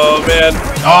 Oh man.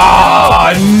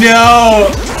 Oh no!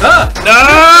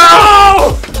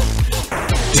 No!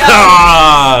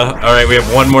 Ah! Alright, we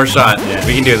have one more shot. Yeah.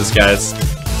 We can do this, guys.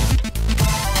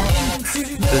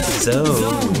 The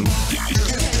zone.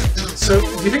 So, do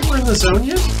you think we're in the zone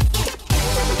yet?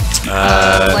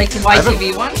 Like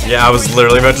YTV one? Yeah, I was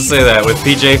literally about to say that with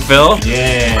PJ Phil.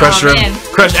 Yeah. Crusher Oh, of, man.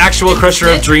 actual Crusher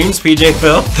of Dreams, PJ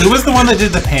Phil. Who was the one that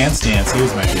did the pants dance? He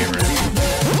was my favorite.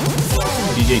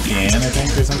 DJ Dan, I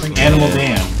think, or something? Animal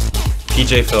Dan.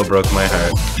 PJ Phil broke my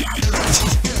heart.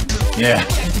 Yeah.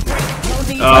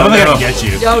 Oh, I don't think I no. can get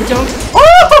you. No, don't.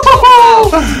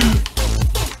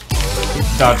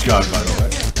 Dodge God, by the way.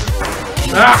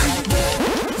 Ah!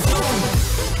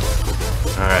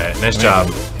 Alright, nice job.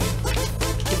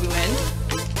 Did we win?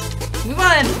 We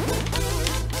won!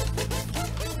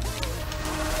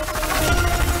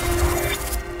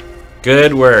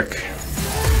 Good work.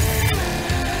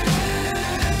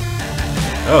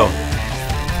 Oh.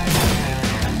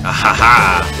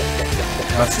 Ahaha.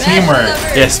 That's teamwork.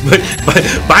 Yes, but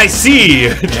by sea.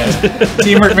 Yeah.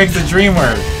 Teamwork makes the dream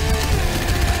work.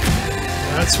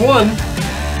 That's one.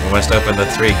 We must open the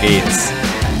 3 gates.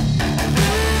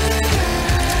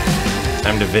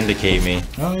 Time to vindicate me.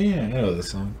 Oh yeah, I know this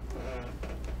song.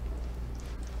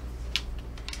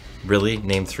 Really?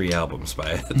 Name 3 albums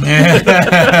by it.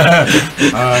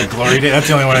 Glory Days. That's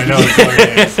the only one I know. Is Glory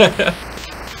Days.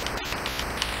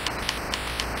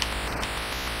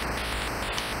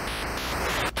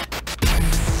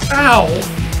 Ow!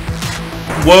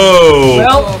 Whoa!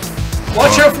 Well,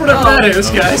 watch out for whatever that is,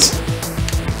 guys.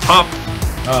 Pop!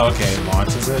 Oh, okay. It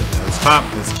launches it. Let's Pop!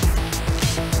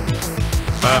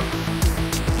 Pop!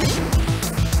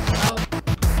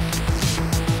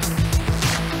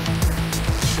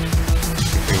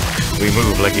 We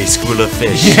move like a school of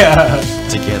fish Yeah.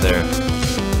 together.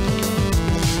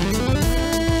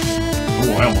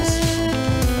 Ooh, I almost.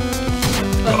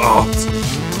 Oh,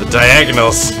 the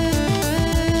diagonals.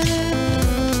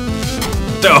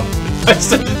 Oh,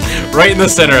 right in the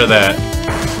center of that.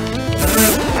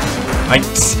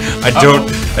 I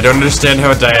don't understand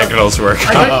how diagonals work.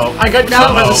 I got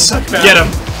caught by the suck back. Get him!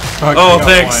 Fuck, Oh, I got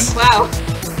thanks. one. Wow.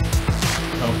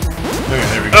 Okay,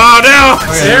 there we go. Oh no!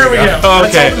 Okay, There we go. That's all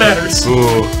Okay. that matters.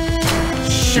 Ooh.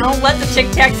 Don't let the Tic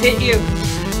Tacs hit you.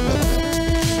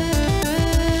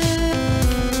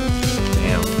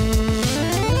 Damn.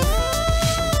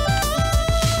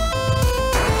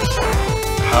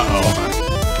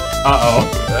 Uh-oh.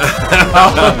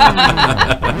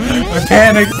 I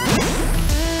panicked. I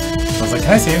was like,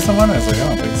 can I save someone? I was like, I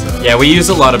don't think so. Yeah, we use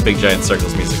a lot of Big Giant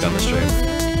Circles music on the stream.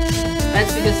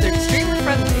 That's because they're streamer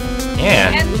friendly. Yeah.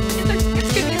 And it's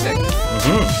good music.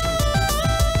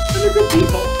 They're good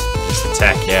people. Just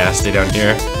attack, yeah, stay down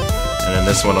here. And then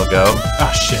this one will go.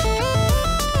 Oh, shit.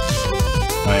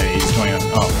 Oh, yeah, he's going on.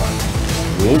 Oh, fuck.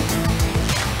 Whoop.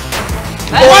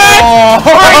 What?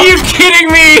 Are you kidding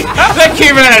me? That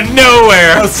came out of That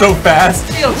nowhere! was so fast.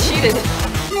 Feel cheated.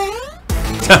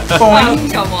 Boing. Oh,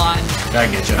 come on. I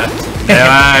get you.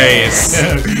 Nice!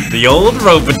 The old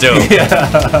rope-a-dope.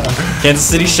 Yeah. Kansas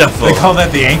City Shuffle. They call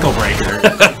that the ankle breaker.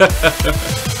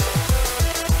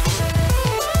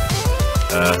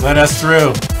 Let us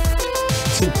through.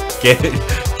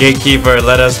 Gatekeeper,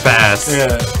 let us pass.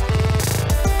 Yeah.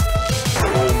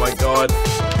 Oh my god.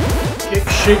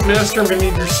 Shape Master, I'm gonna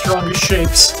need your strongest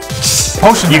shapes.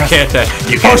 Potion. You can't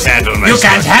handle my You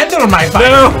can't handle my fire.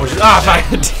 No! Potion. Ah, fire.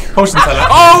 Potion seller.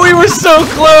 Oh, we were so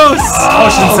close!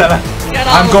 Potion seller. Get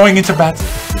I'm on. going into battle.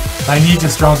 I need your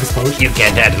strongest potion. You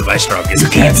can't handle my strongest You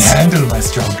can't beats. handle my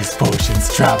strongest potions,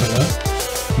 traveler.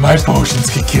 My potions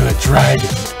can kill a dragon.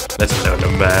 That's not a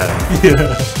man.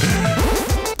 Yeah.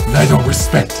 I don't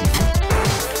respect you.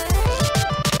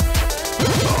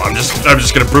 Oh, I'm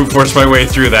just gonna brute force my way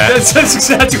through that. That's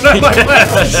exactly what I might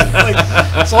laugh. Like,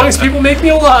 as long as people make me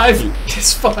alive,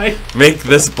 it's fine. Make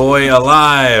this boy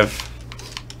alive.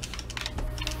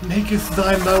 Maketh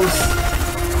thy mouth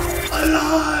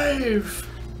alive.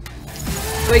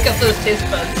 Wake up those taste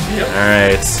buds.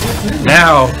 Alright.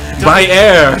 Now, by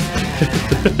air!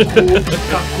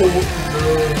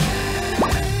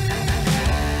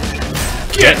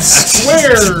 Get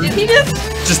squared. Did he just?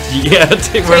 Just, yeah,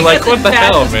 we're like, what the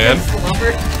hell, man?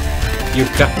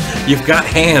 You've got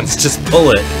hands. Just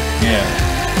pull it. Yeah.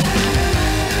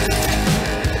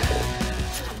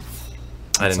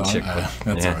 I didn't check.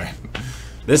 That's Yeah. alright.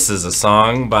 This is a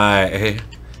song by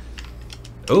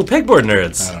Pegboard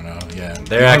Nerds. I don't know. Yeah.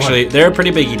 They're a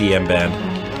pretty big EDM band.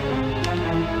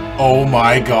 Oh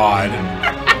my god.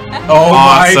 Oh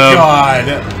Awesome. my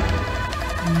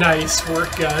god. Nice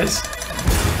work, guys.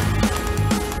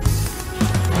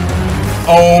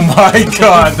 Oh my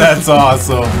god, that's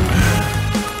awesome.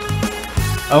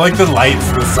 I like the lights,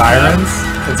 the sirens.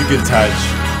 That's a good touch.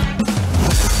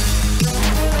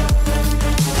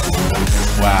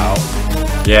 Wow.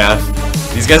 Yeah.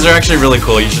 These guys are actually really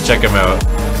cool. You should check them out.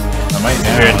 I might If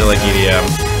you're into now. like EDM.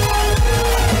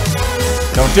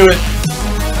 Don't do it.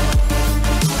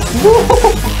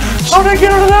 How did I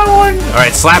get out of that one?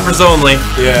 Alright, slappers only.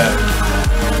 Yeah.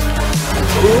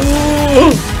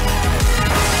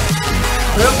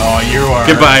 Oh, you are.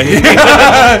 Goodbye.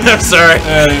 I'm sorry.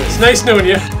 It's nice knowing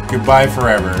you. Goodbye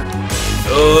forever.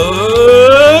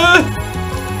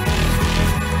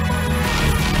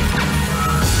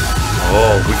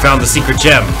 Oh, we found the secret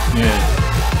gem. Yeah.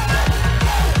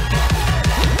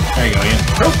 There you go,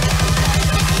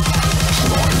 Ian.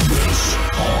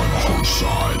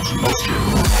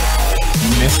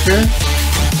 Mister?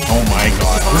 Oh my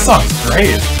god. This song's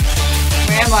great.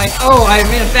 Where am I? Oh, I'm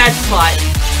in a bad spot.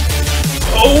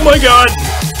 Oh my god.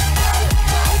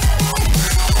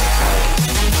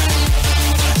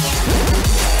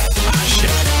 Ah,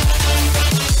 shit.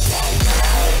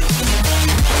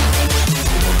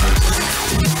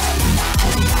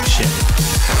 Shit.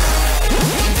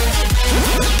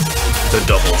 The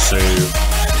double save.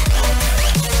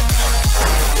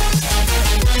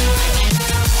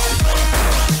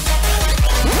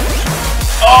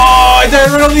 Oh, I died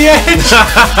right on the edge!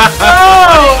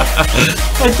 Oh!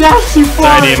 I dashed too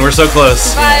far! Sorry, Dean, we're so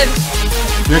close.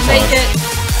 5. You're Make close. it.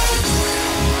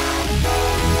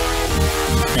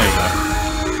 There you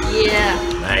go.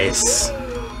 Yeah. Nice.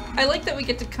 I like that we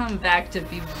get to come back to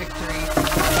be victory.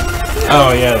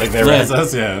 Oh yeah, like they res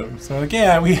us, yeah. So like,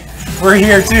 yeah, we're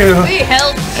here too. We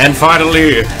helped. And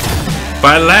finally,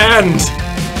 by land.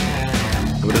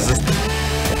 What is this?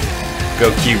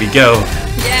 Go, QB, go.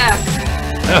 Yeah.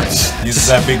 Uses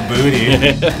that big booty.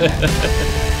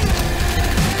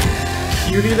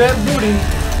 Cutie that booty.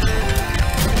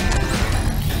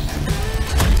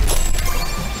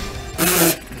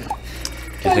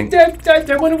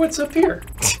 I wonder what's up here.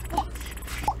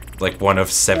 Like one of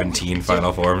 17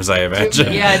 final forms, I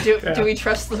imagine. Yeah, do we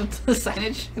trust the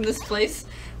signage in this place?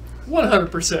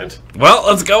 100%. Well,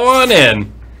 let's go on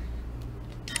in.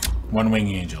 One wing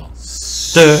angel.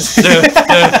 Dun, dun,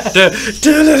 dun,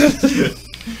 dun, dun.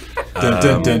 Dun,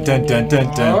 dun, dun, dun, dun,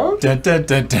 dun,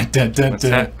 dun, dun, dun, dun,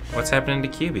 dun. What's happening to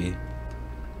QB?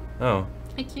 Oh.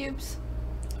 Hey, cubes.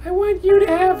 I want you to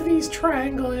have these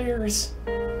triangle ears.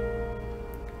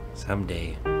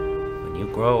 Someday, when you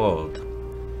grow old,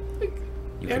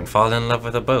 you can fall in love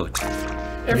with a boat.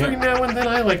 Every now and then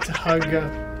I like to hug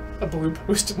a blue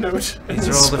post-it note and These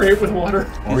are then all the- spray it with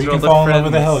water. Or These you are all can the fall in love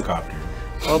with a friends. helicopter.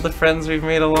 All the friends we've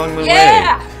made along the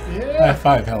Yeah! High Yeah.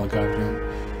 five, helicopter.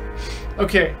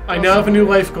 Okay, I now have a new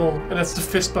life goal, and that's to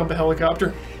fist bump a helicopter.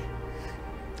 way.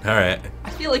 All right. I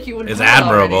feel like you would. It's know that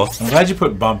admirable. already. I'm glad you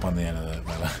put bump on the end of that,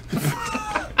 by the way.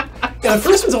 Yeah, the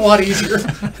first one's a lot easier.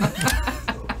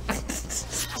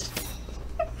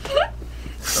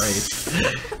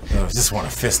 I just want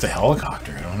to fist a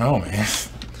helicopter. I don't know, man.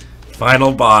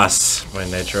 Final boss by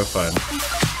Nitro Fun.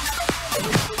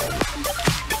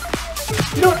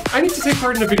 You know what? I need to take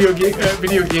part in a video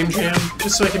game jam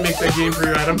just so I can make that game for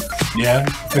you, Adam. Yeah,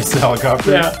 fist a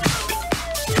helicopter. Yeah.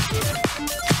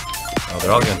 Oh,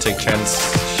 they're all gonna take turns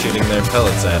shooting their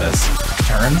pellets at us.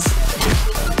 Turns?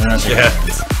 They're not taking Yeah.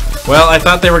 turns. Well, I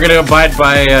thought they were gonna abide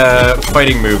by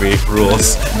fighting movie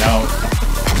rules. No.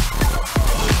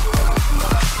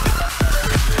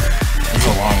 It's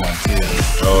a long one, too.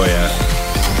 Oh yeah.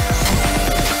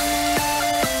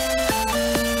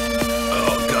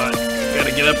 Oh god,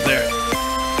 gotta get up there.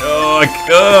 Oh,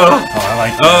 Oh, I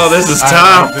like this. Oh, this is I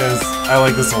tough. like this. I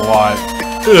like this a lot.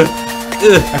 Ugh.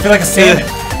 I feel like a salmon.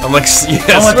 I'm like, yes,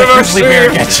 Don't let the swim grizzly bear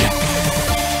upstream. get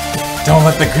you. Don't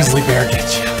let the grizzly bear get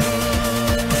you.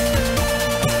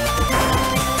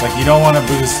 It's like you don't want to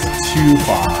boost too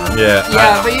far. Yeah,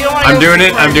 Yeah, but you don't want to. I'm doing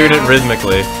it. I'm doing it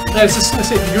rhythmically. I was just gonna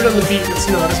say, if you do it on the beat, it's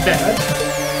not as bad.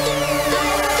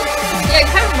 Yeah, it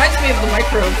kind of reminds me of the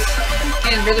microbes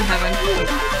in Rhythm Heaven.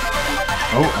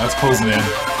 Oh, that's closing in.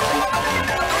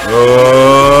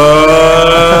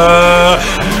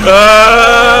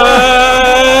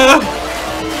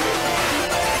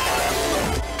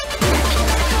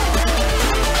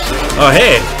 Oh,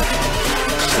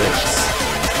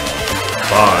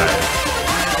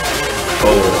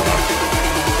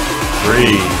 3,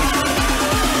 2,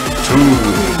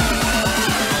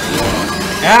 1.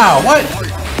 Ow, what?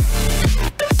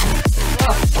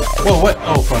 Whoa, what?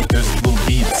 Oh, fuck, there's little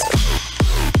beads.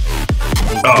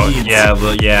 Oh, Beads. yeah,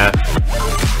 well, yeah.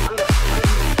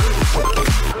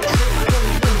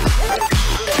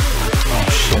 Oh,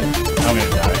 shit. I'm gonna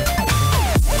die.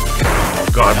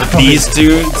 God, but these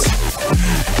dudes.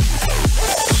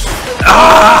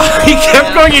 Ah! He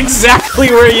kept going exactly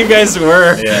where you guys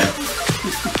were. Yeah.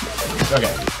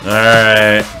 Okay.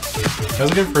 Alright. That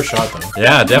was a good first shot, though.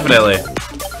 Yeah, definitely.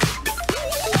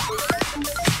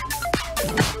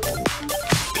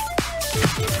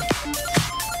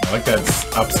 I like that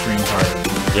upstream part.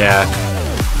 Yeah.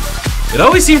 It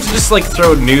always seems to just like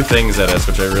throw new things at us,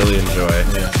 which I really enjoy.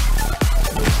 Yeah.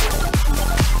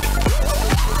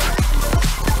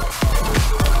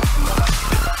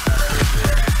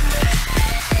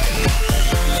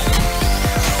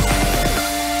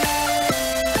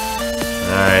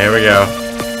 Alright, here we go.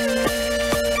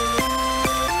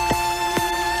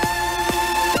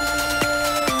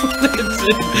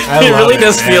 I It love really it,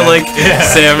 does feel man. like Yeah.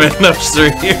 salmon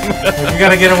upstream. We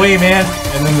gotta get away, man.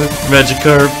 And then the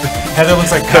Magikarp. Heather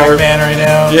looks like Pac-Man right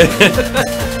now. Yeah.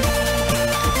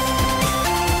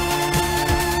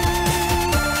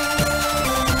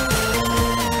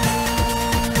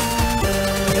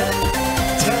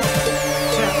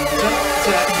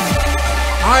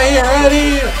 Are you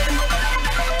ready?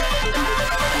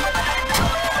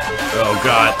 Oh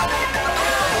god.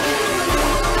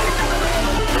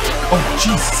 Oh,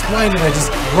 Jesus. Why did I just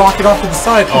rocket off to the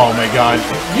side? Oh, my God.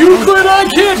 Euclid, I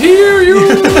can't hear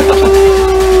you! 6.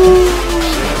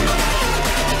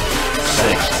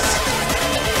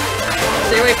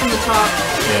 Stay away from the top.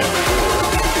 Yeah.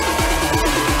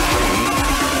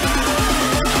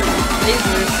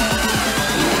 Lasers.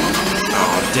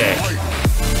 Oh, dick.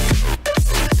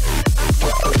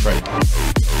 Right.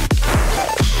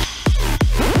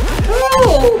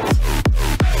 Help!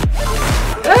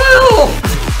 Help!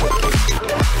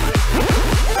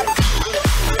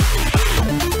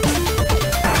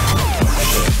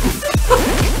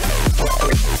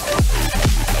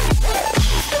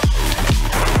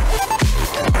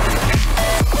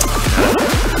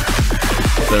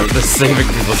 The saving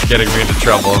people's getting me into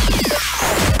trouble.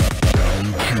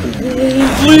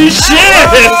 Holy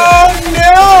shit! Oh,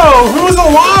 no! Who's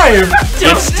alive?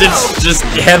 It's just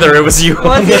Heather, it was you on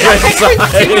Was the it? right I couldn't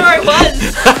see where side. I was.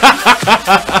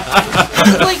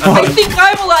 Like, I think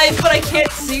I'm alive, but I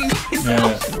can't see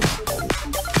myself.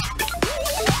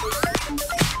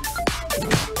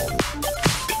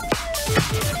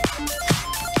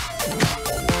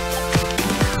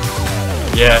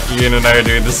 Yeah, Ian and I are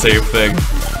doing the same thing.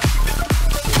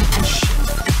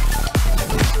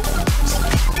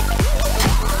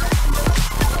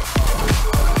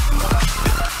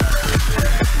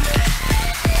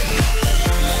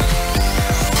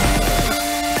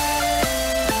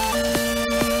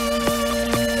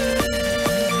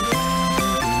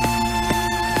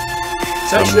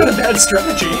 It's actually not a bad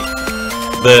strategy.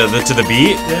 The to the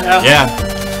beat? Yeah. Yeah.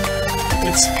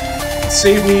 It's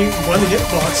saved me one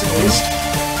hitbox at least.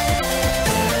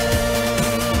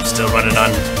 Still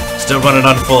running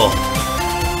on full.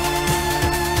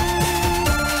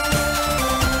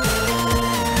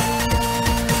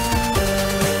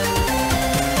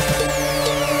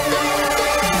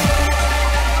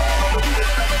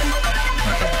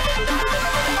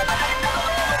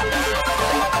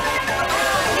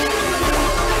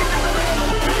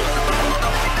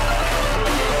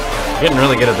 Getting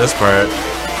really good at this part.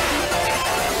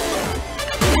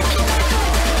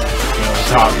 Get on the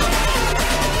top.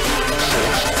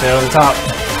 Stay on the top.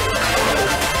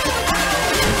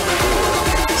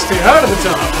 Stay out of the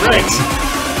top, right.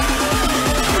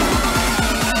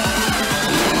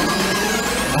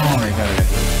 Oh my God.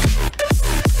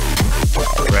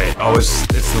 Right. Oh, it's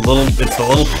the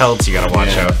little pelts you gotta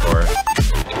watch out for.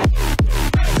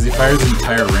 Because he fires the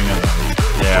entire ring of them.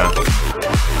 Yeah.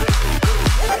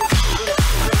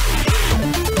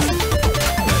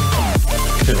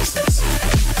 Fiddlesticks.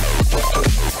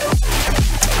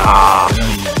 Ah. I don't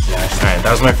use dash. Alright,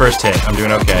 that was my first hit. I'm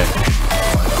doing okay.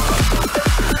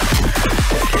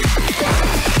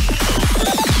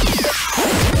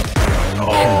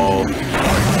 Oh.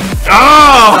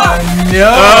 Oh!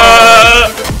 No!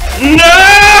 No!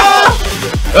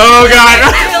 Oh god!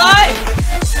 Stay alive!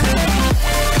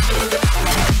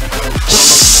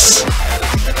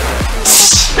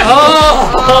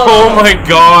 Oh my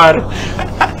god!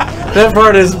 That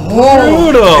part is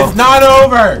brutal! It's not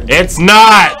over! It's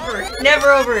not!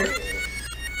 Never over.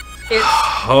 It's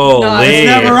Holy! It's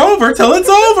never over till it's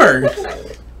over!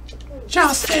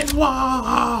 Justin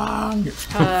Wong!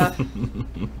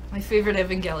 My favorite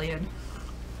Evangelion.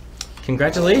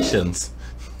 Congratulations.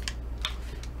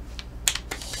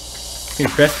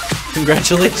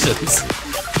 Congratulations.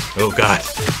 Oh god.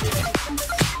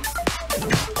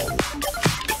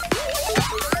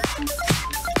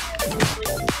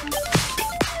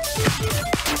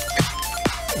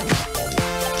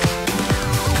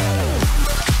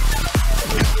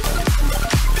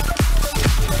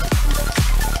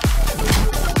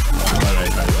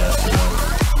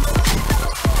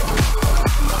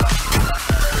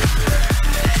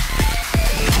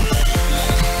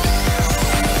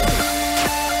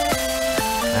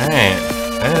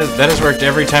 That has worked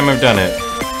every time I've done it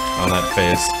on that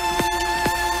phase.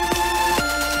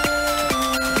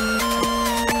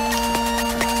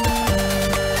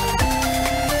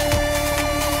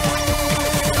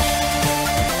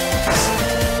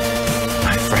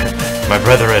 My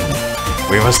brethren,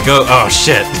 we must go. Oh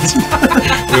shit!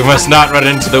 We must not run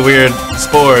into the weird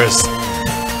spores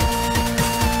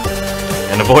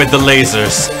and avoid the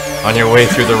lasers on your way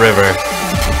through the river.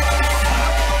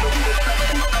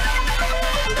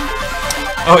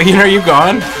 Oh, Ian, are you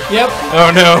gone? Yep.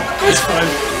 Oh no. That's fine.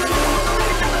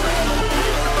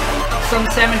 Some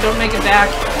salmon don't make it back.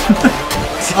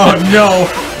 Oh no!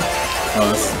 Oh,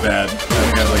 this is bad. I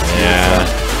think I have like 2 Yeah.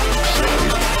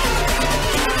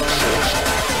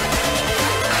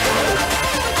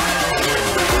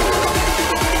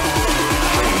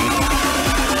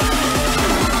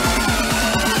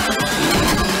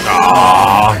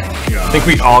 Aww. I think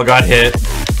we all got hit.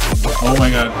 Oh my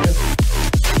god.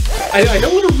 I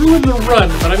don't want to ruin the run,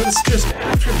 but I'm gonna suggest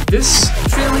after this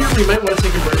failure, we might want to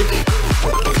take a break.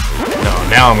 No,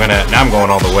 now I'm going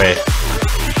all the way.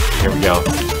 Here we go.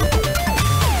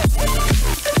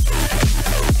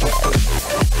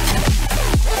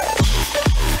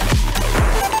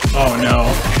 Oh no.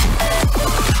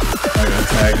 I gotta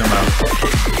tag them out.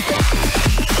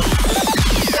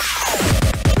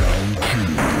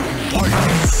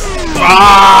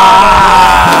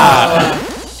 Ah!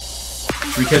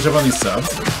 Should we catch up on these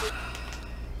subs?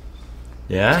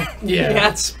 Yeah? Yeah.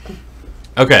 Yes.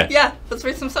 Okay. Yeah, let's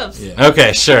raise some subs. Yeah.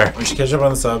 Okay, sure. We should catch up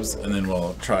on the subs and then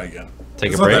we'll try again.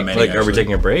 Take It's a not that break? many, Like, are we actually.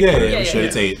 taking a break? Yeah, or- we should. yeah.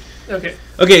 It's 8. Okay.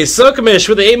 Okay, Silkamish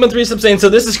with the 8-month resub saying, so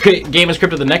this is Game is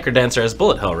Crypto the Necro Dancer as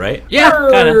Bullet Hell, right? Yeah,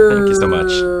 kinda. Thank you so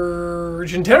much.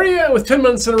 Argentaria with 10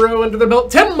 months in a row under their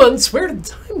belt. 10 months? Where did the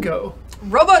time go?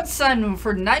 Robot Sun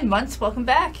for 9 months. Welcome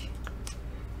back.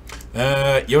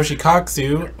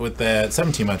 Yoshikatsu with that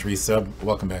 17-month resub.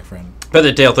 Welcome back, friend.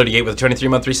 Feathertail 38 with a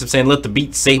 23-month resub saying, let the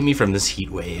beat save me from this heat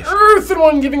wave. Earth and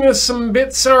One giving us some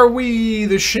bits. Are we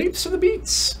the shapes of the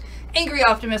beats? Angry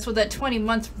Optimist with that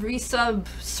 20-month resub.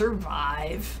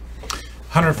 Survive.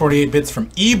 148 bits from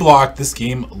E-Block. This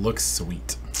game looks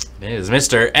sweet. It is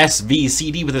Mr.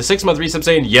 SVCD with a 6-month resub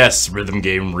saying, yes, rhythm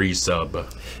game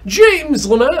resub. James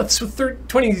Lamaths with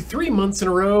 23 months in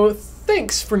a row.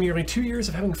 Thanks for nearly 2 years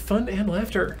of having fun and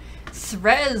laughter.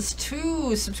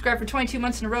 Threz2 subscribed for 22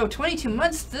 months in a row. 22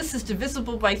 months, this is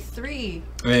divisible by 3.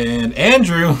 And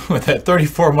Andrew with that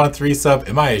 34-month resub.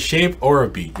 Am I a shape or a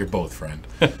beat? You're both, friend.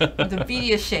 The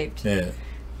beady is shaped. Yeah.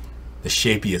 The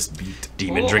shapiest beat.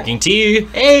 Demon Cool. Drinking Tea,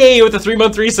 hey, with a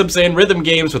 3-month resub saying, rhythm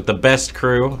games with the best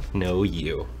crew. No,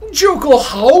 you. Jokal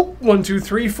How 1, 2,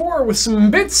 3, 4 with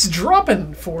some bits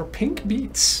dropping for pink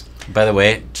beats. By the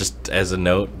way, just as a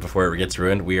note before it gets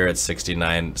ruined, we are at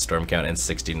 69 storm count and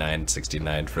 69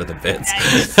 for the bits.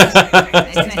 Nice.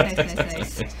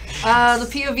 The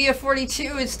POV of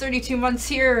 42 is 32 months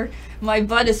here. My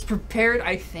butt is prepared,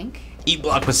 I think.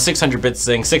 E-Block with 600 bits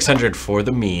saying 600 for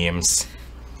the memes.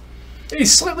 A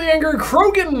slightly angry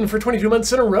Krogan for 22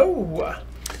 months in a row.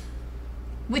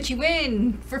 Witchy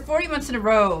Win for 40 months in a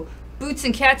row. Boots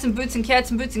and cats and boots and cats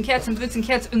and boots and cats and boots and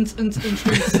cats.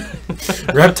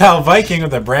 Reptile Viking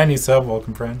with a brand new sub.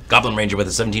 Welcome, friend. Goblin Ranger with a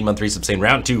 17-month resub saying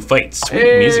round 2 fight.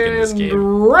 Sweet music in this And game.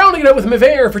 rounding it out with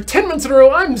Mivair for 10 months in a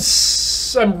row. I'm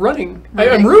running.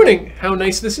 I'm ruining how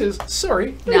nice this is.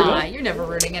 Sorry. There you Nah, go. you're never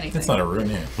ruining anything. It's not a ruin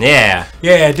here. Yeah.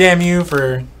 Yeah, damn you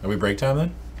for... Are we break time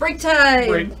then? Break time.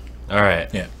 Great. All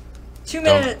right. Yeah. 2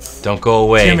 minutes. Don't go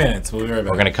away. 2 minutes. We'll be right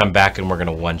back. We're going to come back and we're going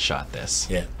to one-shot this.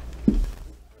 Yeah.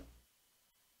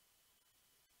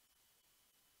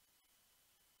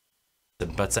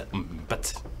 Butts,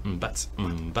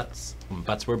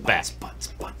 we're back.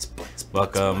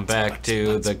 Welcome back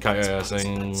to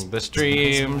the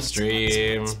stream.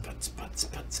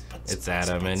 It's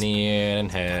Adam and Ian,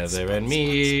 Heather and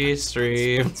me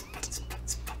stream.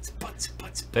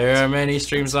 There are many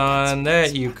streams on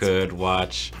that you could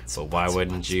watch, but why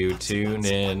wouldn't you tune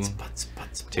in?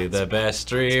 to the best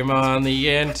stream on the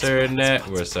internet.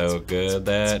 We're so good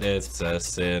that it's a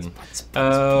sin.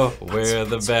 Oh, we're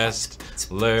the best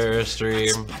lure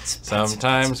stream.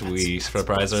 Sometimes we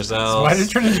surprise ourselves. Why did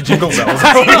it turn into Jingle Bells?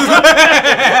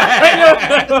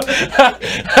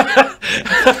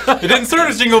 It didn't start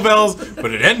as Jingle Bells,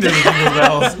 but it ended as Jingle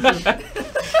Bells.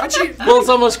 Actually, Well, it's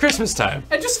almost Christmas time.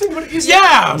 I just think what it is.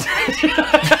 Yeah! We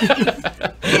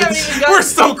haven't even done, We're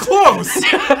so close! we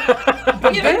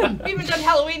haven't done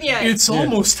Halloween yet. It's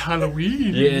almost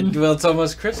Halloween. Yeah, well, it's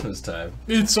almost Christmas time.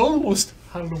 It's almost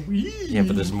Halloween. Yeah,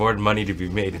 but there's more money to be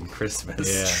made in Christmas.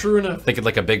 Yeah. True enough. Think of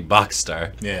like a big box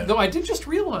star. Yeah. Though I did just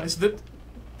realize that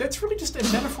that's really just a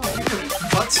metaphor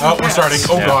for butts and Oh, we're cats. starting.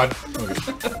 Oh, Yeah. God.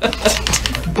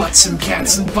 Butts and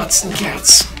cats and butts and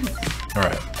cats.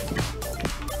 Alright.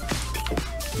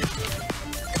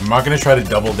 I'm not gonna try to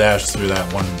double dash through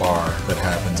that one bar that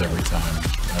happens every time.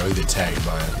 I would get tagged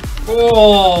by it.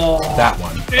 Oh. That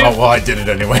one. Oh, well, I did it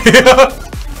anyway.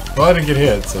 Well, I didn't get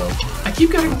hit, so. I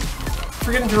keep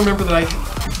forgetting to remember that I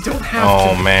don't have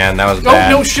Oh to. man, that was Oh,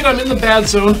 bad. no shit, I'm in the bad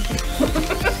zone.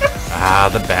 Ah,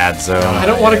 the bad zone. I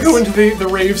don't want to go into the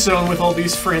rave zone with all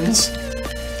these friends.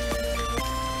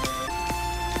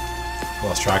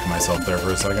 Lost track of myself there for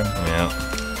a second. Yeah.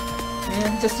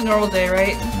 Yeah, just a normal day,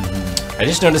 right? I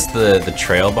just noticed the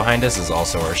trail behind us is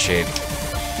also our shape.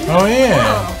 Oh,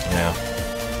 yeah. Yeah.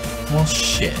 Well,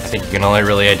 shit. I think you can only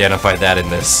really identify that in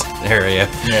this area.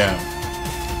 Yeah.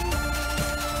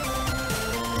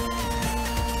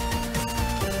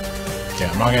 Okay,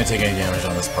 I'm not gonna take any damage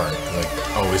on this part, because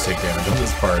I always take damage on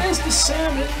this part. As the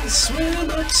salmon swim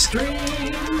upstream.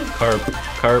 Carp,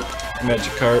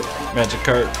 Magikarp.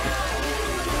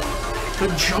 The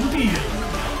Jumpian.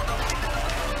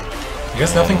 I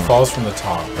guess nothing falls from the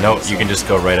top. Right? No, you can just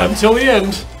go right up. Until the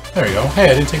end. There you go. Hey,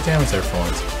 I didn't take damage there for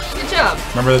once. Good job.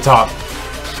 Remember the top.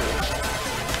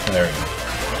 There we go.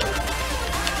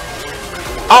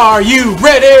 Are you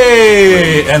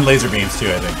ready? And laser beams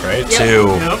too, I think, right? Yep. 2.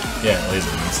 Yep. Yeah,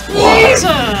 laser beams. Laser!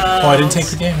 Oh, I didn't take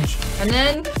the damage. And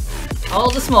then all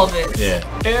the small bits. Yeah.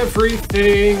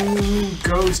 Everything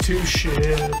goes to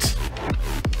shit.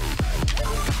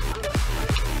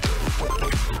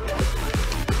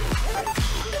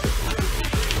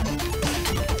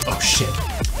 Oh shit.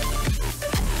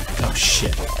 Oh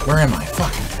shit. Where am I?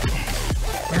 Fuck.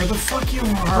 Where the fuck you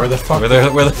are? Where the fuck?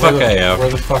 Where the fuck I am? Where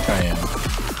the fuck I am?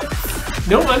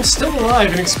 No, I'm still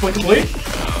alive inexplicably.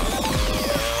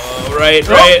 Right.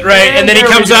 and And then he there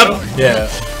we comes go. up, Yeah.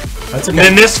 That's and okay.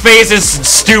 then this face is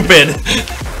stupid.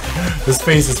 This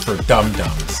face is for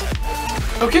dum-dums.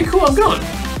 Okay, cool, I'm gone.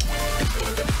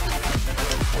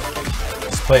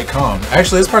 Just play it calm.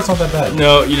 Actually, this part's not that bad.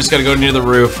 No, you just gotta go near the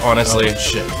roof, honestly. Oh,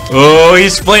 shit. Oh,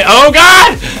 he's playing. Oh,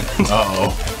 God!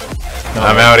 Uh-oh. No,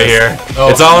 I'm out of here. Oh,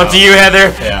 It's all no. up to you,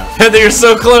 Heather. Yeah. Heather, you're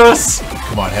so close.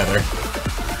 Come on, Heather.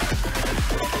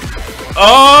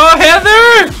 Oh,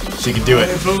 Heather! She can do it.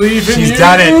 I believe in She's you.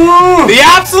 done it. The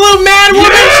absolute man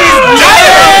woman, she's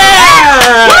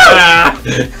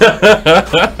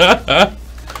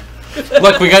done it!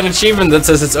 Look, we got an achievement that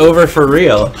says it's over for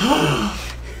real.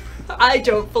 I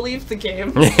don't believe the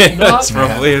game. That's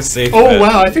probably a safe Oh bet.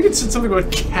 wow, I think it said something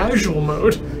about casual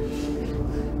mode.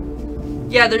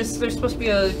 Yeah, there's supposed to be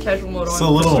a casual mode on It's a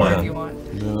little Discord one. if you want.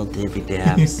 Little dibby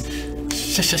dabs.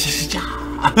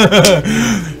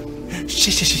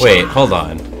 Wait. Wait, hold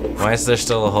on. Why is there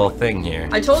still a whole thing here?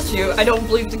 I told you, I don't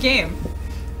believe the game.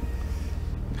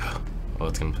 Oh,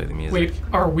 it's gonna play the music. Wait,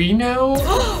 are we now?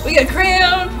 We got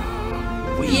crown!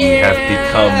 We Yeah.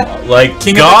 have become like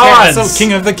King gods of the castle.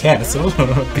 King of the castle.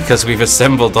 because we've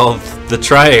assembled all the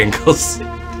triangles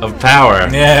of power.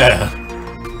 Yeah.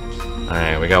 All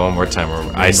right, we got one more time.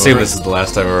 I assume this is the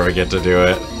last time we ever get to do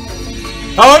it.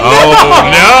 Oh,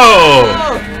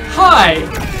 Oh Hi!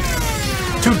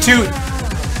 Toot toot. no!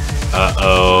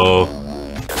 Uh-oh.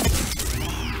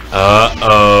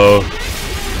 Uh-oh.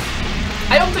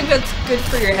 I don't think that's good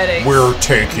for your headache. We're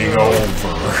taking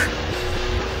over.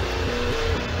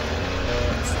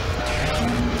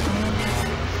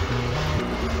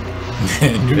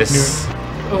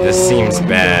 This seems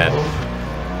bad.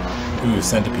 Ooh,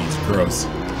 centipedes. Gross.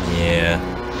 Yeah.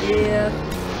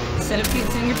 Yeah.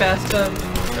 Centipedes in your bathtub.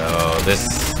 Oh, this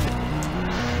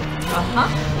Uh-huh.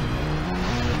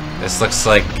 looks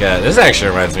like this actually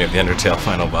reminds me of the Undertale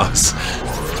final boss.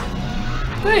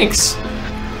 Thanks.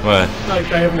 What? I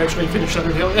haven't actually finished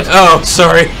Undertale yet. Oh,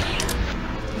 sorry.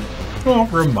 Well,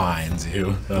 reminds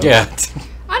you. Yeah.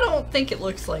 I don't think it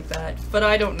looks like that, but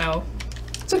I don't know.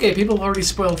 It's okay, people have already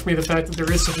spoiled for me the fact that there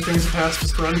is such a thing as a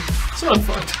pacifist run, so I'm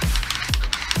fucked.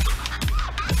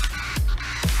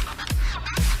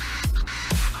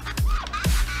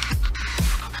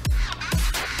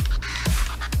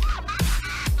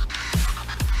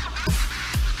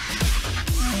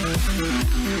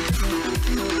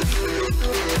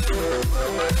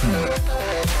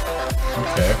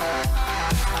 Okay.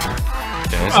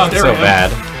 Okay, this Oh, isn't there so we go.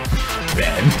 bad.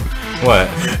 Ben, What?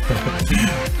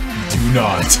 do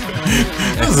not.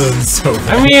 This isn't so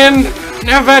bad. I mean,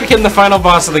 how bad can the final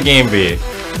boss of the game be?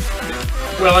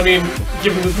 Well, I mean,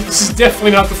 given that this is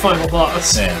definitely not the final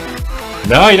boss. Man.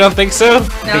 No, you don't think so?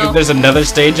 Think there's another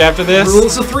stage after this?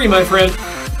 Rules of 3, my friend.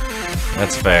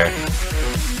 That's fair.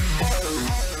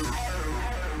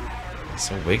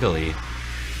 So wiggly.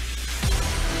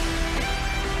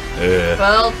 Ugh.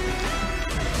 Well,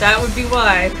 that would be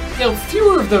why. Yeah,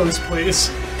 fewer of those, please.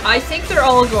 I think they're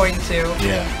all going to.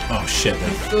 Yeah. Oh shit.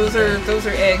 That Those are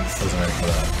eggs. wasn't ready for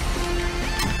that.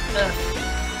 Ugh.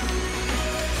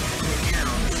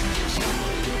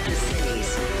 The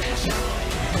cities, the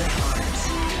farms,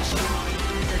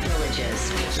 the villages,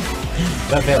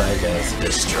 The villages.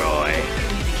 Destroy.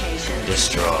 communication,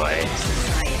 Destroy.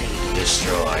 society.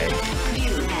 Destroy.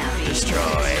 You have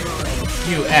Destroy.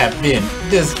 You have been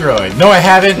destroyed. No, I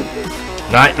haven't.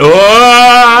 Not.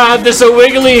 Oh, they're so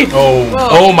wiggly. Oh.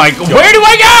 Oh my. Where do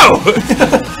I go?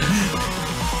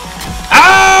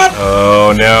 Ah!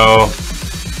 Oh no.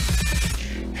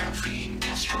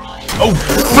 Oh.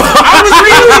 I was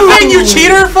reading the thing, you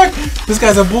cheater! Fuck. This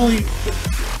guy's a bully.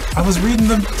 I was reading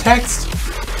the text.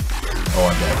 Oh,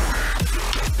 I'm dead.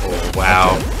 Oh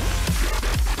wow.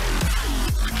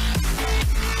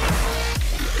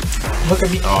 Look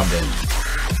at me. Oh, I'm dead.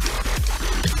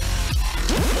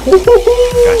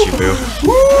 Got you, boo.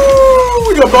 Woo!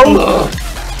 We got both.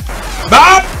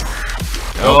 Bop!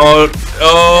 Oh,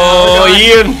 oh,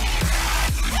 Ian.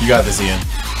 You got this, Ian.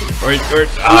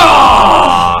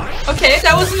 Okay,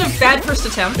 that wasn't a bad first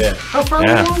attempt. Yeah. How far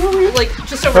Yeah. along were we? Like,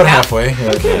 just over About half. halfway.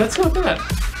 Yeah. Okay, that's not bad.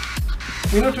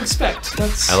 We know what to expect.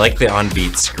 That's. I like the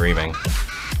on-beat screaming.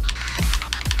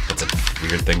 That's a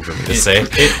weird thing for me to say,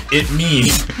 It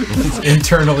means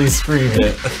internally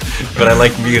screaming. but I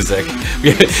like music.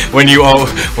 when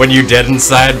you dead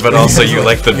inside, but also you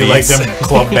like the You like beats. them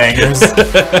club bangers.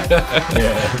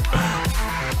 Yeah.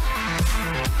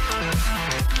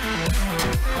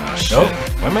 Nope.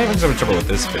 Why am I having so much trouble with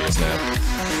this phase now?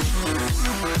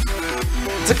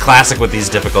 It's a classic with these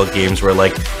difficult games where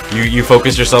like you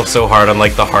focus yourself so hard on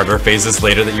like the harder phases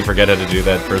later that you forget how to do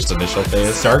that first initial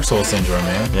phase. Dark Souls syndrome,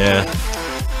 man. Yeah.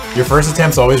 Your first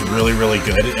attempt's always really, really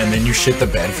good, and then you shit the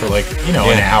bed for like, you know,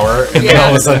 an Yeah. hour, and then Yeah. all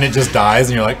of a sudden it just dies,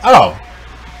 and you're like, oh,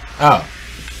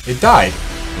 it died.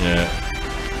 Yeah.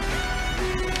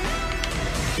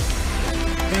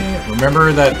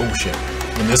 Remember that? Oh shit!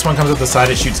 When this one comes up the side,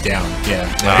 it shoots down. Yeah.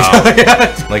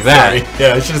 Oh, like that. Sorry.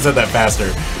 Yeah, I should have said that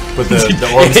faster. But the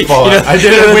orbs fall You know, out. I did you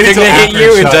it. know, the Waited thing till that hit after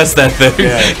you, it shot. does that thing.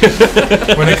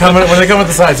 Yeah. when they come at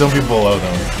the sides, don't be below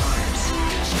them.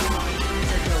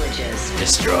 The villages,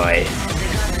 Destroy.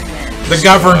 The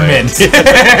government.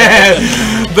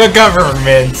 The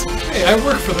government. Hey, I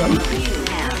work for them.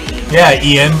 Yeah,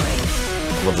 Ian.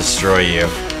 We'll destroy you.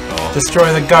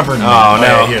 Destroy the government. Oh, no.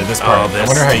 yeah, here, this part. Oh, I this.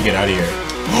 wonder how you get out of here.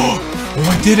 Oh,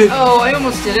 I did it. Oh, I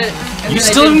almost did it. And You then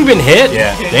I still haven't didn't. been hit?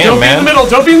 Yeah. Hey, Damn, don't be in man. the middle.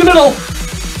 Don't be in the middle.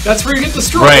 That's where you get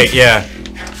destroyed. Right, yeah.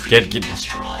 Get.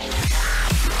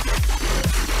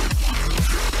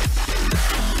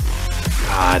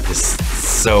 God, this is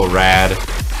so rad.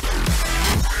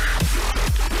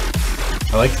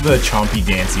 I like the chompy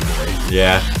dancy boy.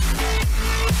 Yeah.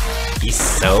 He's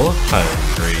so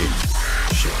hungry.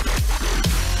 Shit.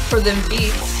 For them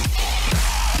beats.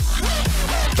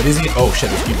 But is he? Oh shit,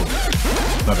 there's people.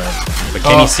 My bad. But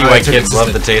can Oh, you see I why took kids just love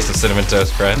a- the taste of Cinnamon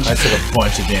Toast Crunch? I took a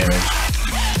bunch of damage.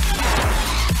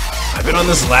 I've been on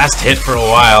this last hit for a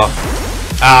while.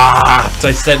 Ah,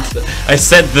 I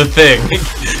said the thing.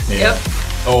 Yeah. Yep.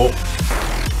 Oh,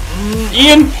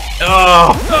 Ian.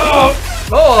 Oh,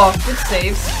 Oh, good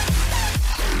saves.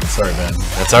 sorry, Ben.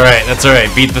 that's all right. That's all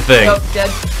right. Beat the thing. Oh, dead.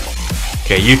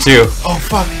 Okay, you too. Oh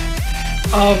fuck.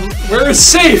 Where is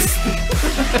safe?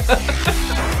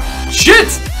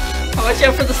 Shit! Watch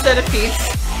out for the centipedes.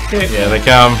 Okay, Yeah, they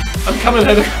come. I'm coming,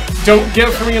 Heather. Don't get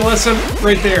it for me unless I'm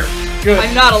right there. Good.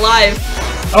 I'm not alive.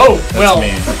 Oh, That's well. me.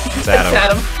 It's It's Adam.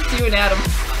 Adam. It's you and Adam.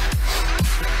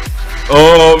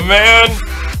 Oh man.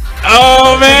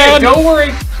 Oh Okay, man. don't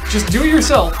worry. Just do it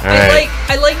yourself. All right.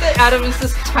 I like that Adam is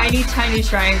this tiny, tiny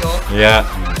triangle. Yeah.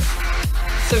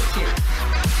 So cute.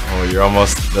 Oh, you're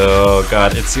almost. Oh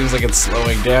god, it seems like it's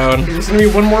slowing down. There's gonna be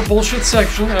one more bullshit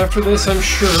section after this, I'm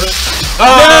sure. Oh!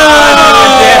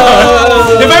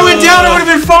 If I went down, it would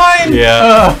have been fine.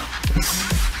 Yeah.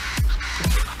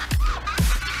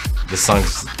 This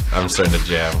song's. I'm starting to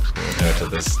jam to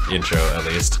this intro at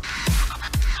least.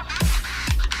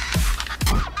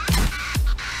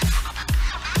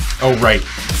 Oh, right.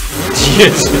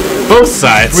 Yes. Both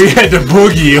sides. We had to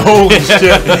boogie. Holy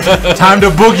shit. Time to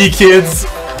boogie, kids.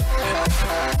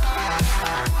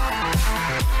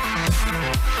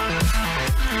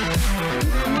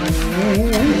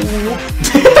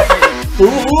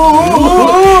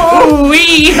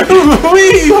 Wee!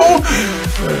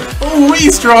 Wee,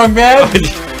 strong man.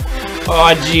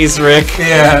 Oh, jeez, Rick.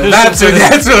 Yeah, that's what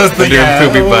I was thinking. Under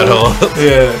poopy butthole.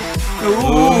 Yeah.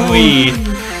 Wee.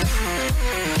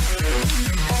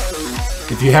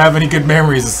 If you have any good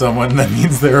memories of someone, that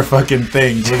means they're a fucking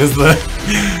thing. What is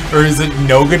or is it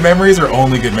no good memories or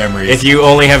only good memories? If you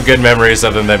only have good memories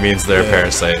of them, that means they're a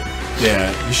parasite.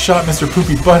 Yeah, you shot Mr.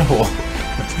 Poopy Butthole.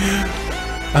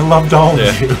 I loved all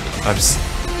of you.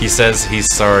 He says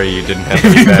he's sorry you didn't have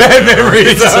any Bad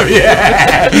memories of,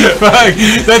 yeah. Fuck,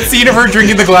 that scene of her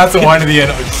drinking the glass of wine at the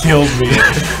end killed me.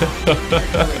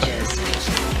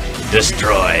 Villages.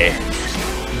 Destroy.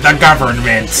 The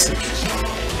government.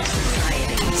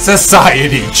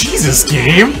 Society. Jesus,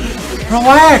 game.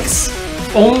 Relax.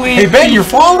 Only Hey, Ben, you're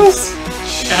flawless.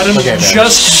 Adam Okay, Ben.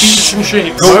 just beats and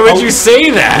shapes. Why would you say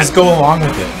that? Just go along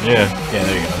with it. Yeah. Yeah,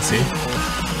 there you go. See?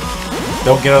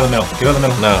 Don't get out of the middle. Get out of the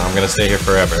middle. No, I'm gonna stay here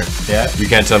forever. Yeah. You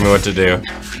can't tell me what to do.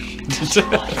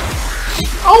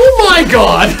 Oh my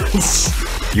god!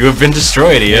 You have been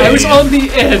destroyed, Ian. I was on the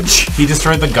edge. He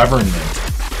destroyed the government.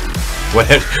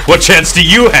 What chance do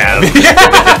you have?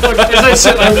 Look, as I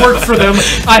said, I work for them.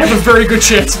 I have a very good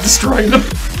chance of destroying them.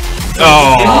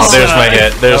 Oh, there's my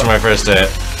hit. There's my first hit.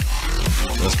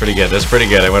 That's pretty good. That's pretty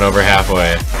good. I went over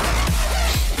halfway.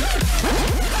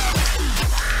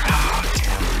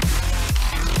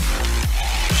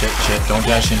 Shit, don't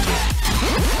dash into it.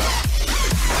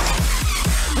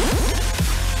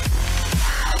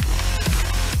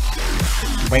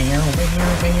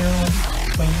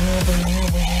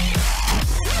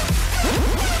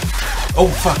 Oh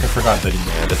fuck, I forgot that he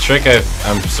Yeah, the trick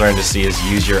I'm starting to see is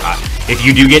use your eye. If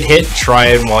you do get hit, try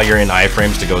it while you're in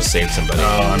iframes to go save somebody.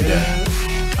 Oh, I'm dead.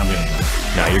 I'm gonna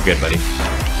die. No, you're good, buddy.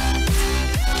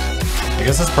 I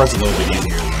guess this part's a little bit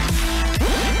easier.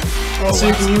 Also,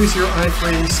 you can use your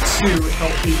iframes to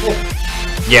help people.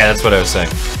 Yeah, that's what I was saying.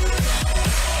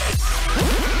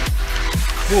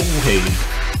 Whoa, hey.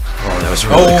 Oh, that was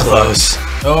really Oh, close.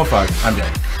 Oh fuck, I'm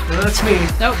dead. No, that's me.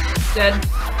 Nope, dead.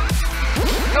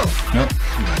 Oh, Nope.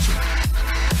 You got you.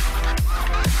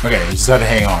 Okay, you just gotta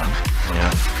hang on.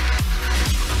 Yeah.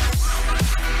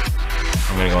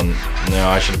 I'm gonna go on. No,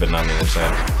 I should have been on the other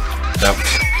side. Nope.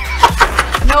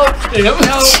 nope, Yep.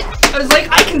 no. I was like,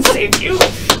 I can save you.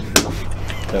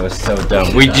 That was so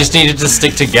dumb. We just needed to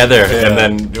stick together, Yeah. and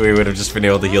then we would have just been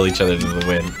able to heal each other to the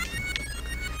win.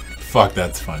 Fuck,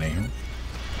 that's funny.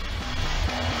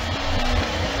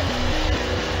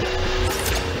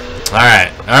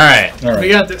 Alright. We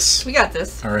got this. We got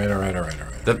this. Alright.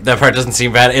 That part doesn't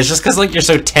seem bad. It's just because like you're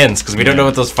so tense, because we don't know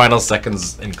what those final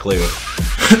seconds include.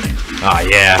 Oh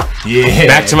yeah. Yeah.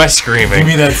 Back to my Give screaming.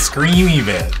 me that screamy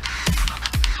bit.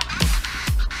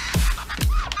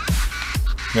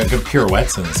 You got good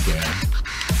pirouettes in this game.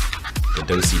 The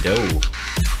do-si-do.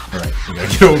 Alright, we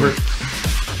gotta get over it.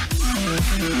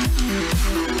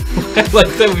 I like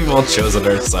that we've all chosen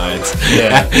our sides.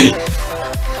 Yeah.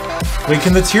 Wait,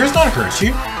 can the tears not hurt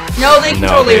you? No, they can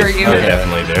totally hurt you. They Okay.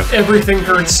 definitely do. Everything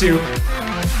hurts you.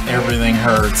 Everything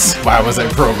hurts. Why was I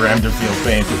programmed to feel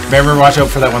pain? Remember, watch out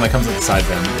for that one that comes at the side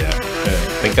bend. Yeah.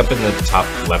 Think up in the top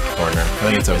left corner.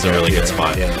 I think it's a really good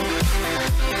spot. Yeah.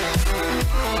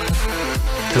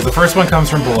 Because the first one comes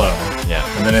from below. Yeah.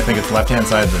 And then I think it's left-hand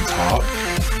side and then top.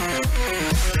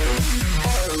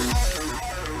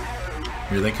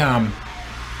 Here they come.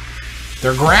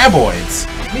 They're graboids.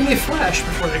 I mean, they flash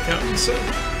before they come, so...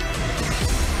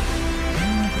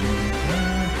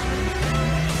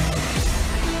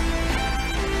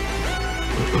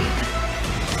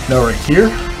 Now right here,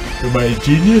 am I a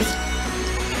genius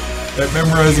at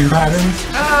memorizing patterns?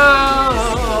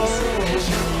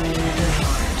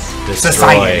 Destroy.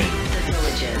 Society. The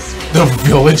villages. The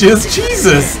villages?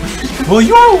 Jesus! Will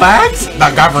you relax?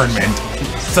 The government.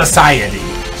 Society.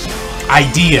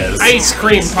 Ideas. Ice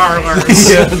cream parlors.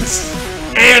 Yes.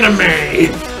 Anime.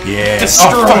 Yeah.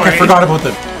 Destroy. Oh fuck, I forgot about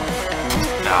the...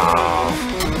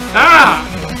 Ah!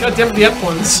 Goddamn the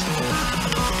Eplins.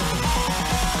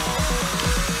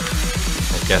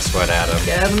 Guess what, Adam?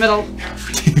 Get out of the middle.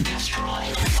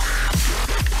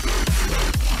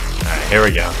 Alright, here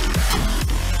we go.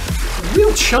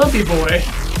 Real chompy boy.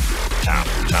 Chomp,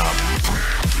 chomp.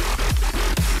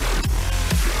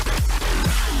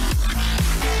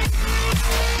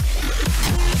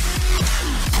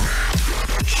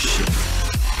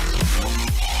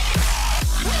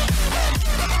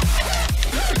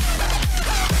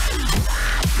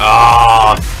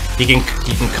 Ah, he can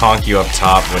conk you up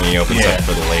top when he opens Yeah. up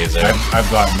for the laser. I've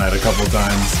gotten that a couple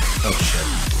times. Oh shit.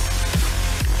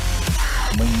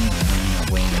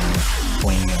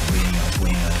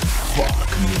 Fuck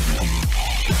me, dude.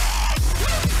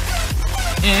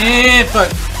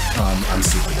 Fuck. I'm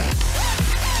super dead.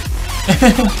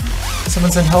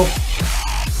 Someone send help.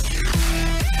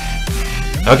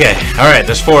 Okay, alright,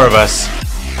 there's 4 of us.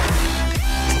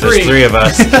 There's 3 of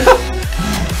us.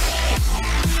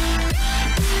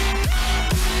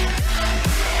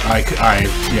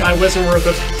 Yeah. I wasn't worth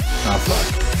it. Oh fuck.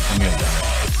 I'm gonna die.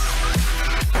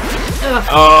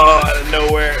 Oh, out of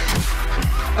nowhere.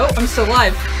 Oh, I'm still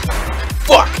alive.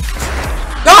 Fuck!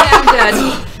 Yeah, I'm dead.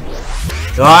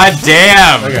 God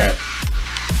damn!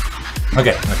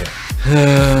 Okay.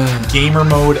 Gamer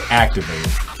mode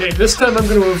activated. Okay, this time I'm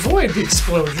going to avoid the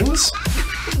explosions.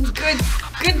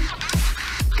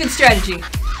 Good strategy.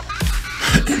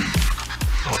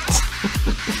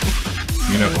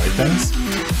 You gonna avoid things?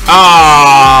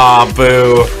 Ah,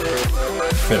 boo.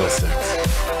 Fiddlesticks.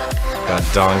 Got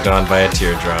donged on by a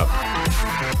teardrop.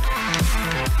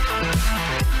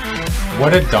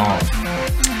 What a dong.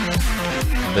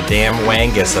 The damn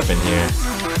wangus up in here.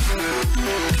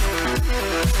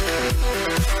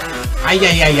 Ay,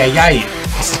 ay, ay, ay, ay.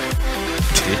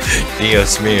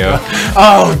 Dios mio.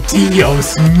 Oh,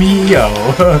 Dios mio.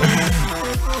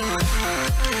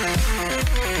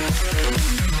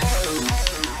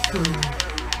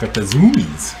 Got the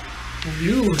zoomies.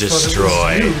 You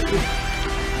Destroy.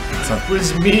 It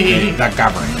was me. The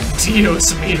government.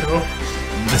 Dios mio.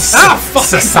 The fuck.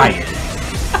 society.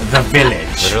 The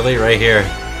village. Literally right here.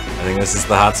 I think this is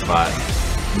the hot spot.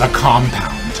 The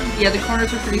compound. Yeah, the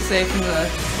corners are pretty safe from the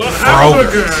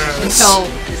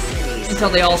until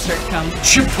they all start to come.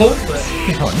 Chipotle.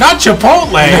 Not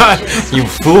Chipotle! You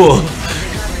fool.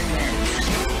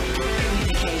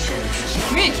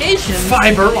 Communication.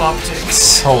 Fiber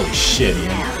optics. Holy shit, Ian.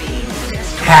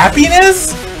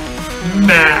 Happiness?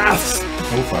 Math.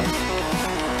 Oh fuck.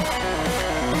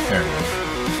 There we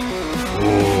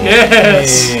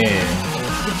Yes. go.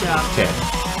 Yeah. Good job. Okay.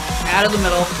 Out of the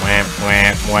middle. Whamp,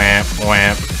 whamp, whamp,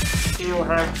 whamp. You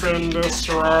have been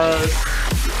destroyed.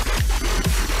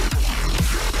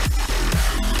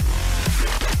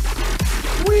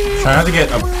 Try not to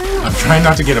get I'm trying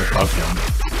not to get above him,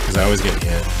 because I always get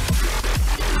hit.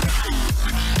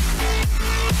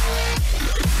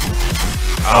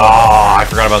 Oh, I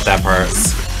forgot about that part.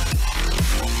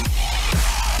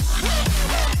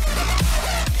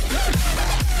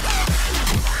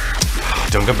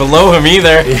 Don't get below him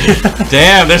either.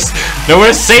 Damn, there's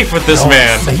nowhere safe with this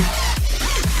man. This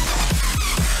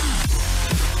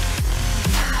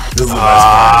is the best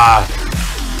Ah, part.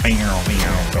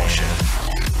 Oh shit.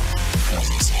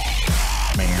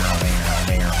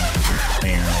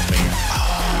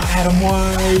 Adam,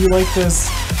 why you like this?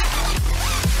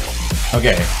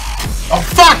 Okay. Oh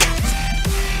fuck!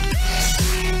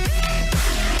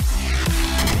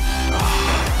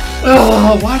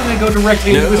 Oh, why did I go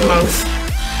directly into his mouth?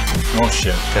 Oh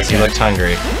shit. because he looked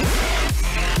hungry.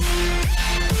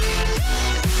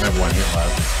 I have 1 hit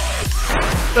left.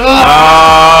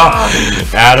 Oh,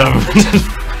 Adam.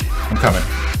 I'm coming.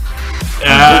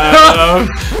 Adam.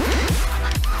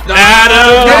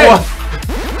 Adam.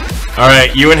 All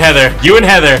right, you and Heather. You and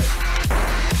Heather.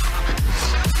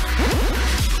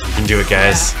 You can do it,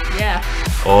 guys. Yeah.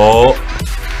 Oh.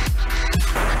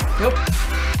 Nope.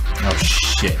 Oh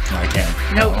shit. No, I can't.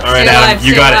 Nope. All right, Stay Adam. alive,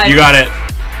 You stay got alive. it. You got it.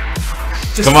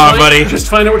 Just Come on, find- buddy. Just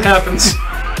find out what happens.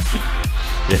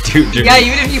 Yeah, dude. Yeah,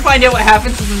 even if you find out what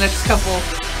happens in the next couple.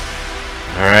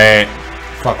 All right.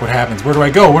 Fuck, what happens? Where do I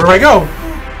go? Where do I go?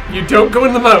 You don't go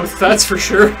in the mouth, that's for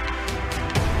sure.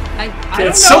 I At don't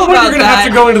know some point about you're gonna that. have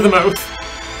to go into the mouth.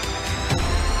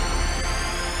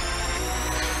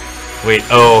 Wait.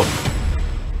 Oh.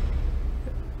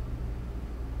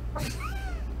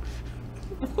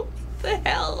 What the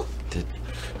hell? Did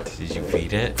you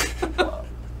beat it?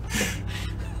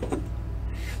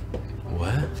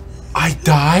 What? I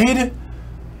died?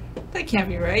 That can't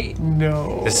be right.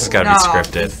 No. This has got to No, be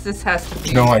scripted. This has to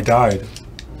be. No, I died.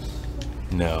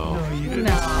 No. No, you didn't.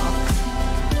 No.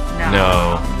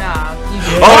 No. Nah. You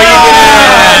did. Oh, you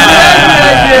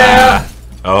Yeah.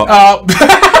 Oh.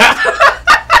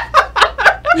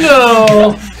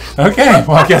 No. Okay,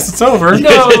 well I guess it's over.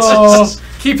 No.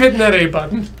 Keep hitting that A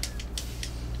button.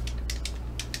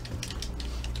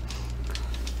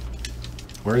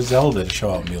 Where's Zelda to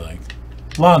show up and be like,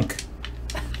 Lunk,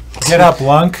 get up,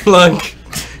 Lunk. Lunk.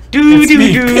 It's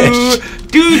me, bitch.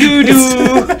 Do do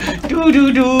do. Do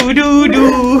do do do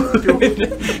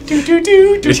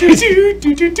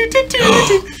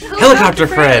do. Helicopter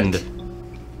friend.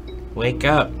 Wake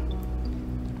up.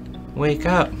 Wake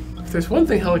up. If there's one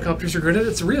thing helicopters are good at,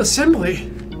 it's reassembly.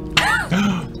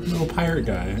 Little pirate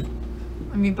guy.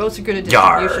 I mean, boats are good at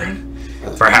Yar. distribution.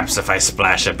 Perhaps if I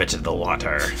splash a bit in the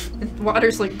water.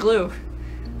 Water's like glue.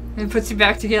 It puts you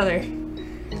back together.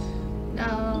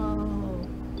 No.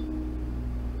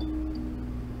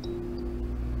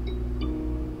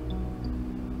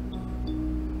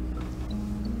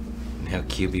 Now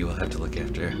QB will have to look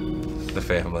after the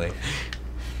family.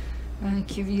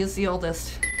 QB is the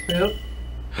oldest. Yep.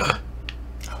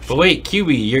 But wait,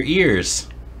 QB, your ears.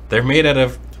 They're made out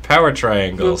of power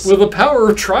triangles. Will the power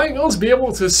of triangles be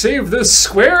able to save this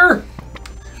square?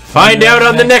 Find out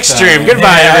on the next stream.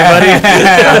 Goodbye, everybody.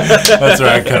 That's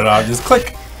right, I cut it off. Just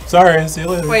click. Sorry, see you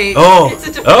later. Wait, Oh. it's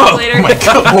a defibrillator. Oh my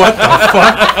god, what the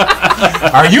fuck?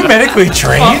 Are you medically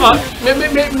trained? Oh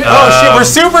shit, we're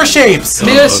super shapes!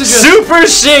 May I suggest- Super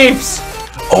Shapes!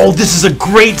 Oh, this is a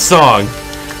great song.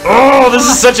 Oh, this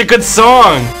is such a good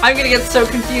song. I'm gonna get so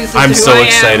confused. As I'm to who so I am.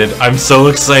 excited. I'm so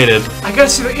excited. I gotta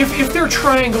say, if they're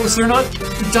triangles, they're not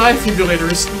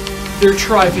defibrillators. They're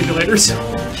trifibrillators.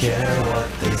 Don't care what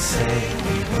they say,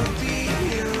 we will be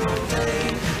here all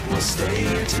day. We'll stay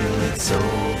till it's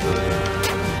over.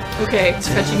 Okay,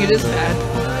 fetching it is bad.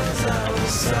 What's out of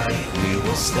sight, we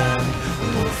will stand.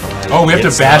 We'll fight. Oh, we have to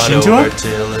bash It's into not over him?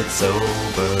 till it's over.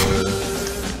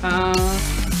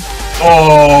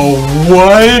 Oh,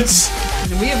 what?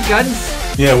 We have guns.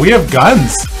 Yeah, we have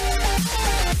guns.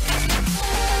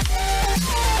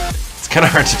 It's kind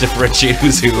of hard to differentiate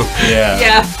who's who. Yeah.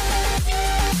 Yeah.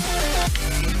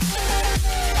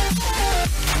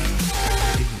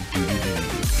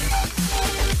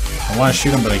 I want to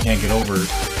shoot him, but I can't get over.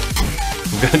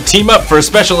 We're gonna team up for a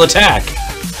special attack.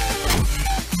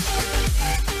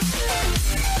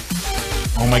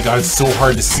 Oh my god, it's so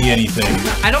hard to see anything.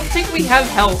 I don't think we have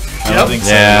health. I don't think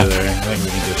so Yeah. either. I think we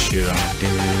can just shoot him.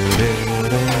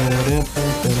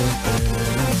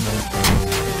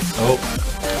 Oh.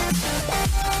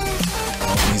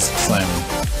 Oh, he's slamming.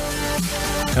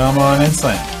 Come on and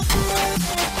slam.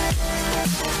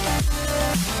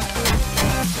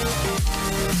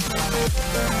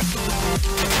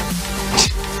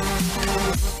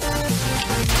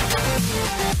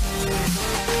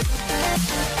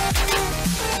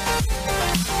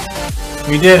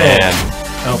 We did it! Man,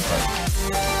 Oh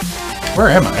fuck. Where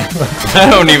am I? I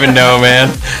don't even know, man.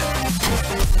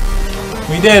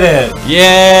 We did it!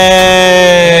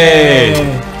 Yay!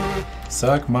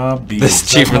 Suck my beat. This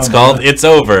achievement's called "It's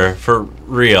Over" for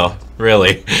real,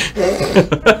 really.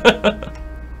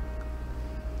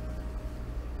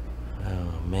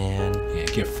 Oh man! Yeah,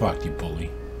 get fucked, you bully.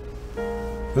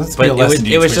 Let's But it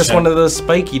was just one of those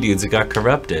spiky dudes that got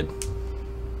corrupted.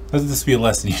 Let this be a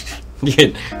lesson.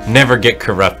 You never get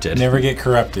corrupted. Never get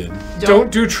corrupted.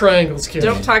 Don't do triangles, kid.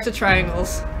 Don't talk to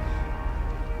triangles.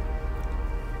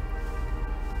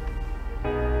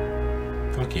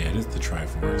 Fuck yeah, it is the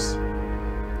Triforce.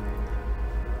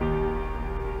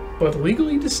 But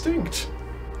legally distinct.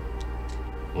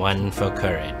 One for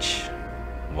courage.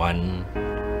 One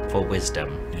for wisdom.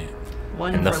 Yeah.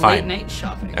 One And the for fine. late night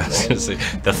shopping. I was gonna say,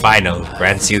 The final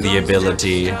grants you the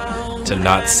ability to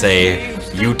not say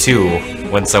 "you too"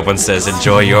 when someone says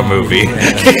 "enjoy your movie." Enjoy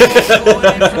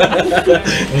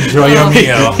your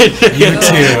meal. You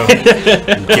too.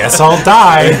 Guess I'll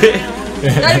die.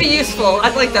 That'd be useful.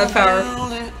 I'd like that power.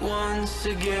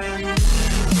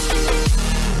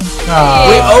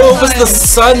 Wait, oh, it was the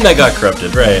sun that got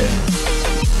corrupted, right?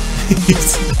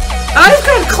 I've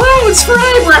got clouds for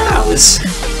eyebrows!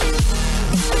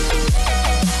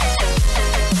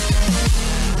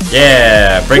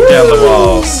 Yeah, break down the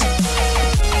walls.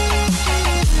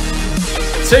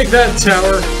 Take that,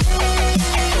 tower.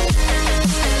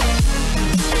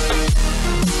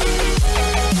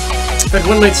 In fact,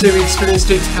 one might say we experienced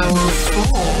a tower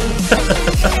fall.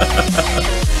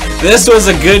 This was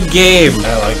a good game.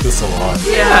 I like this a lot.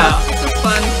 Yeah. This is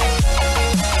fun.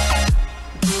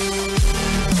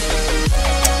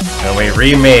 And we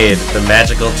remade the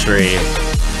magical tree.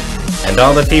 And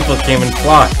all the people came and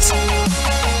flocked.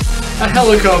 A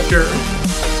helicopter,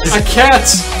 a cat,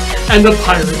 and a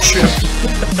pirate ship.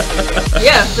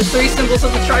 Yeah, the three symbols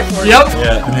of the Triforce. Yep.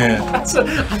 Yeah. Yeah.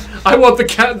 I want the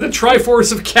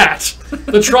Triforce of cat,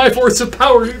 the Triforce of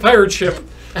pirate ship,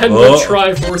 and Oh, the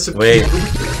Triforce of wait.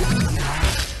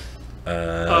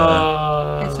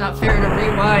 It's not fair to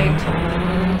rewind.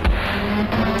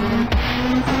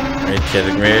 Are you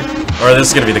kidding me? Or this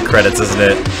is gonna be the credits, isn't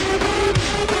it?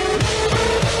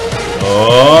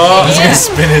 Oh. He's gonna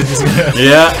spin it. He's gonna...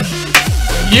 Yeah.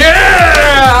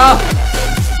 Yeah!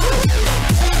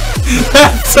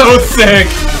 That's so sick.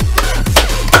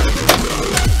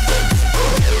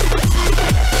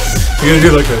 You're gonna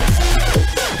do like this.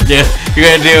 Yeah. You're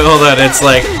gonna do. Hold on. It's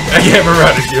like I can't remember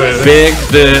how to do it. big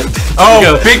the. Oh, you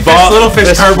go, big fish, ball- little fish,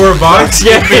 this- cardboard box.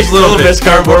 Yeah. Big fish, little fish,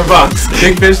 cardboard box.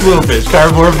 Big fish, little fish,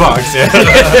 cardboard box. Yeah.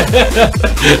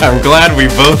 I'm glad we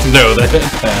both know that.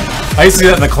 I used to do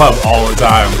that in the club all the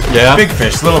time. Yeah? Big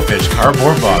fish, little fish,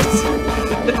 cardboard box.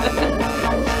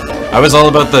 I was all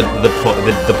about the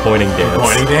pointing dance.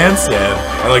 Pointing dance? Yeah.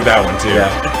 I like that one too.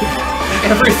 Yeah.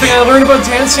 Everything I learned about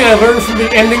dancing, I learned from the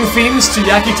ending themes to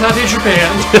Yakitate Japan.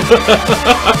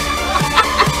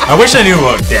 I wish I knew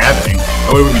about dabbing.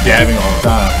 I would be dabbing all the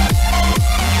time.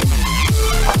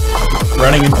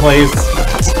 Running in place.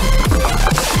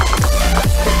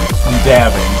 And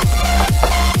dabbing.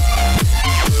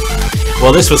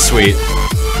 Well, this was sweet.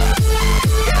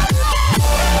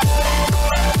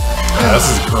 Yeah, this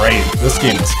is great. This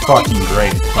game is fucking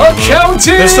great.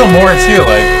 Accounting! There's still more too,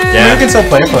 like Yeah. you can still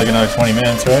play it for like another 20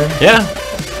 minutes, right? Yeah.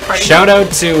 Shout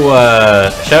out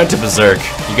to Berserk.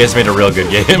 You guys made a real good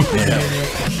game. Yeah.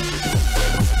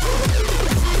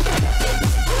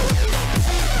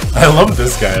 I love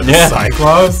this guy, the Yeah.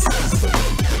 Cyclops.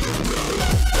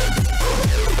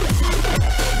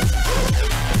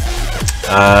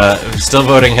 Still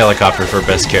voting Helicopter for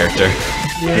best character.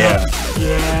 Yeah.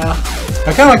 Yeah.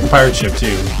 I kind of like the pirate ship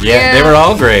too. Yeah, they were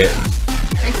all great.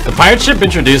 The pirate ship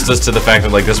introduced us to the fact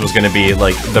that like this was going to be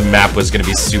like the map was going to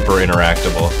be super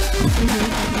interactable.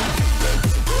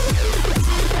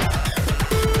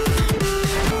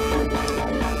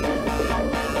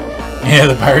 Yeah,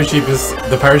 the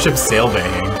pirate ship's sail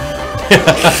banging.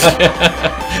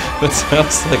 That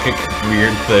sounds like a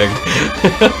weird thing.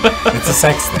 It's a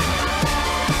sex thing.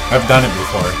 I've done it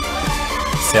before.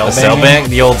 Sail A banging. cell bang,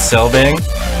 the old cell bang.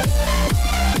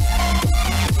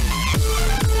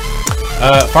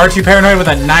 Far too paranoid with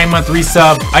a 9-month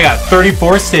resub. I got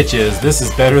 34 stitches. This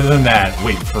is better than that.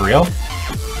 Wait, for real?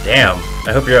 Damn.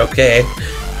 I hope you're okay.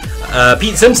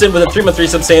 Pete Simpson with a 3-month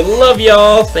resub saying, "Love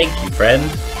y'all." Thank you, friend.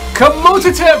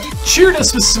 Kamototep cheered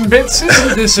us with some bits.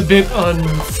 Isn't this a bit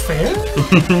unfair?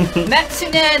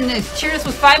 Matsunen cheered us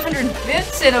with 500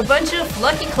 bits and a bunch of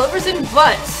lucky clovers and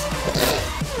butts.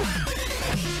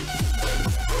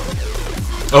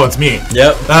 Oh, it's me.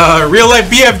 Yep. Real life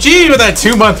BFG with that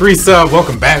 2-month resub.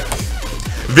 Welcome back.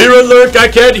 Vera Lurk, I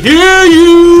can't hear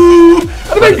you.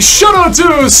 And a big shout out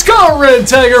to Scar Red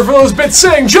Tiger for those bits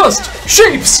saying just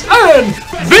shapes and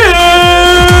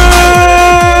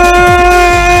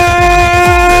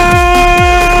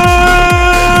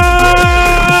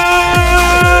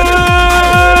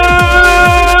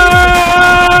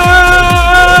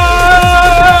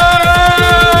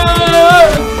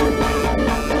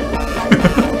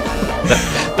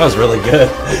That was really good.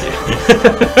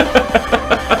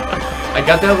 I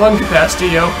got that lung capacity,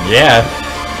 yo. Yeah.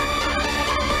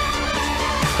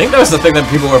 I think that was the thing that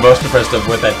people were most impressed of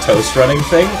with that toast running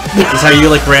thing. Is how you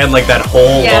like ran like that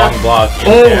whole Yeah. long block in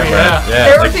Oh, camera.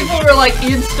 yeah. There were like, people who were like,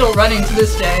 "Ian's still running to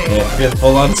this day." yeah,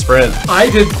 full on sprint.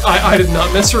 I did not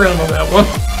mess around on that one.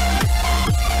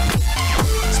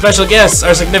 Special guests,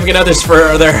 our significant others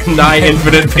for their 9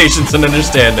 infinite patience and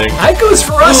understanding. That goes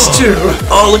for us too.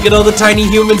 Oh, look at all the tiny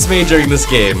humans made during this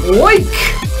game. Like.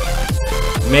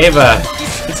 Mava.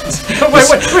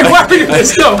 Wait, why are you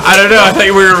this? No. I don't know, I thought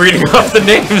we were reading off the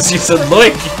names. You said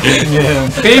Loik.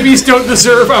 Yeah. Babies don't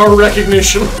deserve our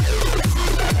recognition.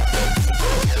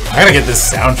 I gotta get this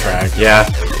soundtrack. Yeah.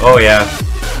 Oh, yeah.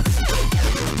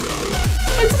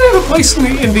 I think they have a place in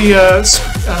the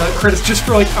credits just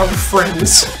for like our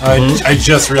friends. I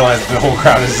just realized the whole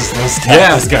crowd is just those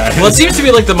cactus guys. Well, it seems to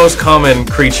be like the most common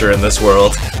creature in this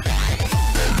world.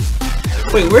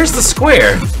 Wait, where's the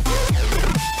square?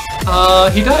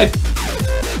 He died.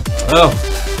 Oh.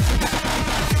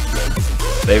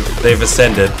 They've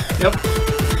ascended. Yep.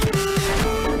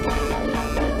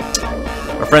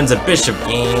 Our friends at Bishop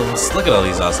Games. Look at all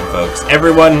these awesome folks.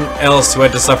 Everyone else who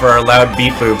had to suffer our loud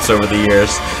beat boops over the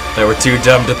years that we're too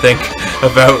dumb to think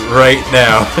about right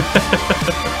now.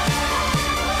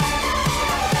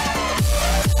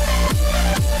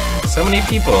 So many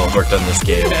people have worked on this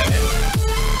game.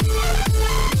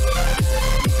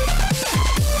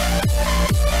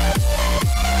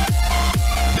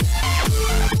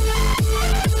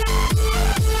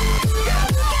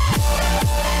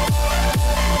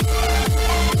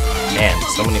 Man,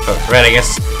 so many folks. Right, I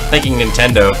guess thanking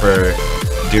Nintendo for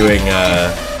doing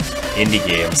indie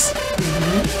games.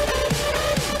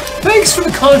 Thanks for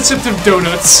the concept of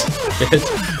donuts.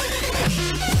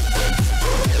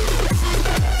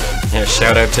 Yeah,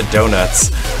 shout out to Donuts.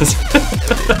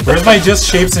 Where's my Just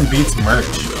Shapes and Beats merch?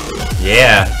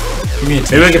 Yeah. Give me a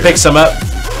Maybe we can t-shirt. pick some up.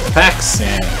 Packs.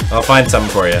 Yeah. I'll find some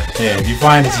for you. Yeah, if you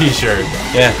find a t-shirt.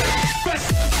 Yeah.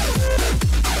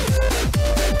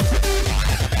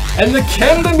 And the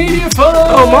Canada Media Fund!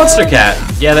 Oh, Monster Cat.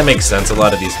 Yeah, that makes sense. A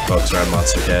lot of these folks are on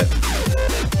Monster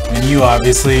Cat. And you,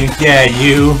 obviously. Yeah,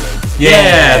 you.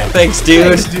 Yeah, thanks,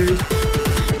 dude. Thanks, dude.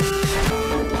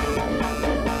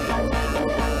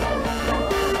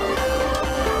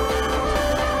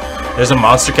 There's a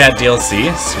Monster Cat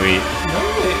DLC. Sweet.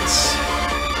 Nice.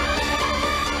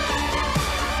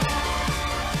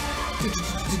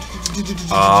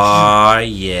 Aw,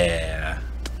 yeah.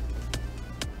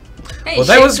 Hey, Well,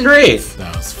 that was Shapes and great. Beats.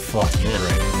 That was fucking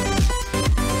great.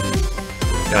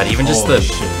 God, even just Holy the...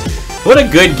 shit, dude. What a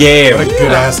good game. What a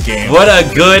good ass game. What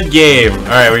a good game.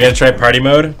 Alright, we're gonna try party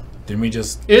mode. Didn't we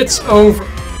just It's over.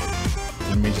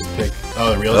 pick?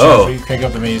 Oh, the real Oh. challenge. We pick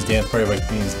up the Maze Dance Party by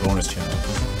Queen's bonus challenge.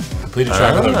 Completed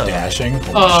track without Oh. dashing.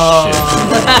 Holy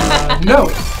shit. No.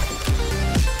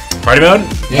 Party mode?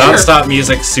 Yeah. Non-stop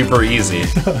music, super easy.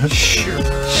 Sure.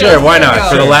 Sure, why There we not? go.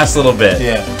 For the last little bit.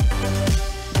 Yeah.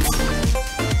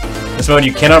 This mode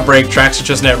you cannot break, tracks are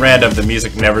just at random, the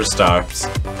music never stops.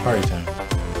 Party time.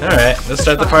 Alright, let's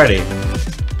start the party.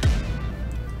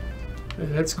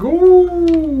 Let's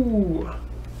go.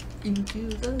 Into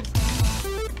the...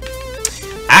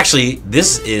 Actually,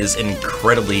 this is an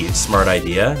incredibly smart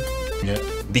idea. Yeah.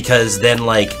 Because then,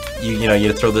 like,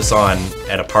 you throw this on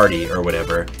at a party or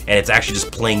whatever, and it's actually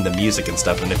just playing the music and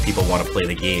stuff, and if people want to play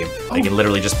the game, they can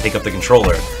literally just pick up the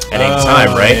controller at any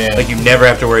time, right? yeah. Like, you never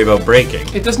have to worry about breaking.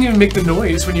 It doesn't even make the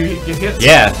noise when you get hit.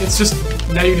 Yeah. It's just,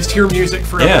 now you just hear music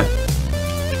forever. Yeah,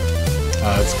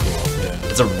 Oh, that's cool. Yeah.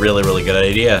 it's a really, really good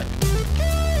idea.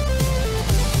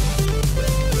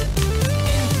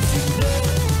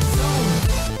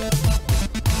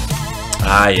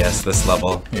 Ah, yes, this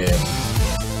level. Yeah.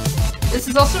 This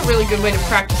is also a really good way to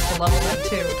practice the level then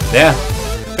too. Yeah.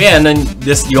 Yeah, and then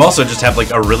this, you also just have, like,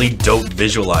 a really dope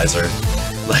visualizer,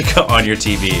 like, on your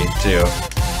TV, too.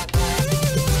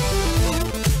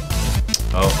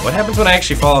 Oh, what happens when I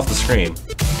actually fall off the screen?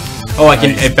 Oh,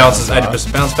 it bounces, I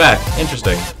just bounce back.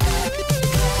 Interesting.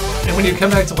 And when you come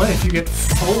back to life, you get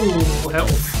full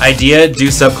health. Idea, do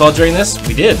subcall during this?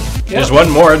 We did. Yeah. There's one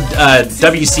more,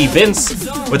 WC Vince,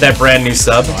 with that brand new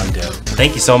sub. I'm dead.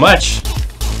 Thank you so much.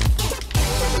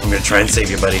 I'm gonna try and save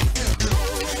you, buddy.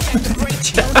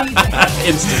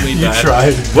 Instantly You died.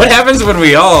 tried. What happens when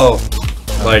we all,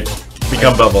 like,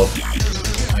 become bubble?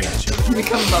 I got you.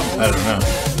 Become bubble. I don't know.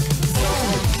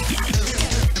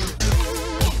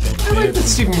 I like that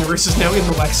Steven Universe is now in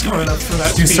the lexicon enough for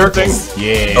that Do speed circles. thing.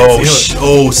 Yeah.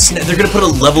 Oh, see they're gonna put a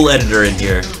level editor in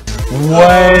here.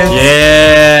 what?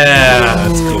 Yeah,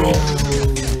 That's cool.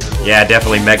 yeah,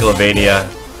 definitely Megalovania.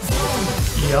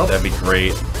 Yep. That'd be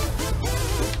great.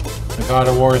 The God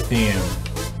of War theme.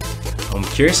 I'm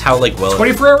curious how, like, well.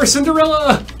 24-hour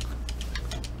Cinderella!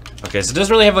 Okay, so it doesn't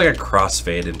really have like a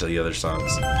crossfade into the other songs.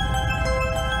 I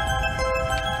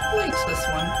liked this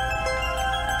one.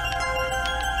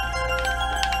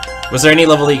 Was there any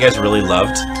level that you guys really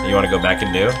loved that you want to go back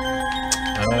and do?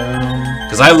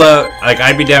 Because I love, like,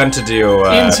 I'd be down to do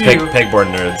Into- Pegboard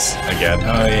Nerds again.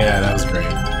 Oh yeah, that was great.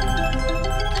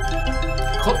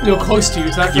 Close to you.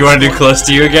 Is that You want to do Close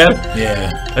to You again?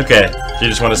 Yeah. Okay. You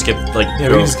just want to skip, like, Yeah,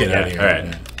 we can just get out of here. Alright.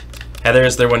 Yeah. Heather,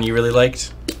 is there one you really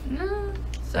liked? No,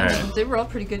 Alright. they were all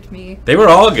pretty good to me. They were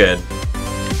all good.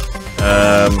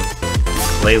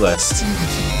 Playlist.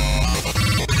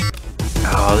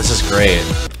 Oh, this is great.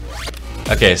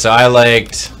 Okay, so I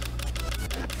liked...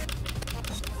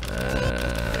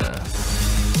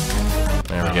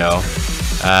 there we go.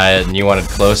 And you wanted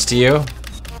Close to You?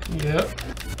 Yep.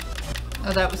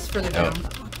 Oh, that was further Oh. down.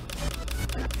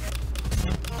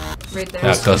 Right there.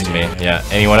 No, Close to Me. Yeah.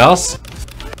 Anyone else?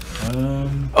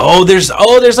 Um, Oh, there's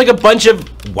like a bunch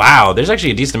of... Wow, there's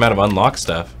actually a decent amount of unlocked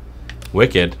stuff.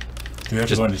 Wicked. do we have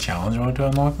Just- to go into challenge mode to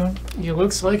unlock them? It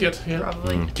looks like it. Yeah.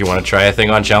 Probably. Do you want to try a thing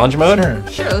on challenge mode? Sure.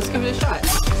 Sure, let's give it a shot.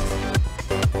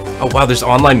 Oh wow, there's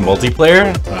online multiplayer?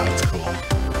 Wow, that's cool.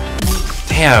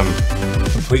 Damn.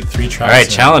 Complete 3 tries. Alright,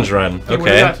 challenge run. Hey,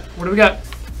 Okay. What do we got?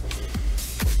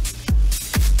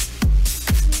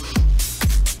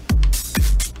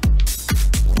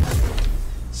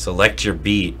 Select your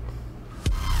beat.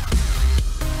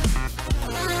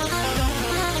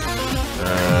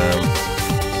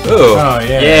 Ooh. Oh,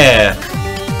 yeah.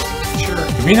 Yeah. Sure.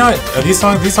 Did we not? Are these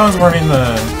songs weren't in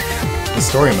the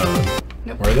story mode.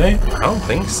 Nope. Were they? I don't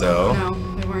think so.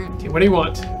 No, they weren't. Okay, what do you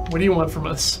want? What do you want from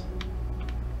us?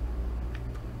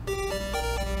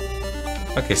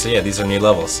 Okay, so yeah, these are new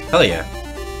levels. Hell yeah.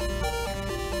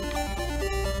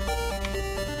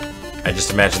 I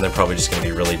just imagine they're probably just gonna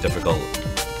be really difficult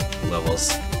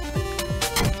levels.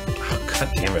 Oh, god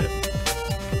damn it.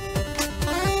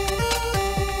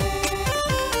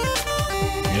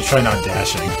 I'm gonna try not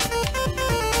dashing.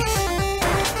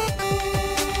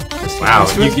 Wow,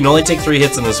 you can only take 3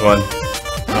 hits in this one.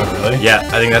 Oh, really? Yeah,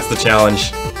 I think that's the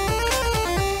challenge.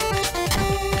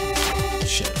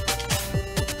 Shit.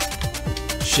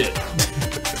 Shit.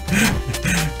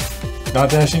 Not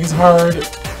dashing is hard.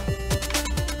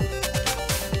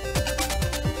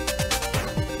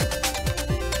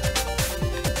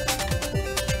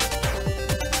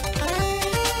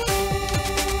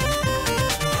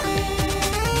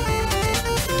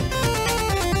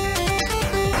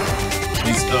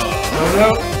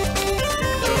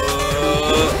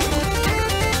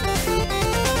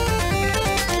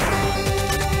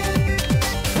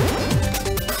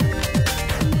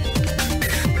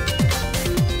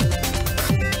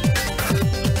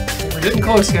 We're getting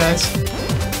close, guys.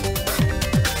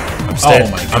 Oh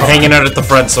my god. I'm hanging out at the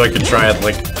front so I can try and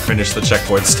like finish the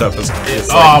checkpoint stuff as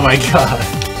Oh my god.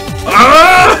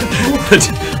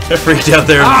 I freaked out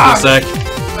there for a sec.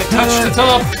 I touched the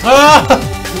top. Ah!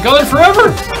 I'm going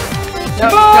forever.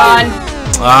 Yep, gone.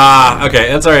 Ah, okay,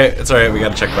 that's alright. It's alright. We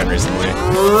got a checkpoint recently.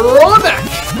 Roll it back.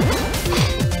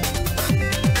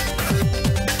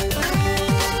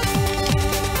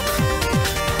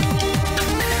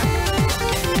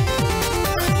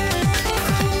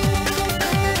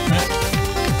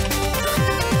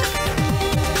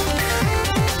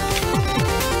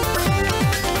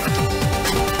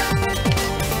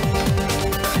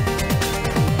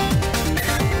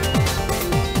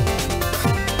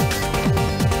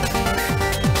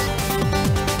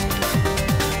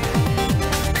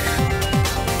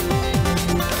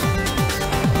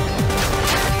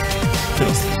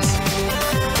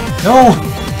 No!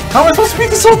 How am I supposed to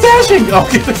make this so dashing?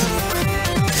 Okay.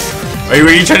 Wait, were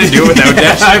you trying to do it without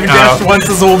dashing? I've dashed once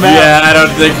this whole map. Yeah, I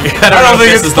don't think I don't think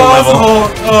this it's is the level.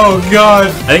 possible. Oh god.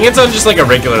 I think it's on just like a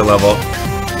regular level.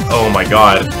 Oh my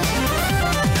god.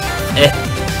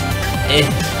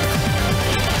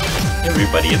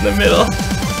 Everybody in the middle.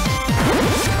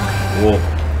 Whoa.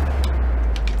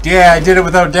 Yeah, I did it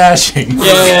without dashing.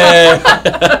 Yeah.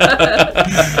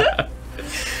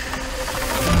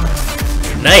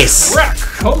 Nice. Rack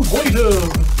completed.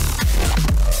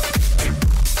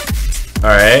 All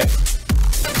right.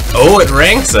 Oh, it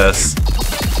ranks us.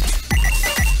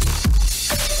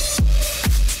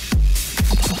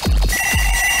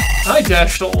 I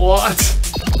dashed a lot.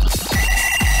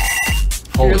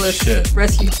 Holy Fearless shit.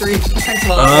 Rescue 3.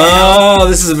 Oh,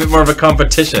 this is a bit more of a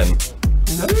competition.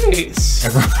 Nice.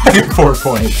 I get 4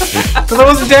 points. Because I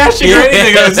wasn't dashing or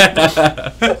anything.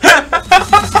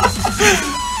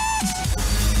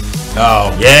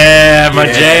 Oh. Yeah, my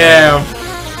jam.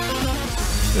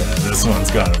 Yeah, this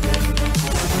one's gotta be.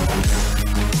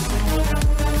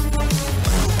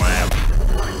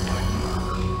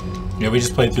 Yeah, we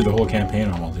just played through the whole campaign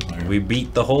on multiplayer. We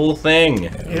beat the whole thing.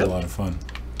 Yeah, it was a lot of fun.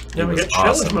 Yeah, we was got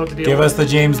challenge awesome. mode to deal Give with. us the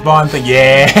James Bond thing.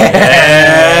 Yeah!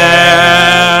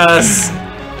 Yes.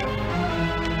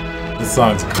 This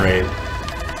song's great.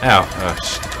 Ow. Oh,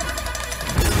 shit.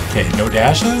 Okay, no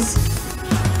dashes?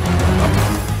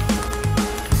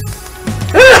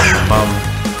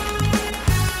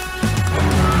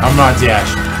 I'm not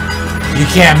dashing. You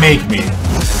can't make me.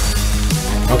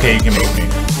 Okay, you can make me.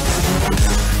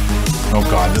 Oh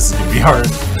god, this is gonna be hard.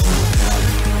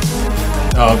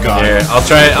 Oh god. Here, I'll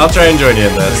try and join you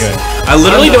in this. Okay. I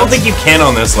literally don't think you can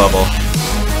on this level.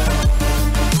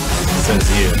 Says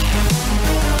you.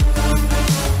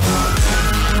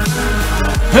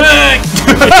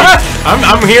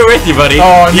 I'm here with you, buddy.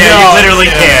 Oh, yeah, no. you literally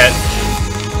Yeah. can't.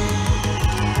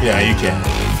 Yeah, you can.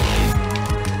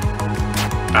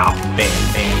 Oh, bam,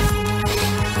 bam.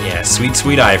 Yeah, sweet,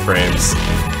 sweet iframes.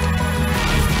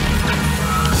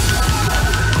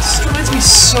 This reminds me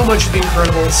so much of The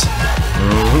Incredibles.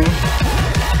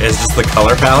 It's just the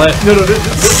color palette. No,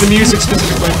 the music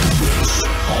specifically.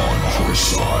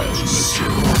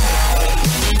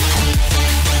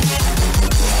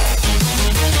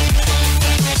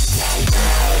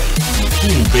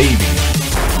 Ooh, baby.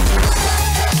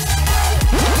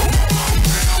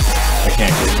 I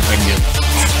can't get it. I can get it.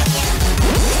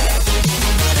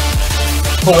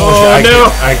 Oh, shit, no!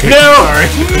 I could, No! Sorry.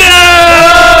 No!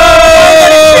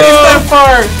 It's that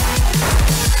far!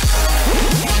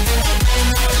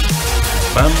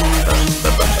 Bum, bum, bum,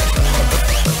 bum, bum.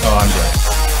 Oh, I'm dead.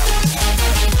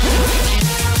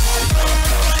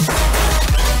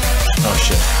 Oh,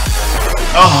 shit.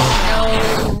 Oh!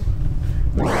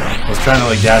 Was trying to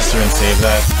like dash through and save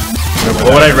that.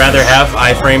 What would I rather have?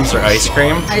 iframes or ice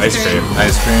cream? Ice cream.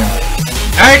 Ice cream.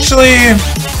 Actually,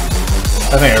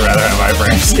 I think I'd rather have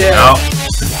iframes. Yeah. No.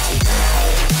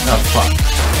 Oh fuck.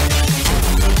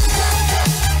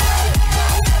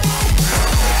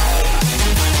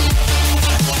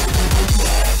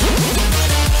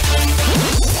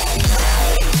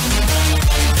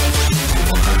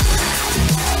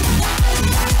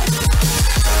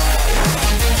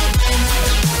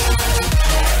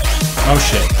 Oh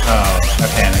shit. Oh, I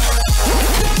panicked.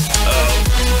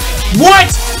 What?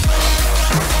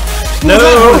 No.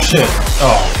 Oh shit.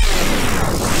 Oh.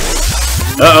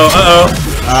 Uh-oh, uh-oh.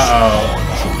 Uh-oh.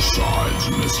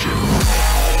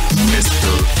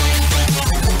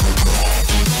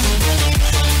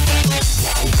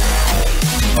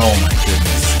 Oh my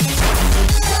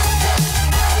goodness.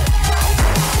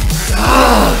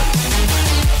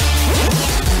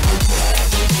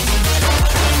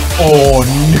 Oh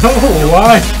no,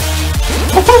 why?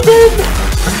 Open!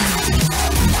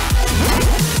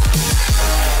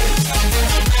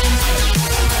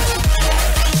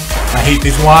 I hate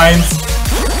these lines.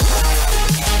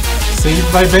 Saved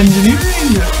by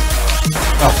engineering.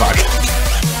 Oh fuck.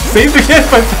 Saved again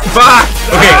by Fuck!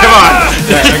 Okay, come on.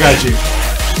 Yeah, I got you.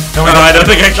 No, Oh, I don't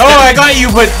think I can. Oh, I got you,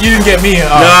 but you didn't get me. Oh.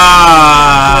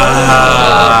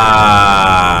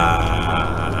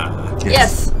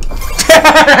 Yes.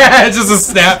 It's just a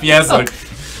snap. Yes.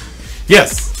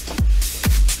 Yes.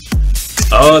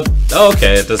 Oh,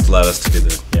 okay. It just allowed us to do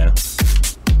the yeah.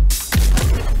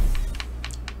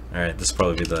 All right, this will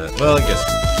probably be the well, I guess.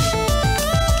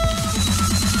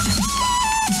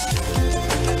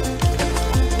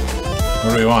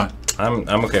 What do we want?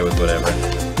 I'm okay with whatever.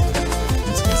 I'm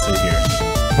just gonna sit here.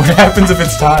 What happens if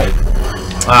it's tied?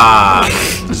 Ah,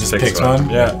 Just picks one.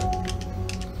 Yeah.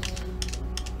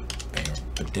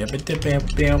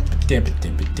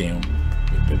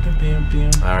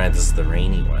 All right, this is the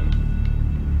rainy one.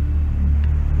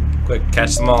 Quick,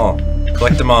 catch them all.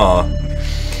 Collect them all.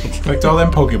 Collect all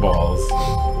them Pokeballs.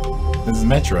 This is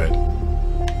Metroid.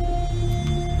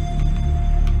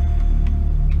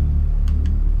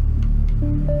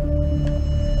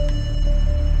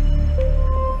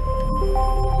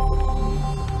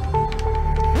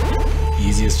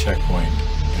 Easiest checkpoint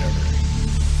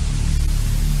ever.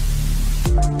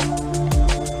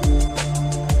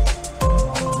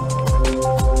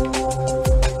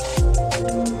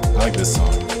 I like this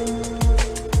song.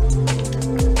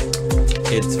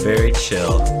 It's very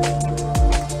chill.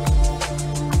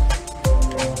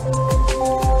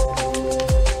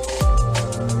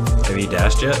 Have you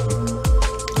dashed yet?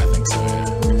 I think so, yeah.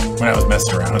 When I was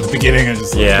messing around at the beginning, I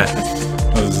just Yeah.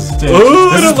 this Ooh,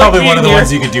 I is don't probably like one of the being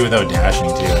ones you could do without dashing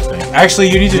too, I think. Actually,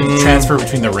 you need to transfer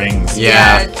between the rings.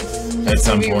 Yeah. At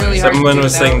some It'd be point. really hard. Someone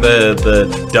was saying the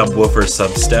Dubwoofer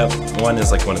sub-step one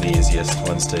is like one of the easiest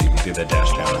ones to do the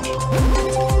dash challenge.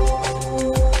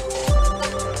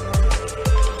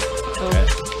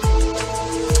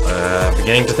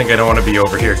 Beginning to think I don't want to be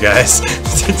over here, guys.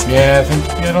 Yeah,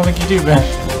 I don't think you do, Ben.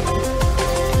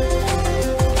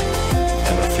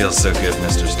 And it feels so good,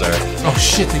 Mr. Stark. Oh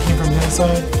shit, they came from the other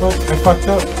side. Fuck, I fucked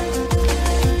up.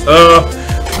 Oh!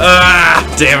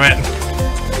 Ah! Damn it!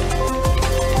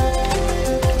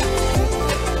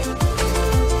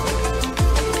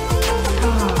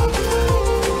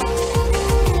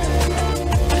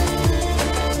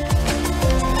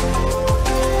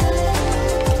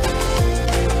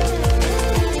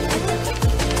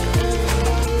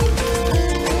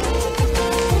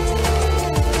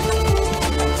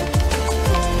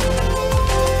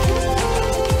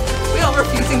 We all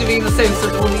refusing to be in the same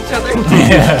circle with each other.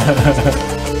 Yeah.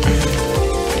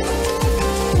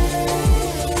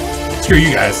 Screw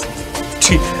you guys.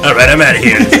 Alright, I'm out of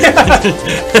here.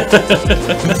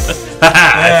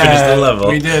 I finished the level.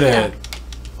 We did it.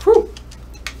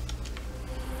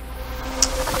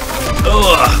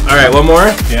 Alright, one more.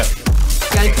 Yep.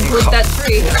 Gotta complete that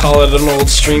tree. Call it an old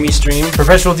streamy stream.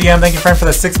 Professional DM, thank you, friend, for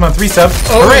that 6-month resub.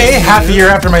 Hooray! Half a year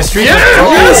after my streak.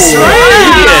 Yes,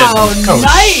 right! Oh,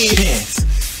 Nice. shit.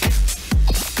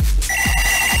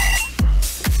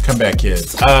 Come back,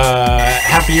 kids.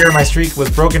 Half a year my streak was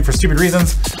broken for stupid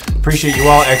reasons. Appreciate you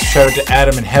all. Extra shout out to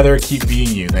Adam and Heather. Keep being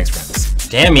you. Thanks, friends.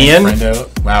 Damn, Ian. Friendo.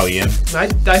 Wow, Ian.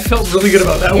 I felt really good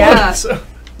about that Yeah. one. So.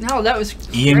 No, that was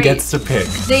Ian great. gets to pick.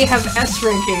 They have S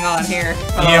ranking on here.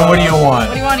 Ian, what do you want?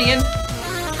 What do you want, Ian?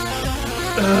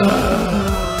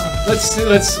 Let's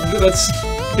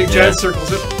big giant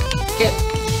circles it. Get.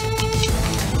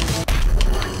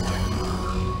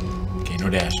 Okay, no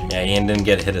dashing. Yeah, Ian didn't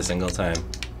get hit a single time.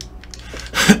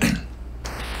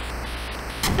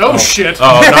 Oh, shit.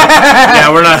 Oh, no.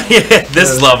 Yeah, we're not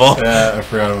this level. Yeah, I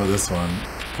forgot about this one.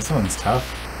 This one's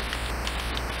tough.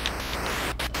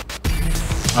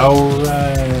 Oh,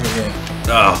 right. Yeah.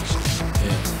 Oh.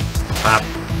 Yeah. Bop.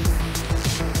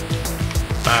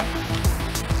 Bop.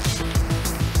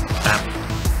 Bop.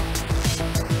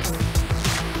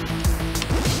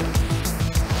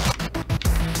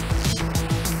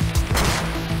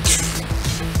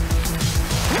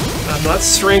 I'm not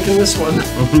stranking this one.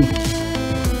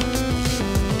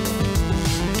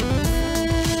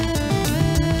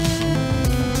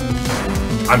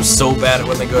 I'm so bad at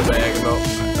when they go diagonal.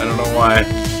 I don't know why.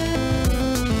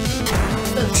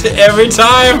 Every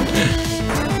time!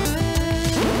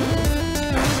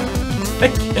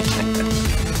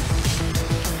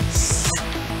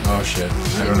 Oh shit.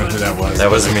 I don't know who that was. That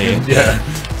was me. Yeah.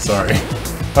 Sorry.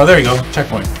 Oh, there you go.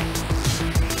 Checkpoint.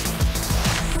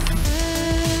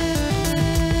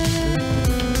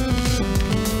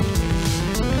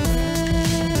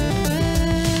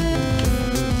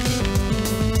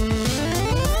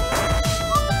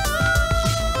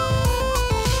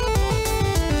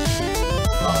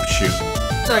 Oh shoot.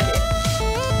 It's okay.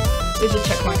 There's a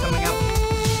checkpoint coming up.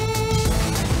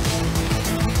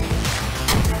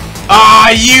 Ah,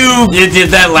 you! You did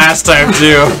that last time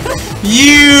too.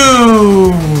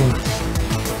 You!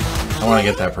 I want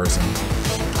to get that person.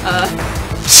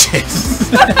 Shit.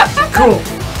 Cool.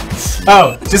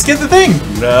 Oh, just get the thing!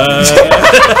 No.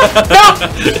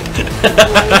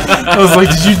 I was like,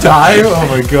 did you die? Oh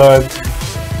my god.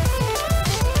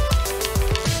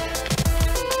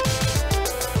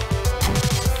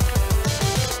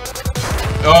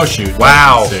 Oh shoot.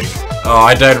 Wow. Sick. Oh,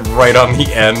 I died right on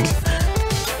the end.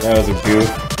 That was a goof.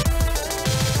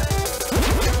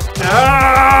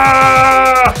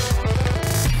 Ah!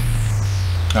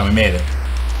 No, we made it.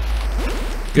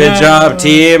 Good job,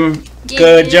 team.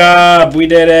 Good job. We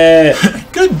did it.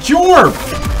 Good job!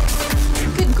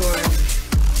 Good gore.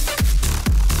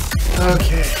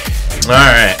 Okay.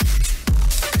 Alright.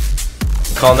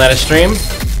 Calling that a stream?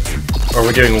 Or are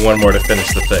we doing one more to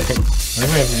finish the thing?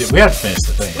 We have to finish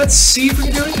the thing. Let's see if we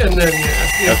can do it, and then,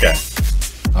 yeah. Okay.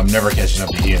 I'm never catching up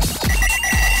to Ian.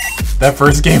 That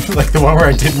first game, like the one where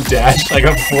I didn't dash, I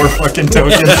got 4 fucking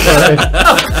tokens for it.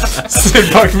 It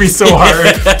fucked me so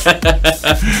hard.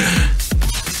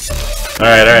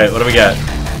 Alright, what do we got?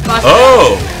 Boss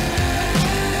Oh!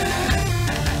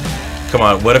 Come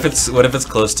on, what if it's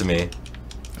close to me?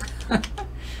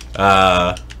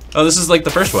 Oh, this is like the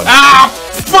first one. Ah,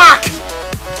 fuck!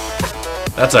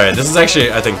 That's alright. This is actually,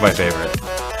 I think, my favorite.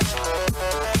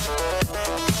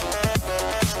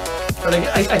 But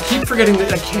I keep forgetting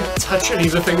that I can't touch any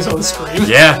of the things on the screen.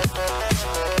 Yeah.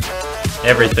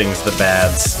 Everything's the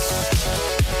bads.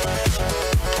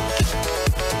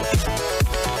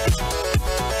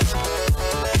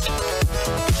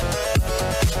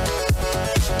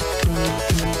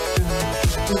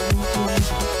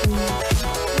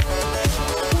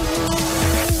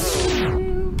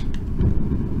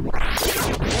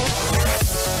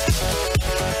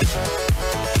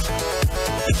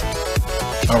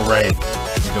 Oh, right.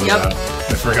 It goes Yep. out.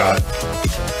 I forgot.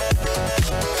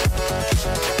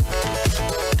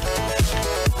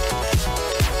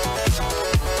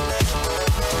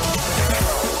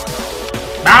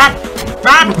 Bop!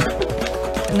 Bop!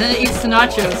 And then it eats the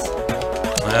nachos.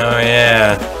 Oh,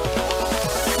 yeah.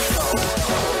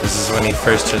 This is when he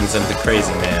first turns into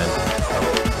Crazy Man.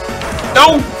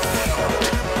 No!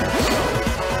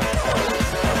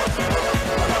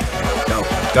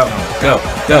 Go, go,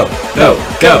 go, go,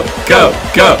 go, go,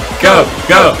 go, go,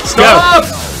 go, Stop!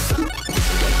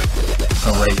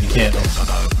 Oh, right, you can't.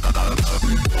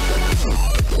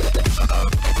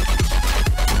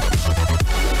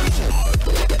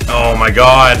 Oh my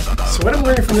god. So what I'm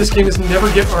learning from this game is never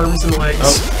get arms and legs. Oh.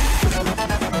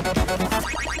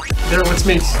 They're what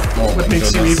makes my you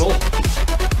goodness. evil.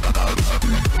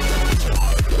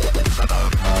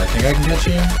 I think I can get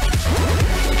you.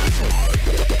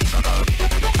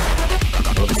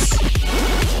 Oops.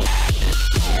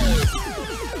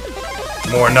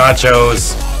 More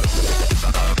nachos.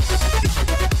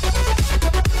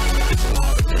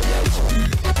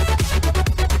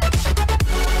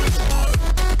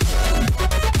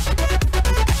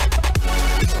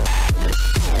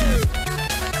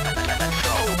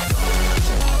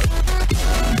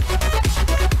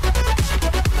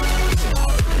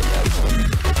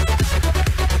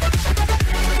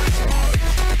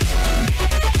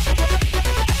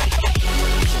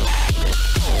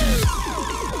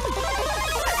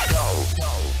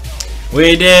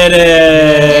 We did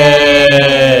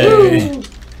it!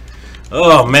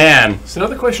 Oh, Oh man. So now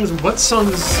the question is, what song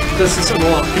does this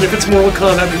unlock? And if it's Mortal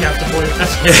Kombat, we have to play it.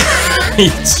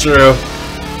 It's true.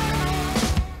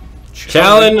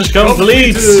 Challenge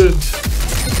complete.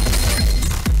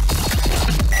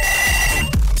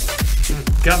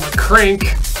 Got my crank.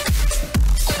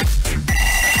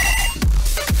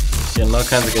 Getting all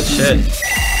kinds of good shit.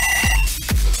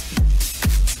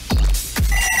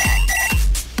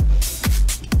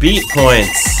 Beat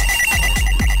points.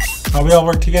 Oh, we all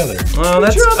work together. Well,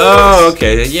 that's. job, Oh, Alex.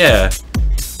 okay. Yeah.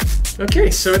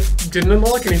 Okay, so it didn't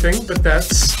unlock anything, but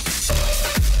that's...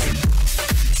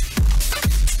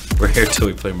 We're here till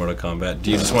we play Mortal Kombat. Do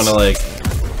you just want to like?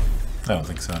 I don't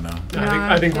think so, no.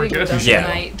 I think we're good. done Yeah.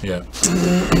 tonight. Yeah.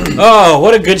 Oh,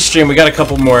 what a good stream. We got a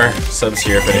couple more subs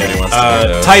here if anybody wants to get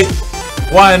those. Type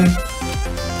 1.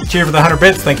 Cheer for the 100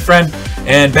 bits. Thank you, friend.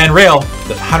 And Ben Rail,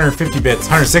 the 150 bits,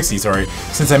 160, sorry.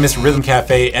 Since I missed Rhythm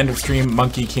Cafe, end of stream,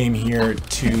 Monkey came here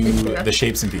to the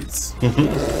Shapes and Beats.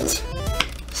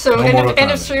 So No end Mortal of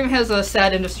Kombat. stream has a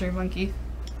sad end of stream monkey.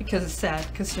 Because it's sad,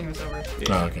 because stream is over.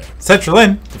 Oh, okay. Central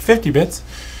In, the 50 bits.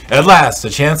 At last, a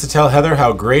chance to tell Heather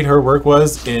how great her work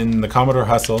was in the Commodore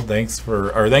Hustle. Thanks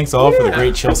all for the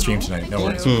great chill stream tonight. No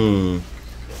worries.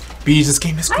 Bees, this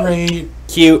game is great.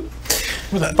 Cute.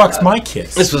 Where the fuck's my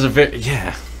kiss? This was a very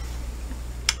yeah.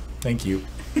 Thank you.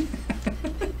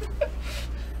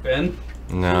 Ben?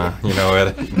 No, you know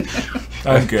what?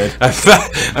 I'm good.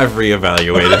 I've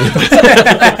reevaluated.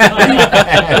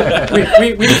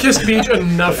 we kissed Beach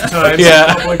enough times.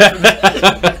 Yeah. in public.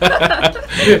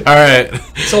 All right.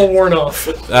 It's all worn off.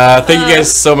 Thank you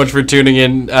guys so much for tuning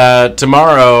in.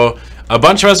 Tomorrow, a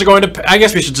bunch of us are going to. I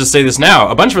guess we should just say this now.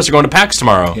 A bunch of us are going to PAX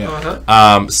tomorrow.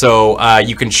 Yeah. So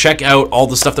you can check out all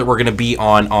the stuff that we're going to be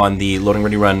on the Loading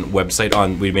Ready Run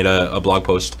website. We made a blog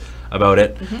post about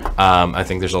it. I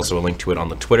think there's also a link to it on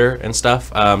the Twitter and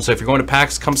stuff. So if you're going to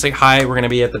PAX, come say hi. We're going to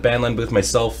be at the Bandland booth.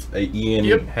 Myself, Ian,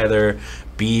 Yep. Heather,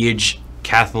 Beej,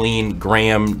 Kathleen,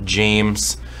 Graham,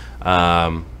 James.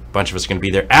 Bunch of us are going to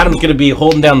be there. Adam's going to be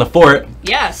holding down the fort.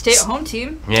 Yeah, stay at home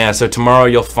team. Yeah, so tomorrow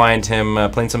you'll find him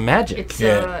playing some Magic.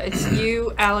 It's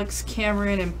you, Alex,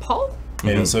 Cameron, and Paul.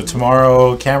 Yeah, so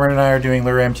tomorrow Cameron and I are doing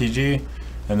Lure MTG,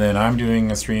 and then I'm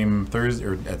doing a stream Thursday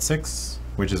or at 6,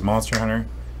 which is Monster Hunter.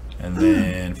 And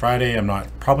then Friday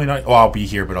probably not. Well, I'll be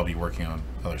here, but I'll be working on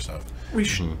other stuff. We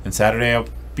should And Saturday I'll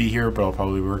be here, but I'll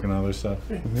probably be working on other stuff.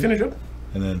 finish up.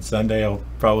 And then Sunday I'll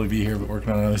probably be here, but working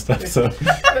on other stuff. So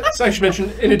So I should mention,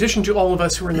 in addition to all of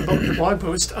us who are in the blog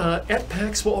post, at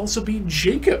PAX will also be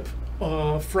Jacob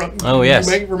from. Oh, yes.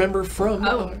 You might remember from.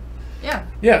 Yeah.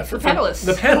 Yeah, The panelists.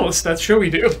 The panelists, that show we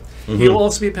do. He'll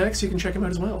also be at PAX, so you can check him out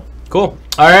as well. Cool.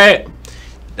 All right.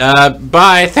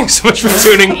 Bye. Thanks so much for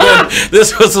tuning in.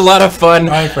 This was a lot of fun.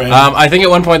 Bye, friend. I think at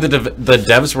one point the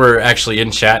devs were actually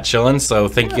in chat chilling, so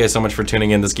thank you guys so much for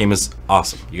tuning in. This game is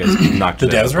awesome. You guys knocked the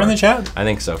it out of devs were in the park. chat. I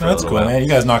think so. For Oh, that's a cool, little while. man. You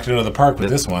guys knocked it out of the park with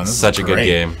this one. This is Such a good great.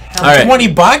 game. All right.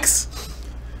 $20,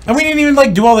 and we didn't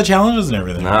even do all the challenges and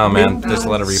everything. No, man. There's a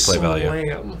lot of replay value.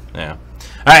 Slam. Yeah.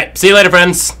 All right. See you later,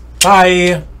 friends.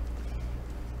 Bye.